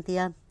 well,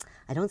 Cynthia,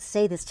 I don't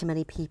say this to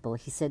many people.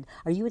 He said,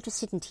 are you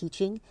interested in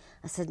teaching?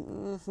 I said,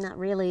 not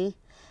really.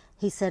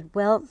 He said,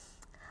 well,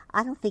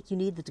 I don't think you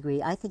need the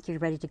degree. I think you're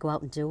ready to go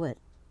out and do it.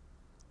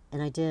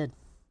 And I did.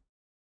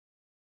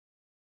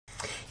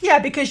 Yeah,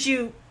 because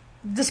you,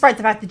 despite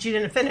the fact that you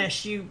didn't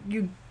finish, you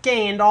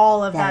gained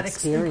all of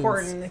that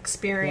important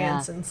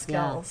experience and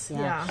skills.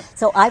 Yeah.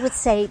 So I would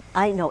say,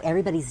 I know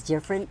everybody's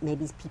different.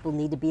 Maybe people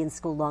need to be in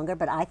school longer,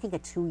 but I think a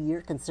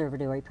 2-year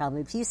conservatory probably,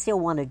 if you still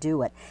want to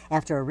do it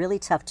after a really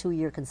tough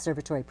 2-year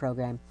conservatory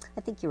program,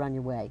 I think you're on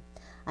your way.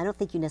 I don't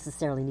think you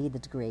necessarily need the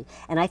degree.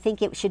 And I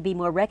think it should be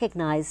more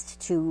recognized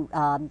to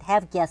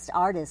have guest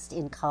artists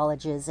in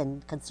colleges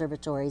and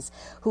conservatories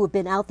who have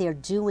been out there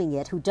doing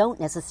it, who don't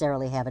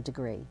necessarily have a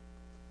degree.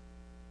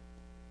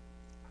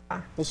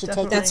 They should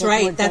take That's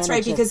right,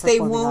 because they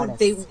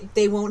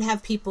won't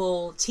have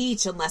people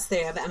teach unless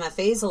they have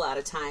MFAs a lot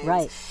of times.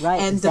 Right,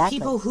 And exactly.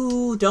 the people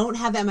who don't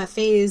have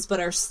MFAs but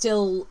are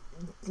still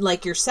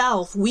like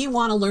yourself, we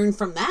want to learn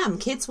from them.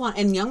 Kids want,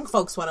 and young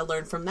folks want to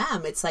learn from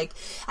them. It's like,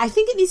 I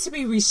think it needs to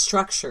be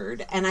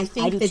restructured. And I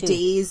think the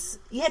days,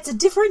 it's a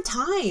different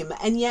time,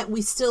 and yet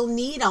we still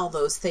need all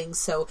those things.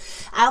 So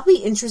I'll be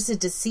interested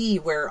to see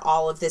where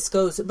all of this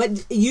goes.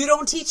 But you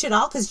don't teach at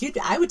all? Because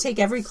I would take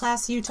every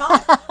class you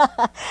taught.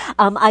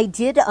 I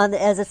did,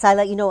 as a side,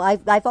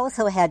 I've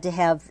also had to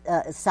have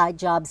side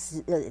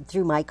jobs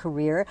through my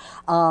career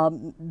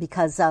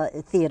because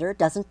theater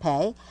doesn't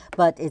pay,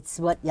 but it's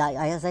what,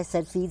 as I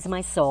said, feeds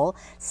my soul.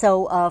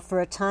 So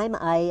for a time,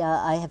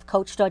 I have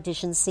coached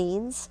audition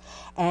scenes,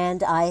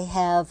 and I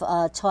have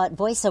taught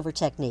voiceover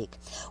technique.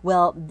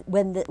 Well,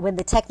 when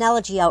the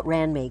technology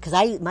outran me,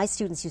 because my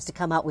students used to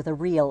come out with a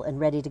reel and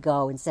ready to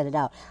go and send it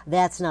out.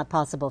 That's not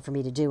possible for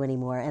me to do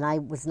anymore, and I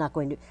was not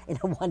going to, in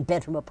a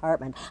one-bedroom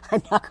apartment,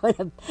 I'm not going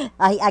to,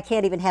 I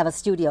can't even have a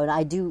studio, and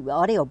I do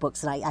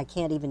audiobooks, and I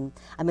can't even,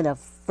 I'm in a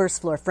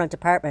first-floor front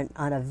apartment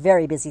on a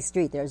very busy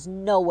street. There's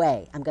no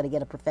way I'm going to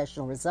get a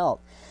professional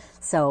result.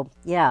 So,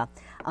 yeah,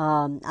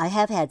 I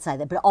have had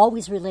side, but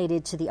always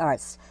related to the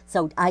arts.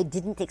 So I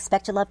didn't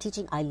expect to love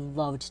teaching. I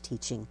loved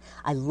teaching.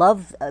 I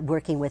love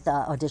working with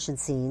audition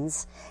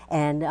scenes.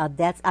 And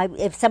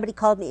if somebody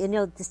called me,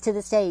 to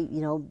this day,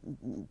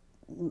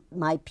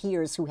 my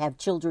peers who have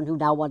children who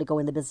now want to go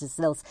in the business,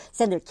 they'll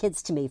send their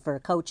kids to me for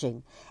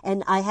coaching.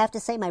 And I have to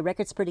say, my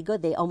record's pretty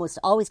good. They almost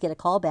always get a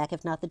call back,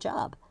 if not the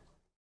job.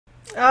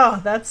 Oh,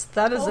 that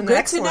is an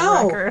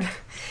excellent record.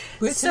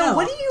 Good so to know.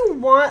 What do you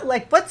want,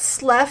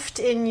 what's left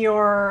in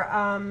your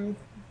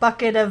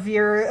bucket of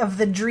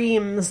the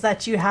dreams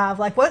that you have?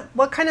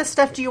 What kind of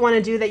stuff do you want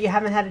to do that you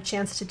haven't had a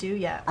chance to do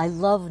yet? I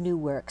love new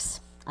works.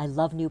 I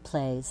love new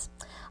plays.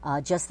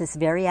 Just this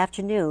very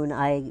afternoon,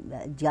 I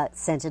got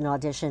sent an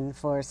audition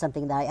for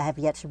something that I have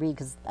yet to read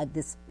because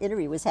this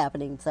interview was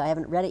happening, so I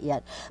haven't read it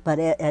yet. But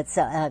it's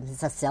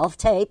a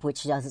self-tape,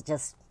 which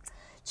just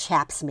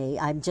chaps me.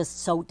 I'm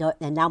just so,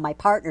 and now my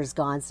partner's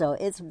gone, so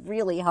it's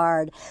really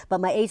hard.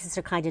 But my agents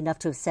are kind enough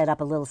to have set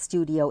up a little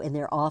studio in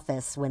their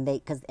office and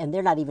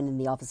they're not even in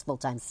the office full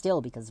time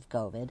still because of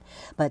COVID.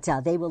 But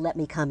they will let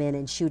me come in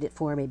and shoot it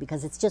for me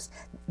because it's just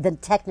the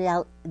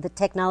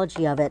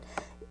technology of it.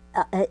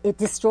 It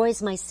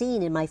destroys my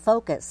scene and my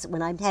focus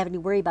when I'm having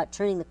to worry about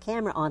turning the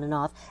camera on and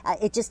off.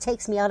 It just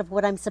takes me out of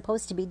what I'm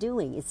supposed to be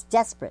doing. It's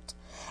desperate,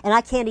 and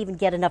I can't even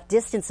get enough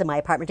distance in my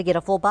apartment to get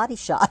a full body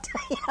shot.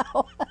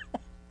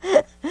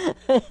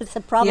 It's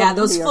a problem. Yeah,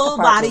 those full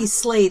body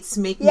slates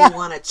make me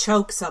want to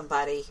choke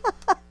somebody.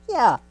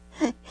 Yeah.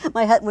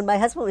 When my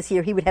husband was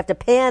here, he would have to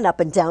pan up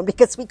and down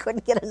because we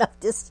couldn't get enough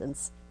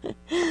distance.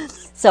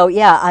 So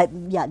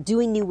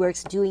doing new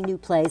works, doing new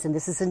plays, and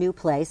this is a new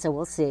play, so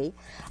we'll see.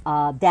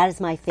 That is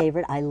my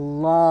favorite. I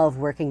love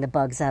working the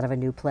bugs out of a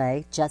new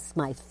play. Just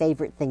my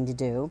favorite thing to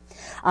do.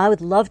 I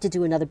would love to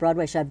do another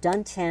Broadway show. I've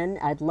done 10.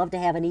 I'd love to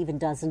have an even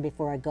dozen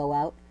before I go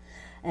out.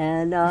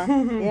 And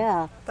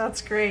yeah,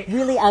 that's great.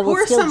 Really, I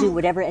will still do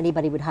whatever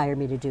anybody would hire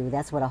me to do.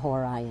 That's what a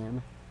whore I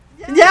am.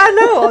 Yeah,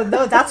 no,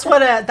 that's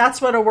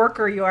what a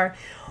worker you are.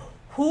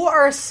 Who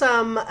are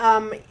some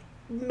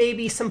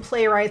maybe some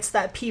playwrights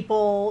that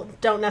people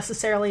don't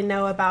necessarily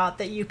know about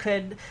that you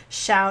could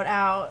shout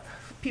out?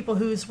 People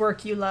whose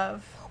work you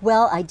love.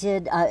 Well, I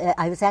did.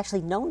 I was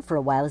actually known for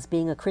a while as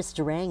being a Chris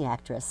Durang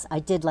actress. I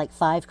did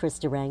 5 Chris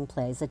Durang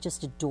plays. I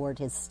just adored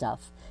his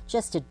stuff.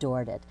 Just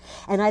adored it.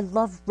 And I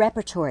love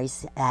repertory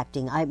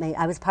acting.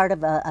 I was part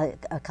of a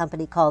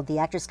company called the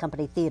Actors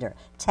Company Theater.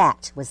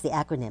 TACT was the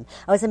acronym.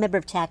 I was a member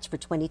of TACT for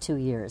 22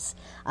 years.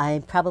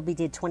 I probably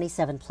did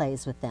 27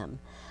 plays with them.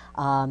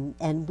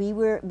 And we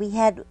were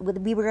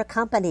a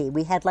company.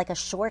 We had a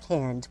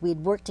shorthand. We'd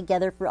worked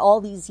together for all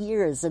these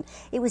years, and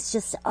it was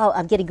just,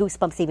 I'm getting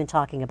goosebumps even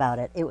talking about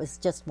it. It was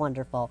just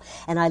wonderful.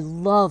 And I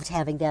loved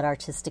having that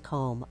artistic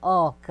home.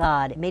 Oh,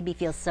 God, it made me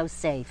feel so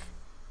safe.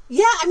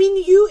 Yeah, I mean,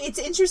 it's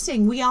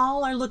interesting. We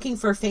all are looking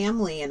for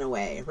family in a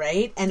way,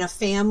 right? And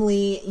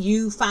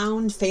you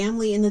found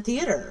family in the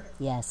theater.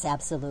 Yes,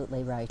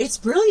 absolutely right. It's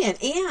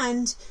brilliant.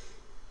 And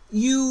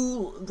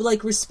you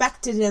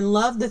respected and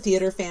loved the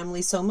theater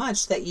family so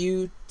much that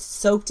you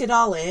soaked it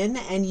all in,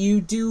 and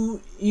you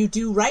do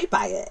right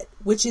by it,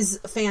 which is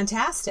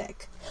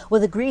fantastic.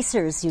 Well, the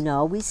Greasers,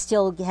 we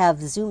still have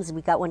Zooms.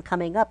 We got one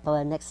coming up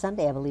next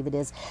Sunday, I believe it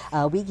is.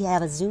 We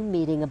have a Zoom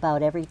meeting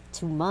about every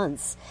 2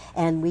 months,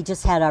 and we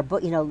just had our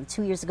book.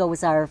 2 years ago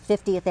was our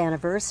 50th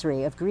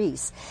anniversary of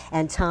Grease,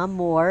 and Tom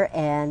Moore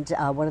and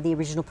one of the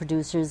original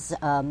producers,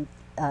 Ken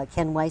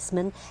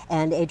Weissman,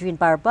 and Adrienne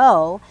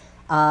Barbeau,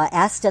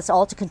 asked us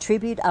all to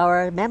contribute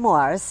our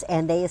memoirs,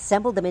 and they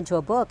assembled them into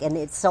a book, and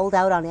it sold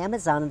out on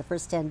Amazon in the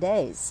first 10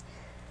 days.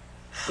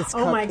 It's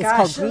called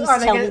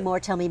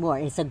Grease, Tell Me More.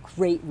 It's a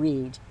great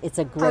read.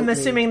 I'm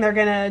assuming they're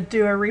going to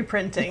do a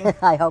reprinting.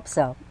 I hope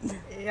so.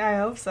 Yeah, I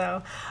hope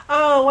so.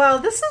 Oh, well,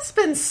 this has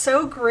been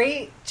so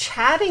great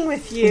chatting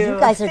with you. You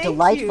guys are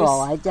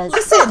delightful.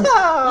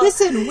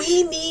 Listen,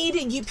 we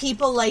need you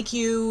people like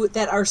you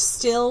that are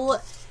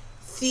still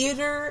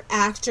theater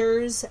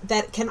actors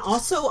that can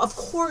also, of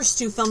course,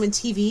 do film and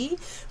TV.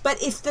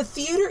 But if the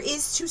theater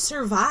is to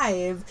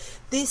survive,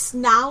 this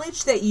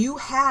knowledge that you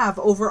have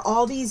over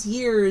all these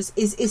years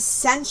is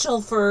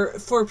essential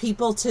for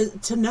people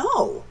to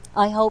know.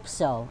 I hope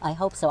so.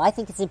 I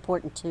think it's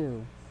important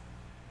too.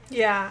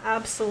 Yeah,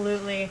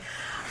 absolutely.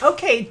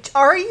 Okay,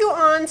 are you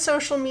on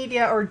social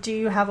media or do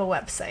you have a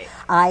website?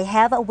 I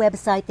have a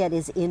website that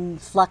is in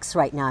flux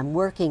right now. I'm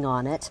working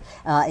on it.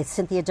 It's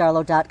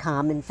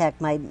CynthiaDarlow.com. In fact,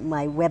 my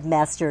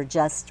webmaster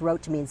just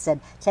wrote to me and said,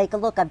 take a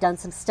look, I've done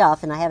some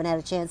stuff, and I haven't had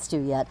a chance to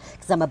yet,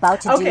 because I'm about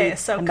to coming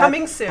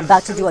soon. I'm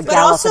about to do a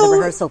gala for the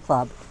rehearsal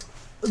club.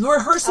 The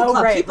Rehearsal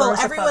Club. Right, People,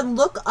 Rehearsal everyone Club.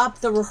 look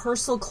up the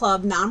Rehearsal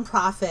Club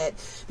nonprofit,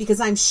 because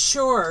I'm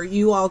sure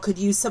you all could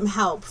use some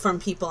help from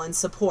people and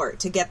support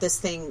to get this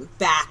thing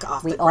back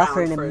off the ground. We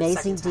offer an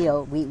amazing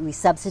deal. We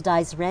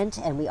subsidize rent,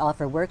 and we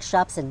offer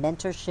workshops and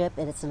mentorship,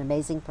 and it's an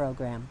amazing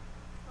program.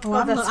 Oh,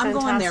 I'm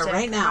going there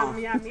right now.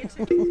 Yeah, me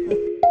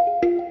too.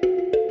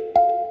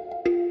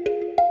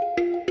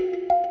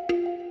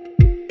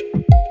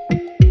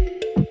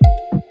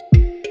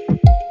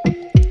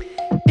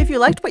 If you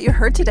liked what you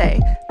heard today,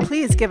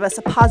 please give us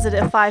a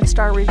positive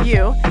 5-star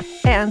review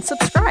and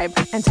subscribe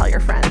and tell your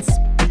friends.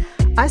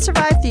 I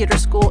Survived Theater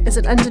School is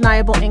an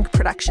Undeniable Inc.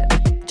 production.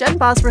 Jen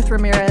Bosworth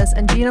Ramirez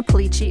and Gina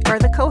Polici are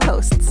the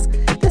co-hosts.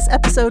 This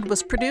episode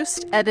was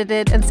produced,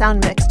 edited, and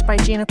sound mixed by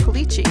Gina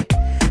Polici.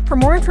 For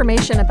more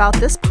information about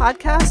this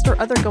podcast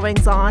or other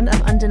goings-on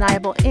of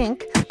Undeniable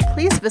Inc.,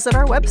 please visit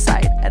our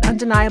website at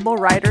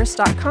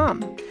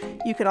undeniablewriters.com.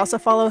 You can also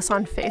follow us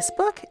on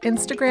Facebook,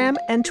 Instagram,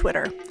 and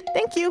Twitter.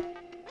 Thank you.